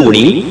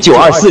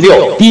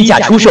4509246低价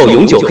出售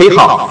永久黑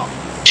号。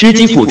吃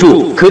鸡辅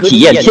助可体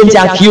验添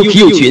加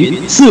QQ 群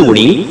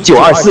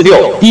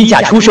4509246低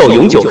价出售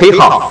永久黑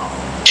号。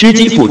吃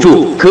鸡辅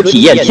助可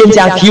体验添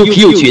加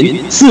QQ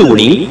群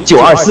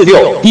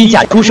4509246低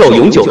价出售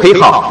永久黑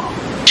号。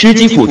吃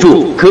鸡辅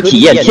助可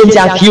体验添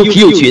加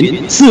QQ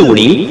群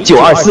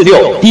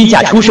4509246低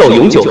价出售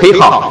永久黑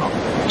号。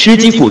吃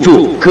鸡辅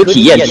助可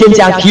体验添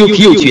加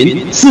QQ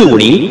群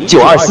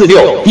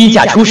4509246低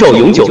价出售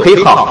永久黑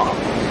号。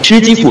吃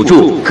鸡辅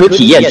助可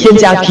体验添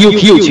加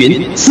QQ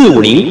群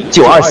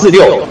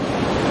4509246。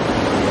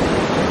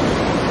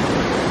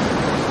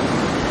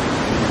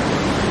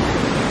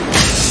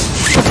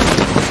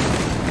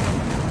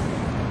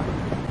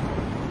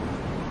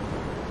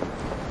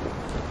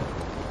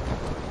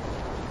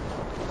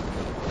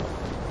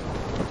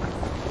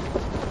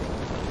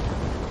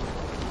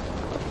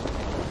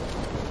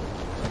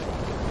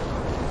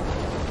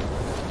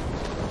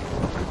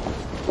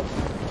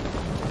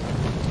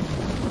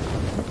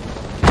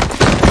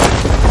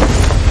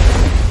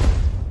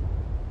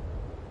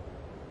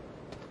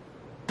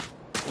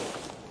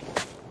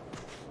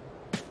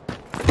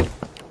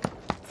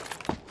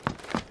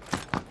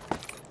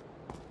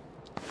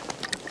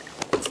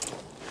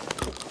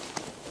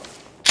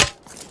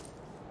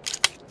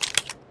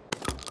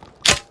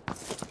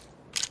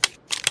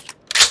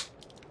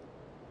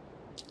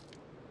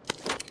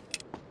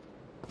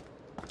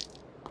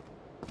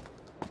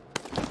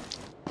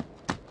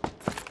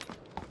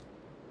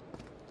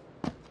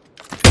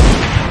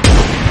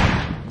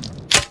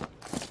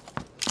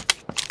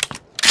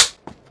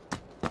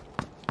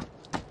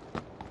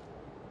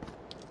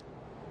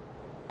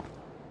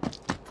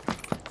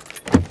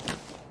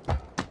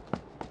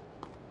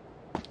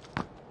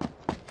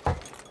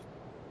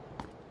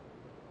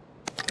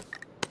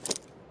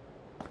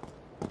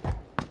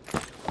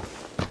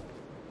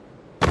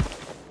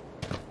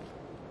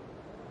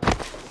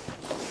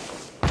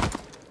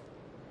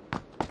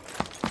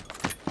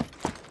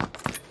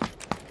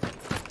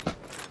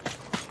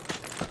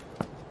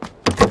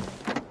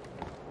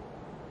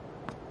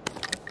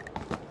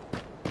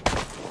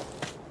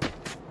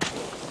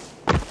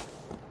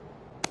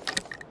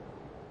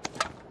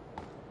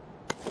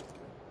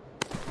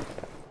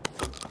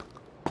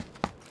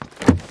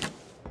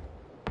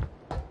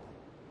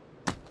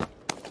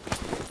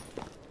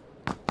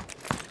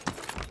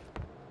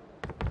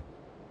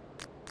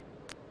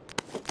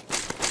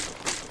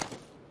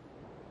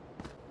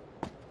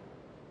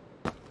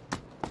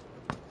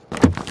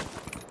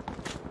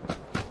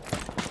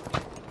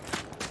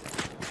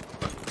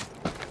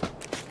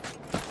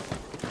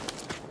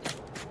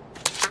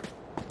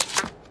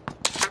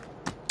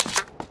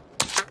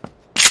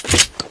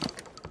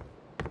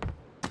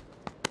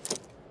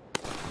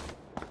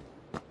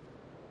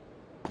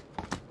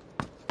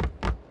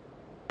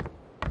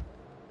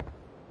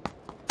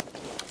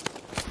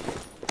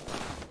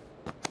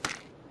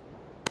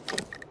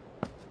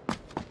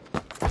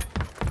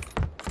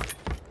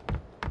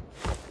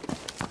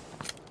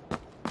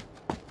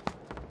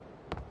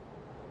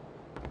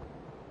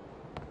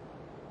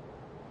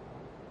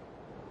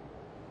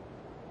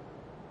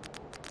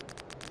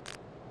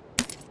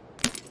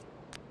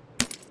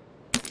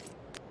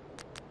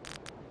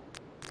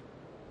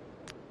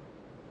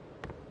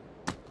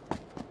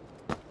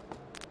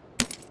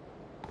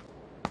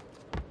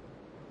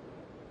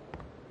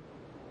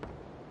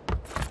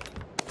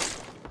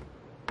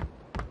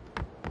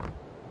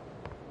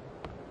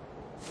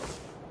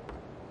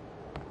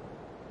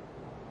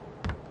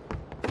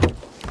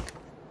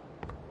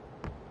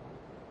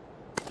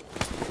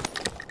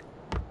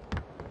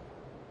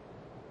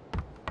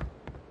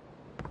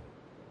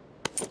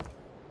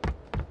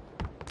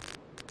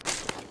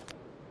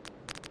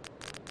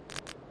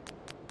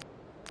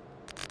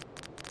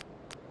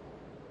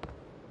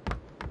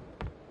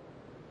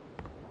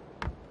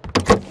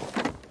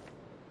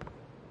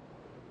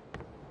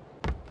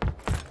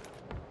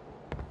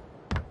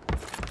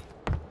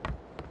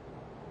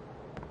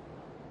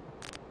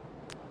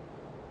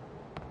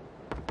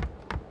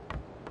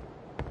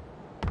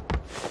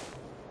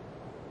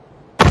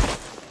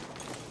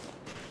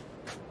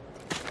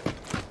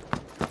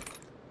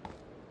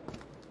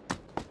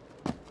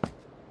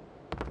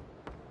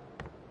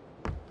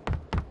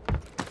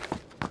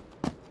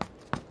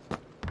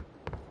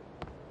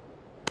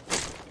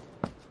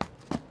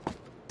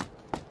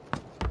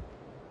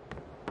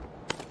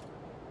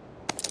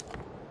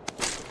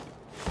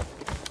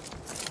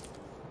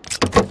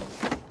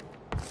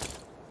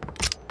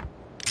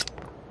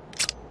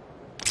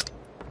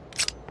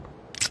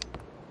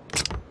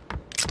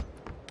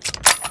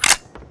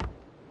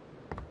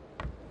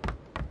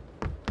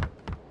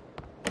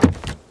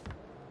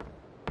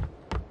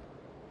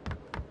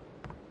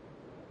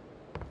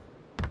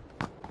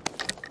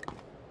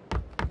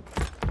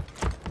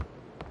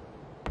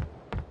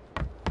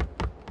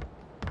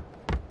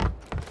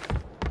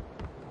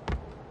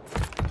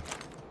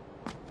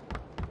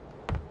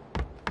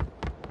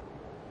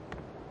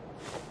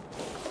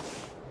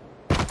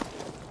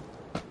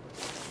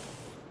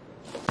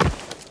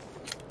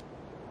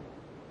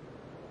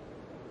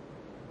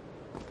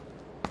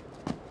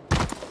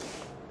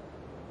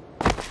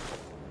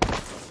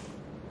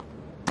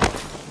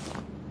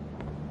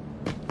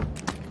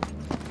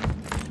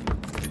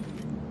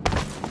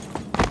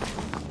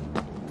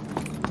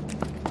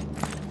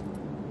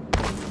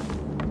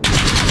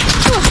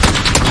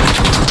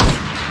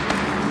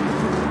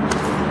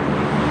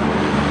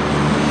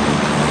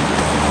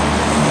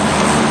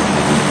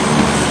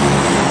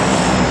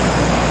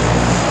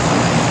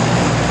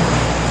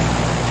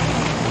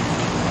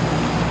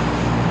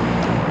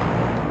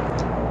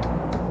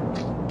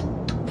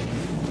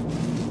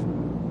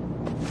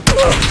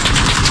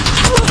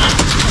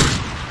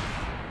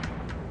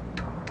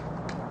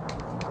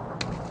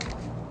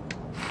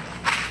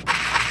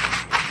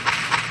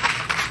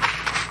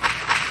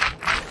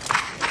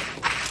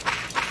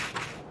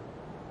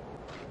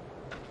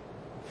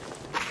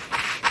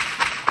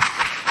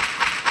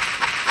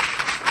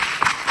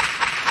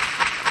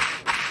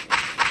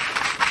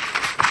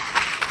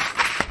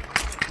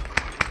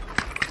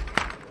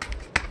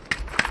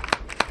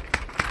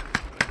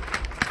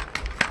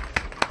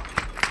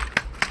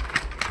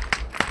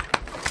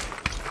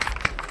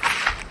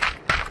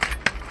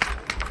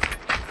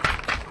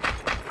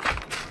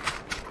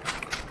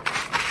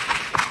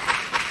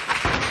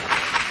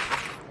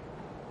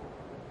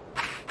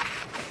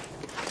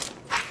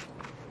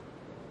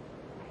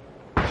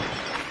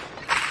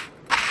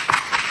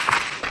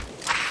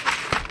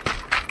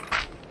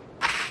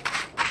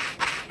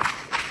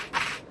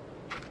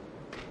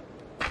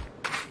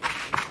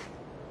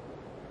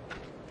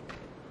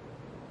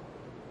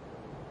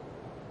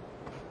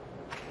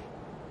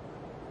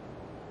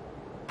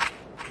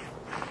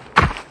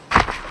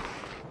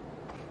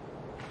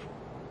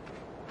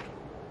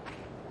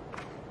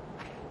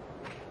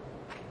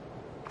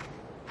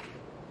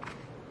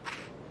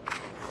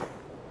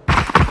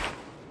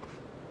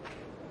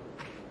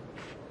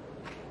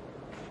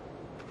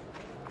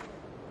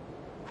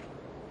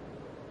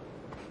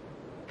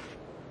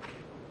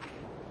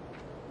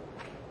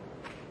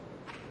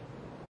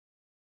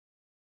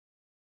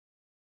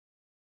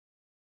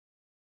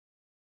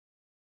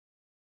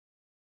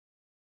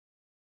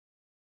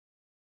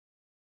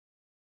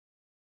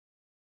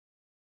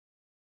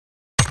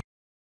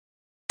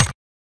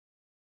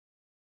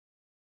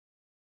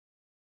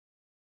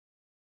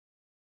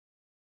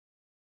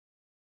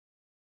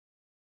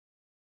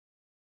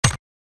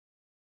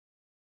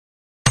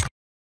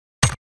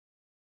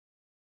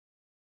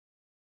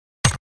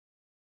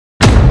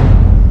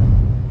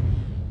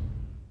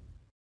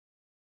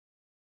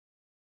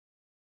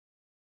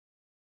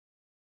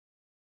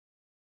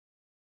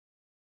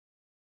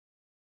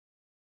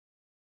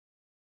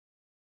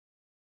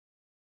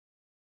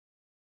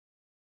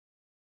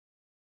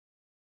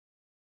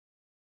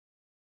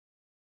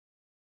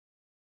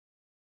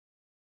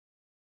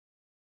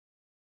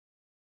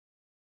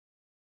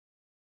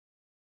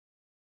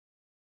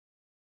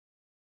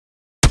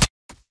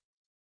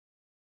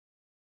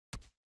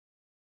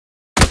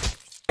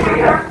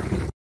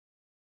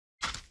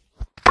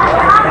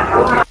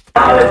Rồi.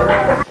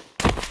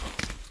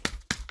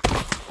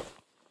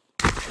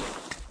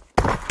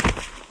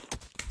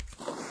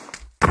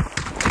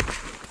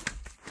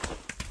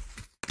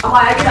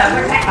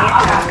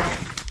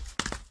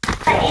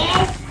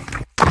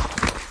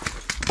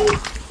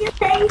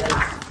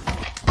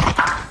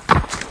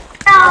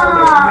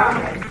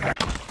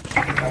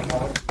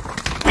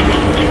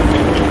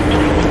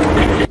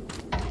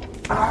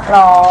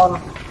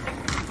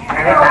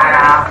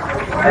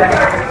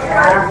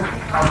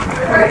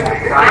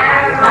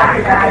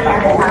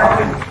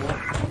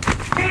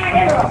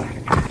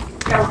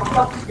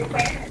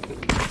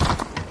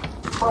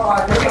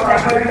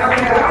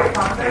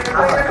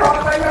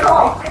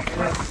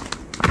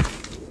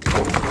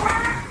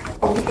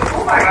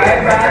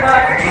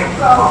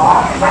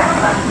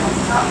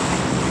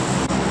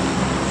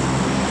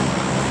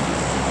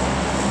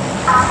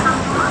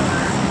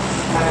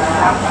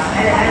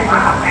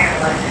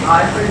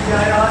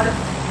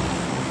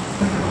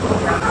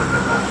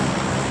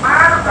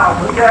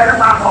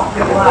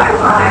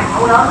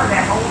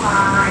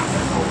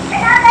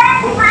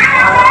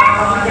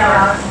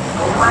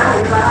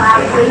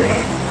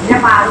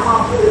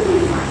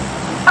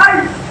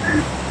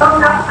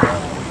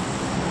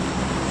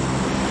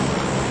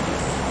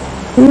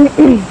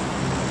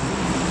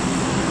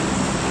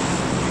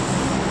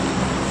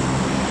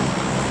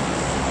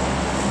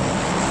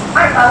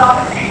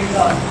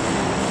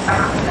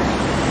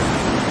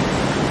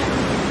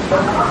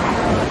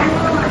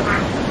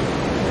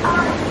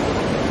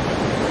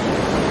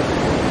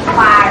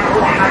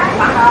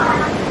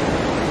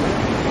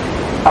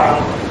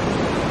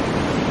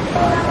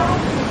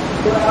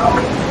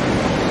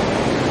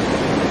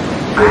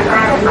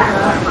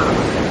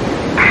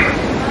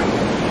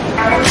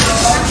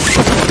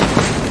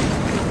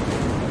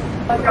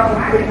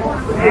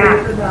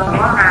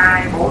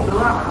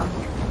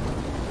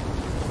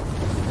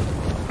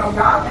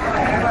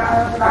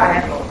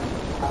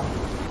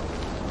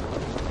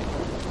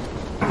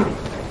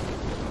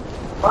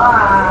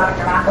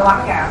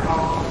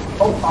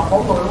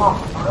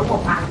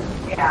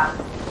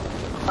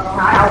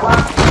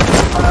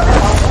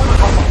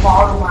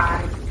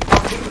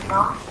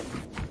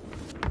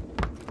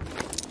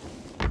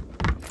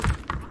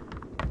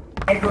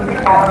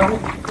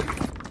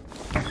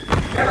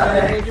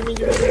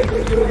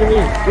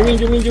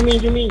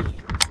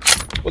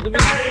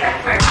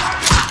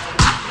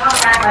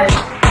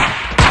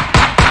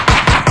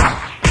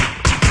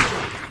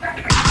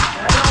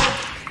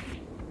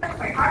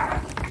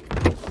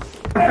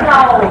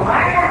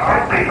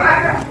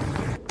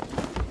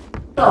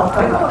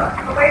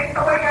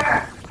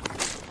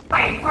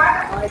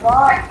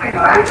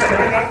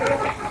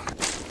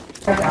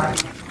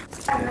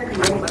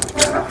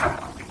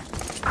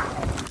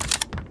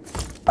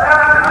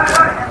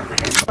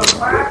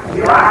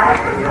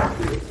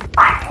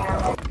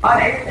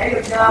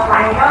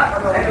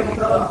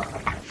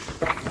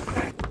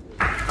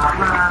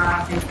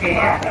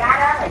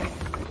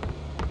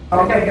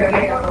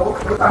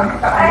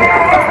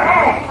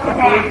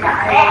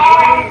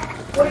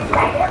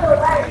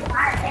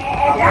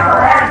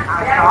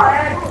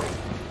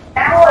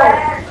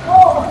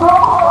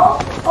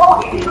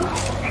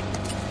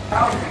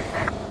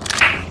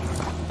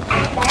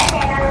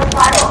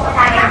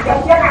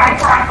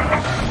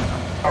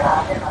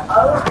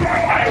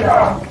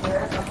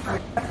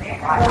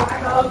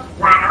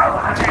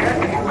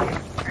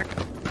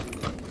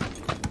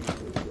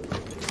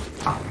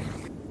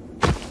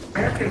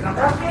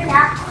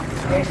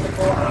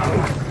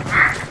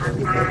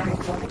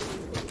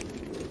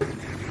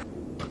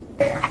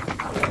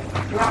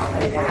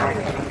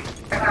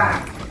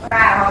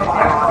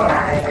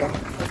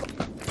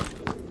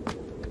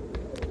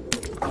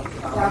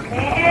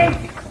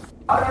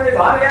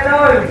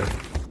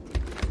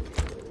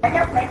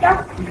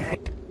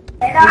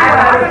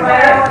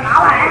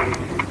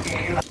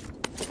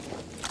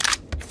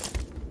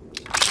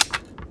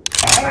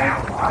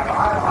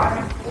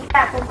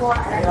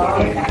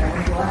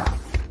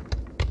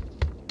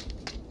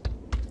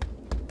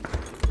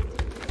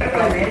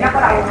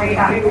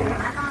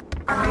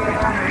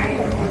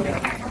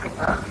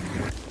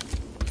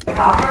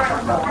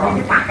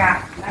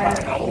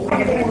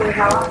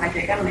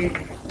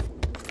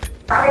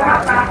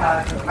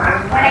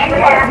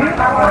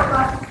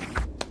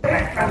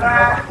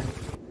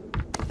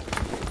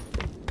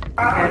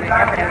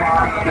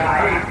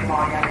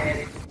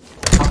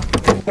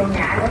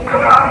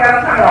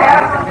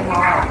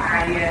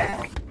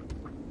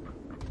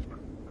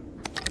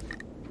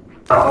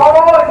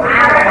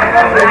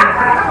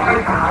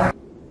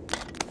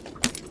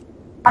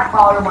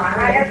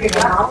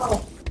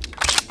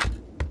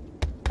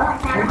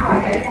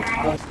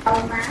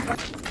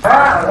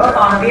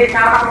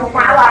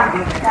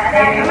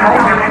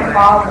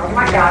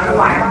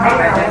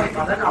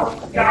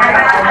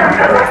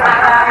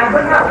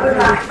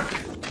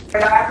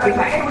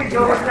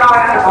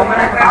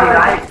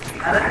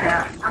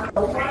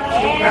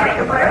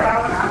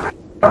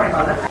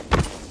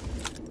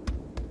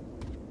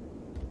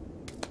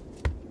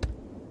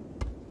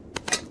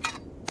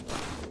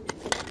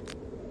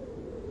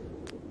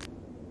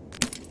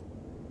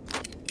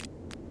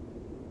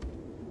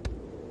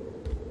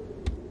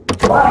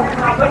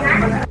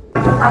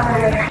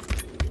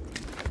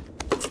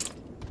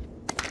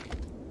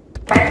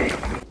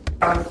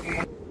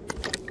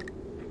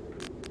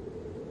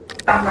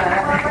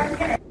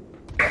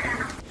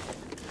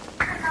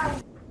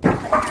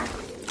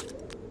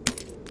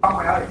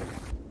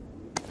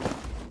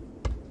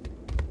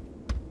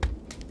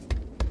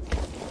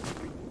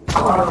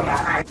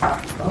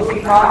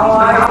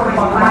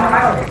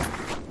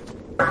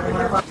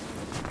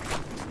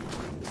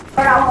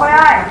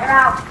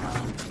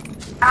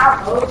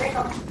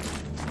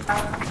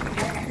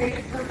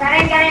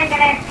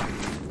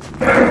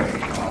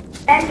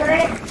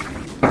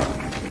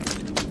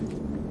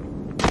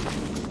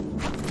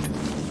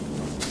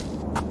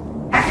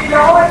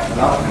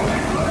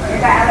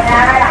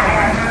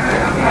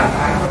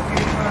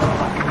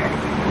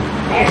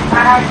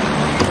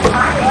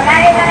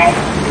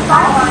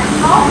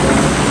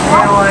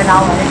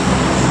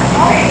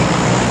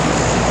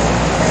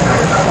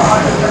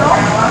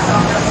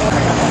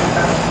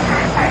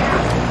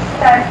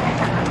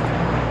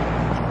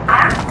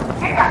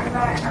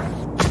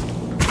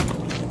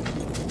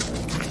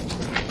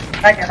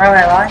 Đây chạy theo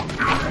này rồi.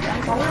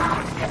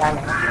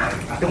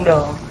 Trung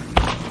đường.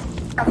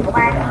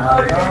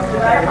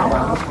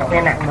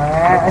 Nghe nặng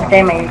mà, anh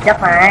trai mày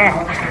chấp mà.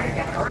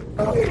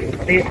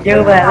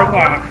 Chưa về tới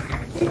nhà.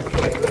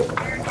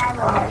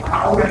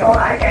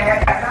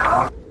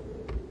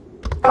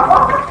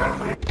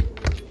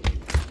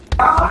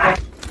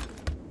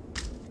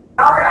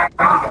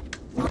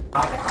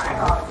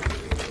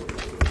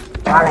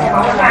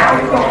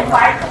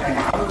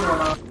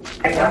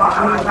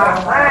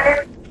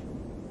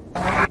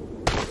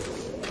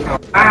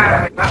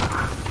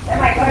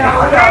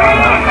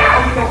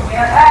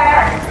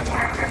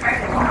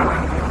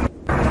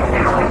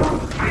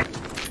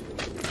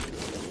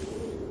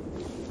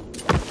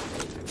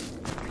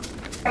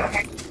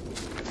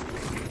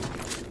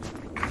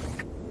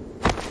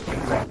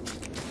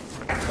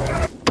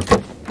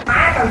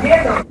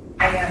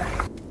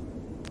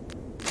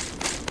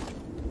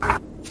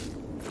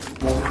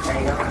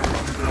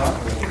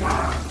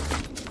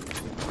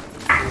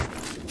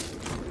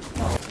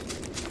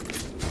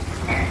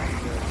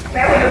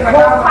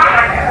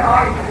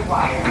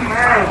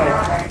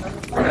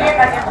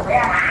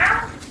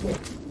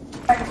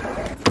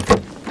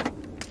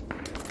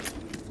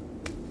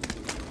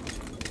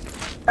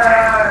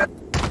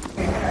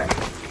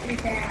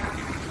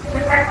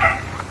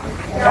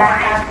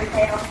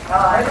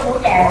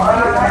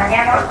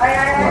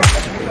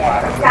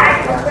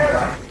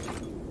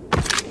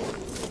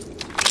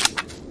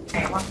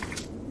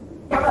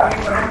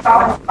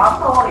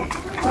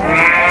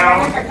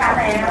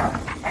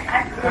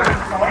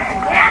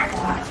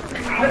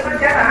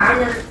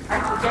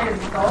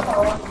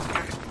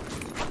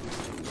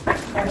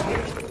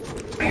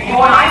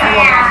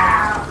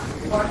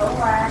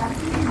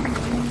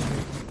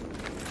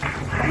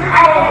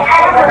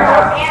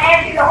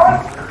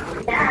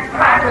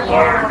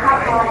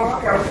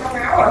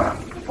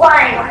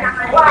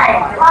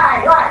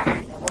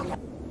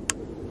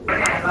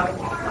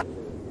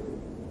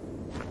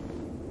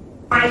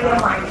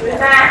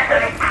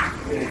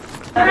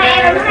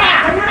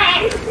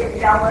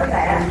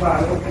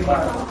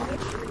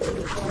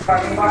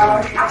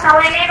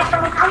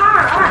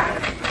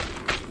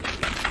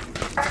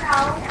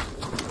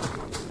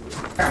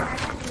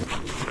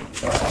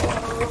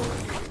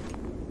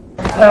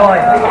 Rồi.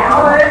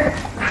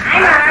 Hải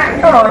mà.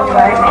 Rồi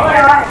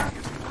vậy rồi.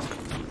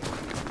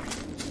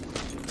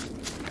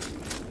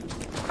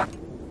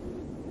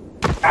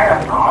 Cái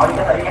đồng họ đi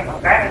cái tự một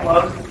cái ăn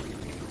mừng.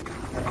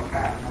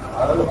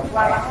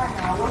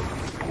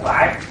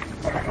 Lại.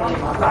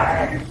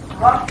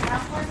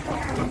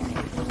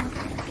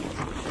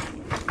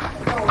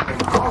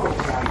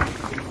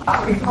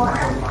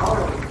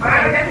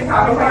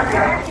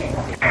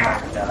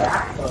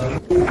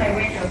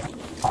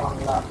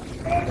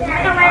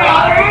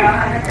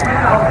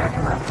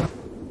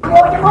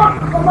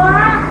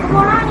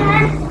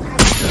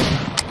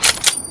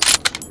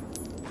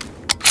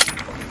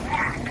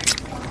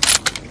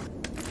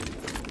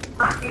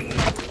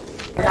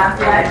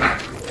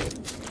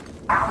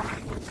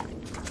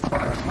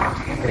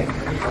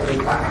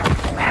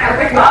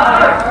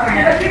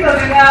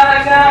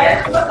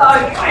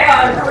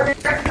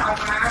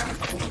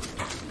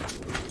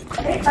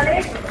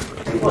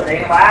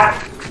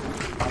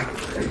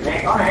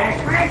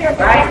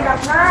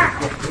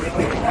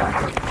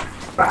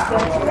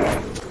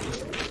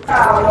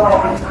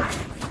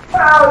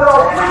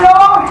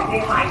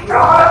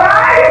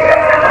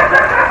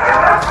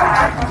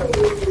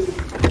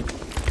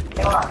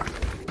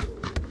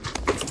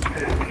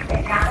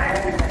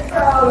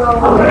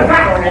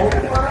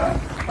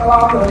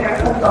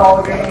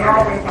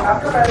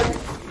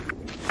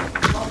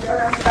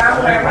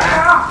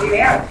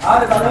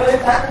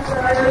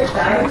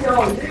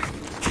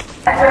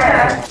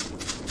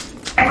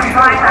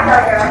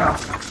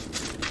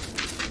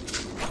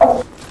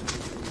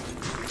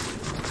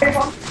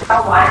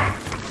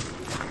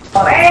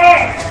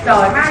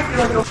 Trời má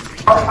chưa chụp.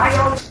 Ôi, ôi,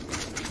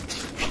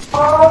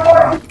 ôi,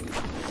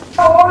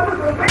 ôi,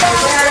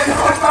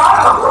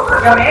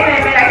 Giờ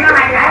để mày đánh nó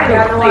 2 cái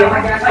rồi tiền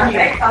mà cho nhiều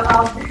đấy sao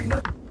không?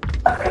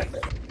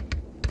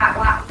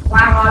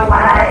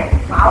 Qua đây,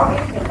 bảo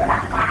biết đừng có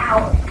đặt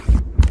tao.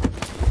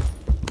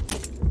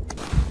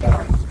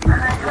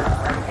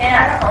 Đây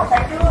là nó tổ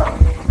tay trước.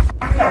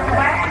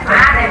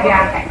 Đây kìa.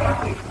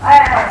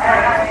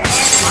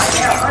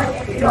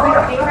 Đổ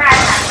được tiếng 2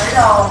 thằng tới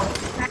đồ.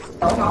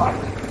 Đổ nổi.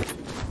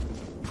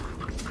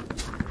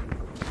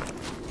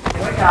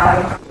 Ôi trời.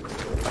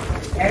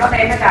 Để có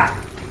tên nữa kìa.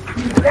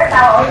 Cái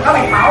tao ơi, có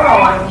bị máu rồi.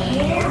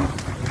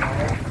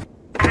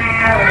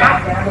 Rồi đó.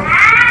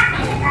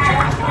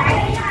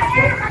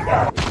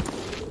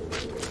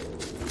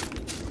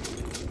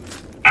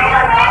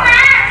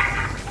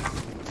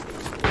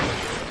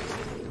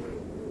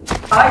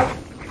 Thôi.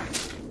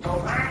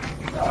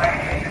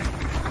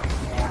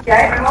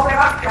 Vậy mày mốt cái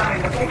bắt cho mày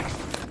một cái.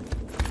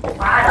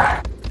 Phá rồi.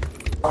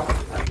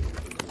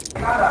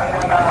 Nó rồi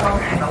không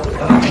hẹn đủ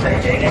được. Để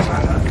chị cái mà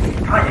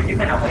nói gì chứ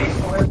cái nào bị.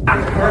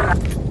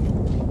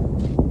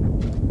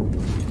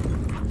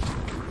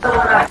 Tôi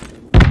rồi.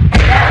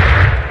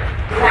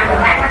 Làm được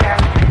lát hết rồi.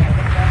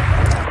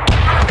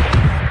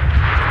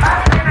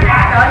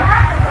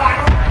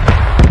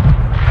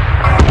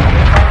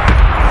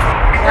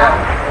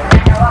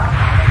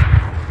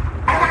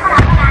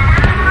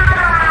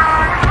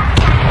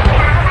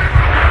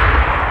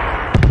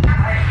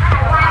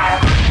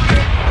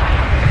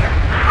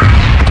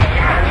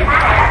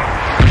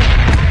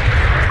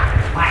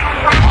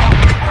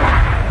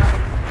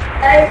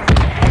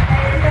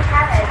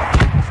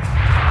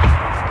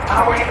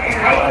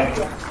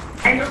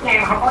 Anh nước nghe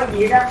mà không có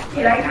gì đó,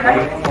 chứ lấy cái này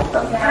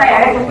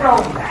ở cũng luôn.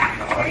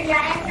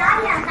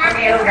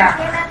 Nghe luôn kìa.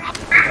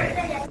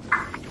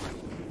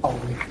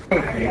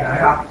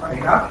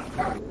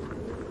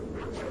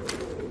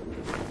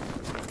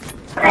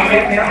 Không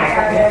biết nếu mà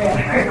không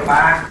biết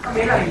ba không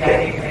biết là gì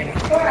vậy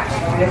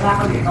không biết là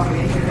có gì không biết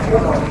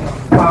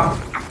không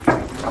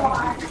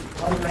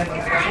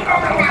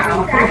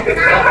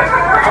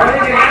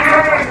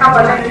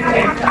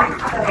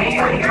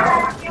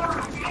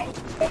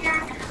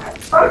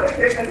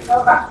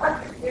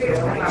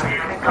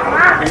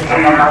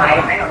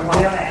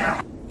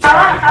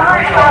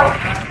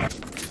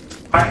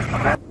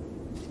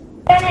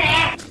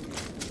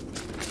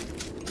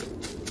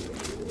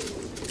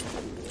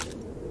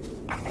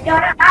Vô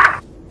đó đó.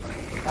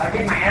 Rồi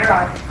trên mẹ nó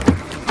rồi.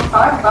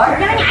 Không tới.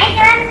 Cho nó nhảy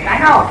trên.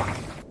 Đánh đâu?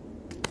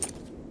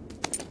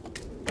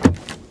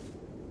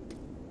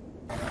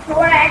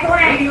 Thua này. Vô.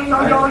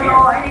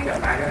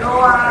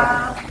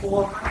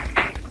 Vô.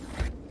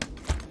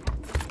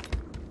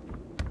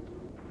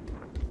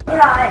 Đúng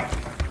rồi.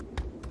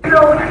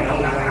 Luôn.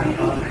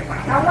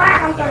 Nóng quá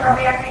không cho được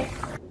việc này.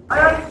 Ôi.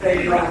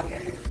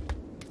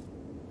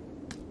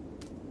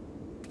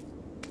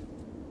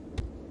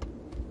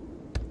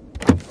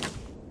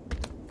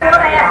 Vô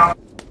đây à.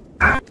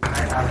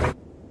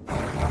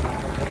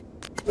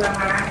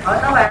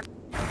 Ở đó về.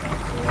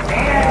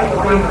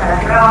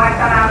 Rồi,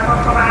 ta làm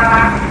con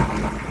ba.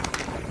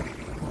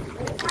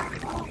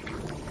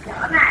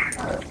 Chở nè.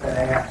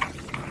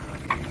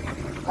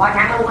 Qua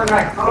thẳng luôn anh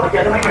ơi. Có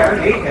chờ tới mấy giờ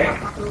nó nghỉ kìa.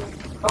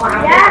 Có mà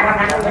không qua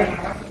thẳng luôn đi.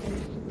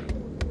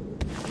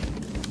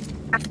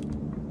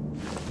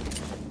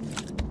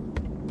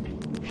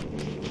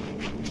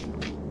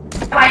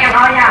 Quay nha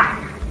thôi nha.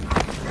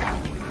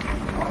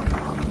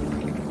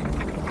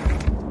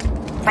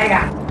 Đây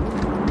kìa.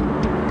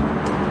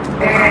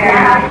 Đi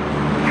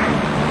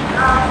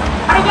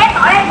dép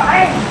tội đi.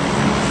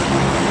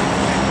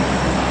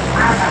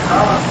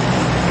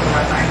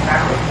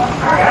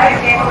 Đây,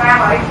 nghe con ra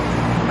rồi.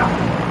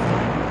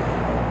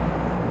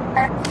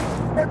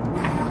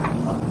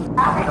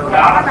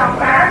 Đó, bắt đầu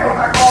ra được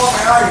con cô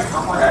mày ơi.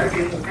 Không có để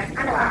kêu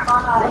anh được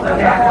con ơi.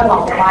 Để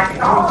một bài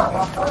nó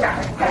dặn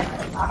cái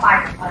bài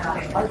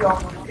phải vô.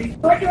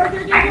 Chưa.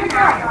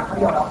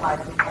 Vô đọc bài.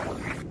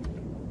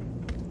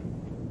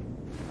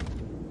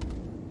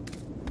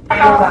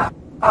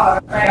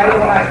 Đây luôn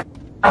rồi.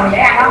 Dễ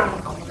ăn không?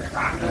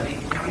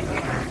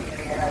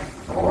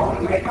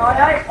 Thôi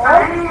ơi.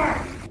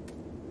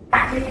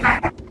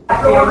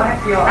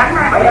 Chiều đánh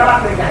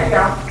 2-7 người dậy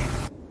chưa?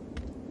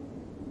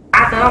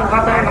 Ba tơ không? Có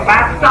tơ mà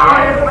ba.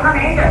 Trời nó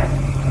né rồi.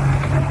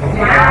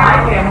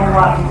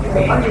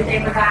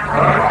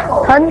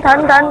 Thính.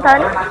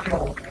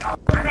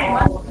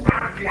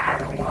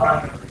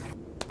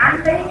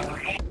 Anh tí.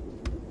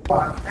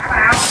 Đá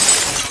vào.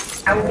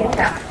 Đâu kiếm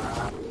đâu.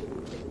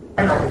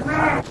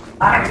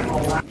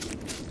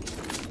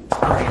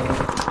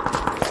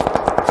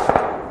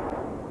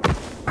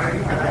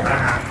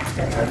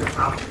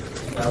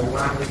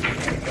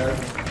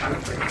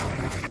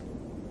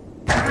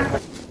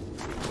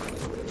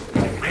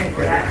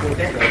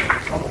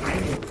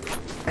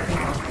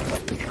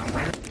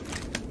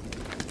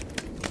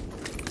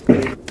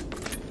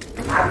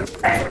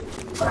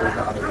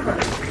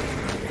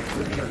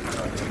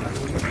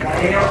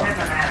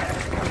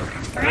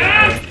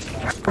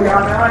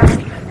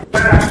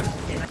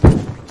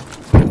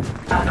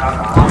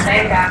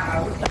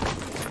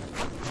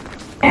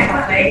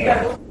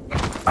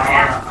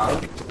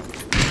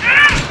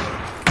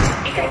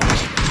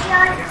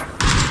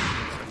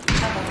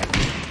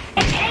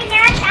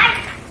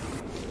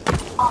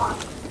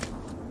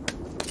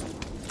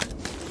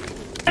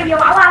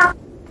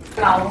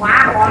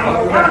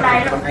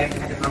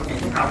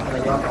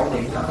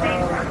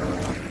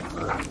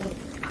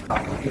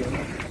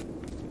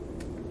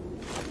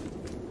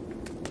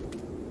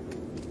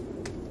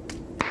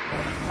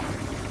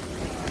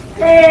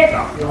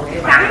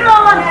 Cắm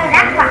luôn,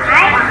 đắt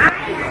phải.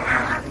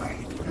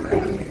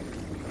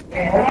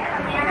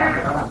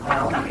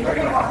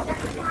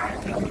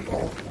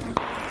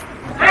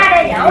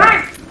 Đây dữ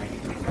á.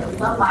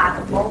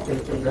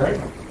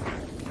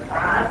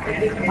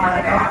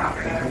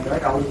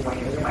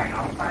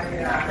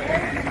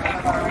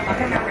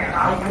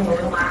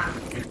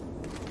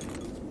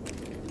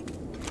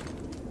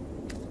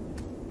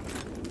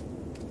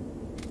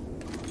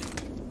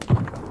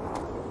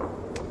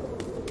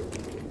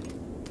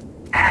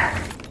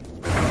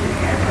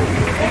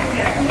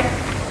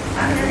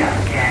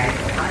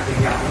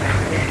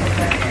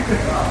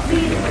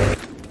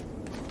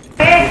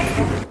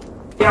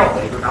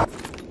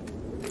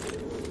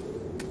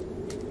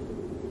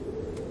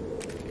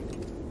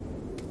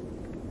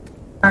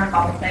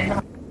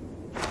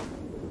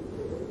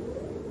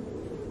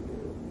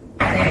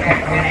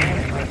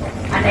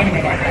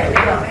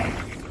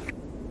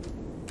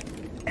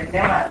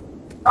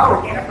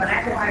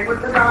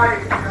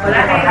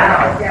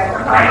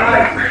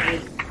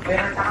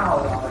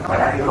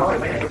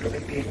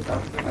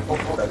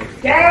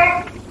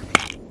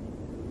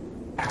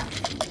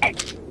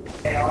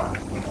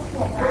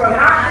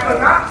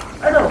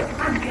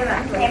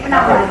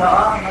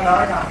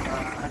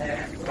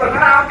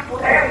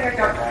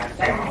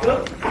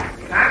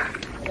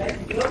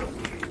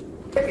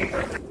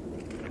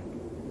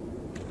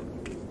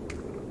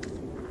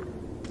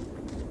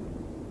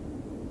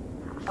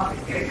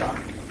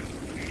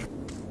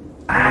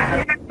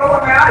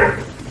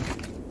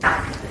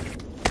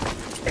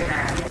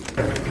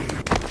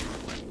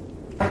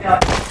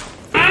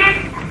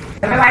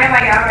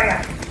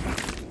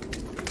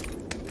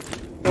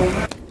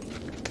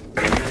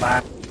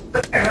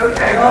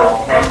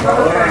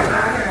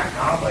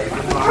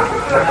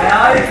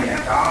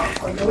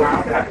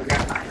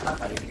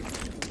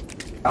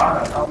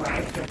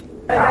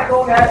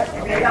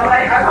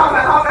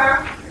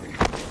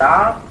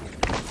 Đó.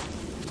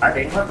 Ở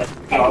điện hết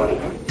rồi.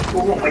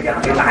 Cuốn bây giờ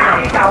bị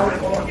lãi đi đâu để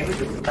cô những cái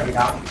chuyện gì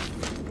đó.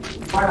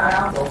 Quay lại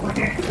không đủ.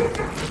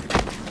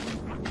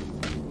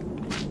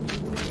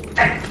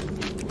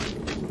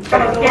 Cho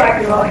mình tôi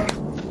quay rồi.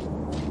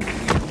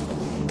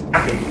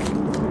 Anh chị.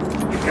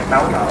 Chắc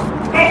đấu rồi.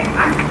 Ê,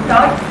 anh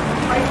trời.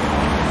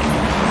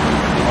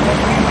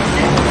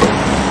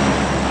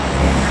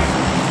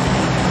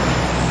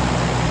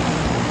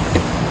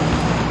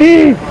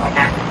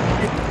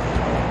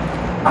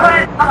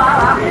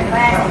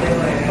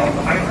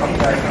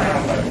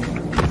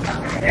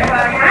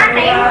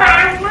 Điện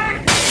vàng quá.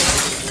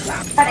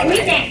 Tao để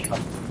biết nè.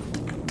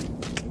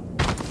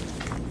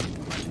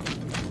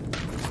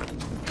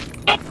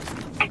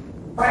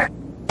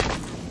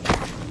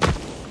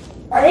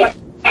 Đi.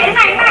 Cái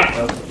này này.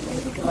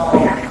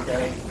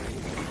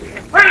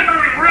 Quay con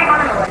này, quay con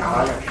này.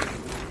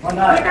 Con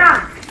ơi. Biết không?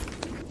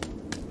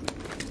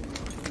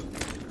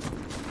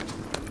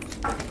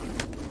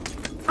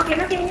 Ok,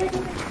 nó kêu như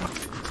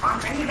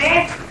cái gì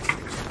bé?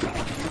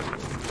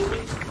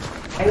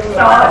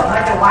 Rồi,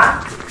 hơi nhiều quá.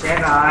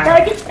 Xem rồi.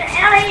 Chơi chích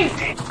xẻ đi.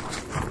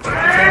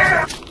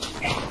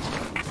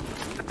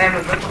 Em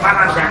mình có bán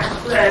ăn chả?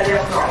 Trời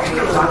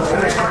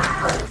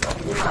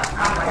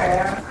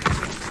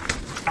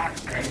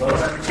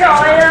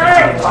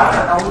ơi,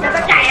 cho nó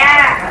chạy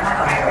à.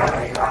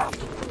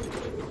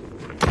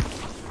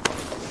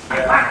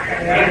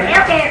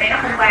 Kéo kia để nó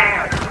không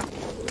vào.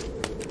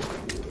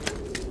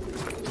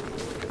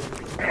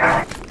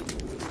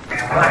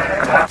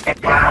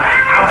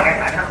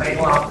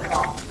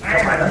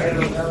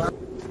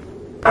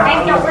 Em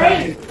chụp đi.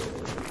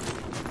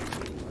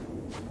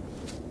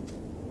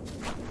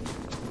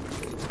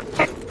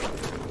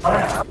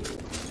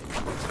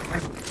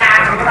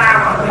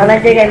 Anh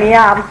đang chơi game gì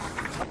không?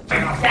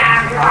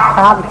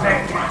 Không.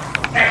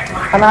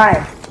 Anh ơi.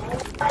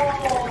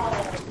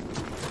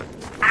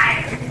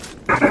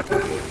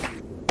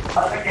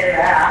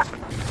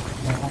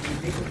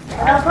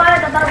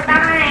 Từ từ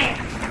tay.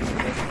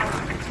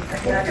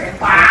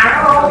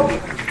 Quả luôn.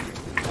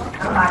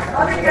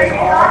 Để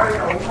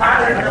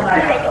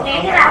nghe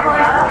cái nào thôi.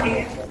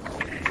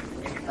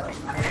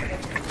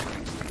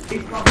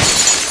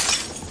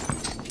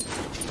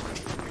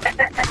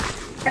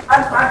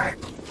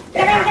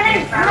 Cái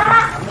này, nó.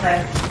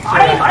 Bỏ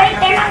đi,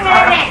 đem nó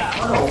nghe nè.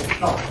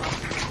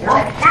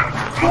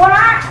 Mua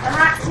nó,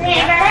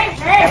 nè, ra đây,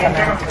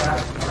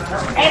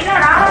 đem nó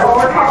đó.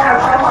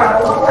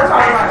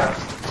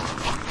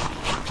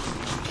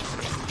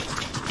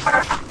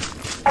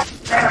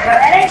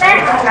 Để đi,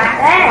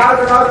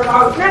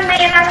 nó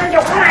mè là nó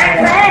dục nó mà,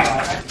 để.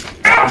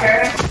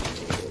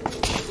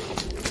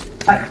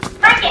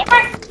 Bắt chạy,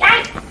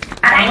 chạy.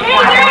 Chạy đi,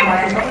 chạy.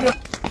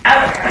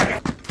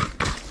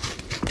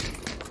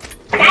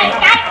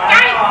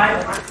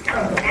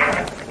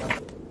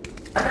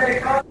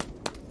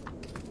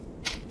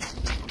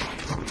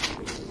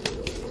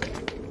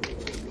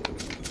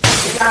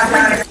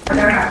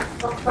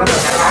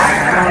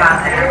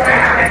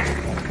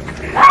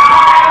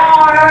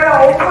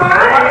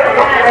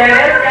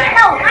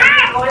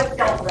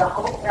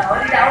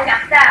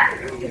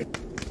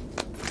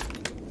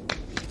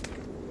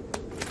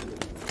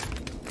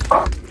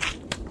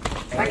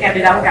 kia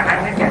đi đâu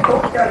cả cái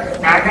thuốc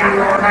cả cái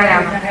đây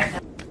làm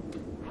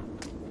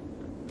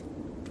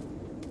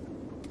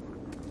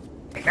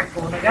các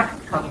cô nó gấp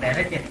không để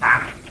nó chết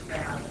tạm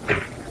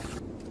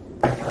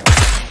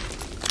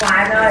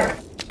ngoài ơi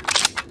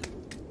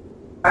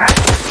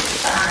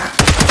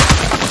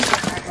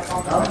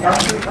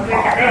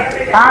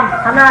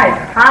Thanh ơi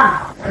Thanh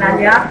làm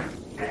gì đó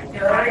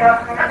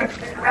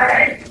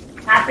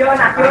nạp chưa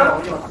ra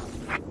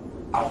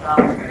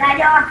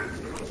vô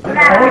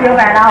vô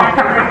về đâu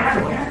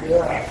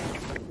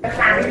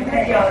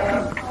cái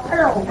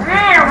đồ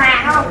ha đồng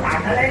hàng không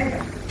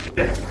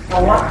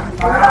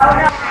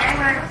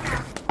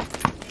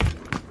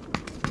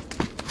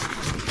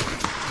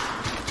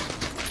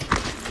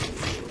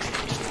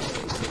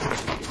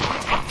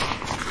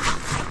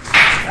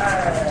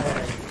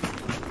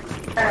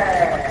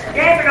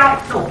cái đâu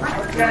đủ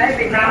cái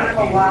Việt Nam nó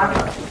còn qua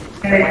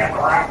này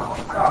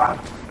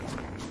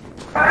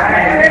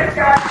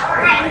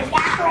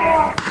giá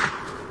cô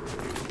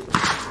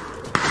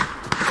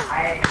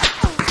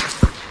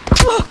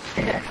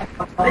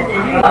cái gì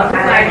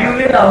cái này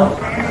vui rồi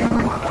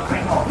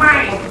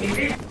mày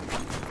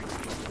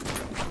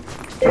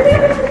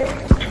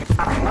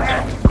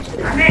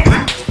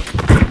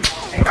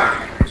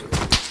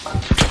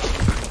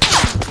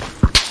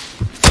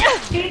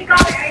đi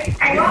coi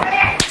thầy có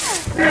đấy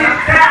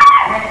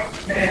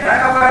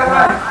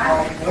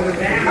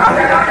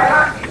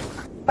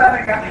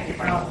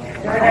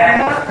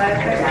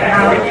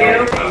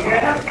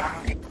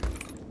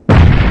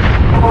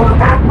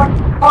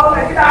ôi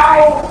cái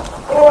đau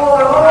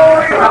ôi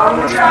ôi cái đau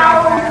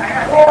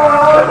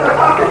ôi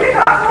cái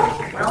đau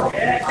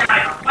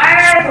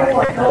ba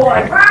rồi cái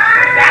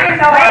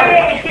đâu ấy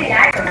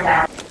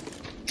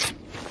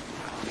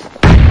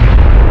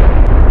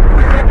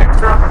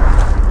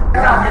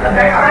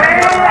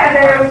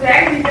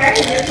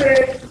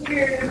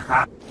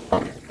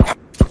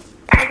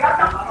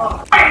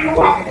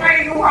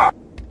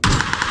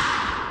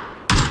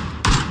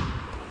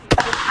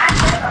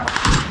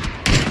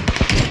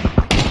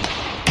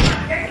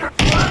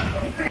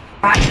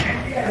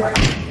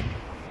Bye.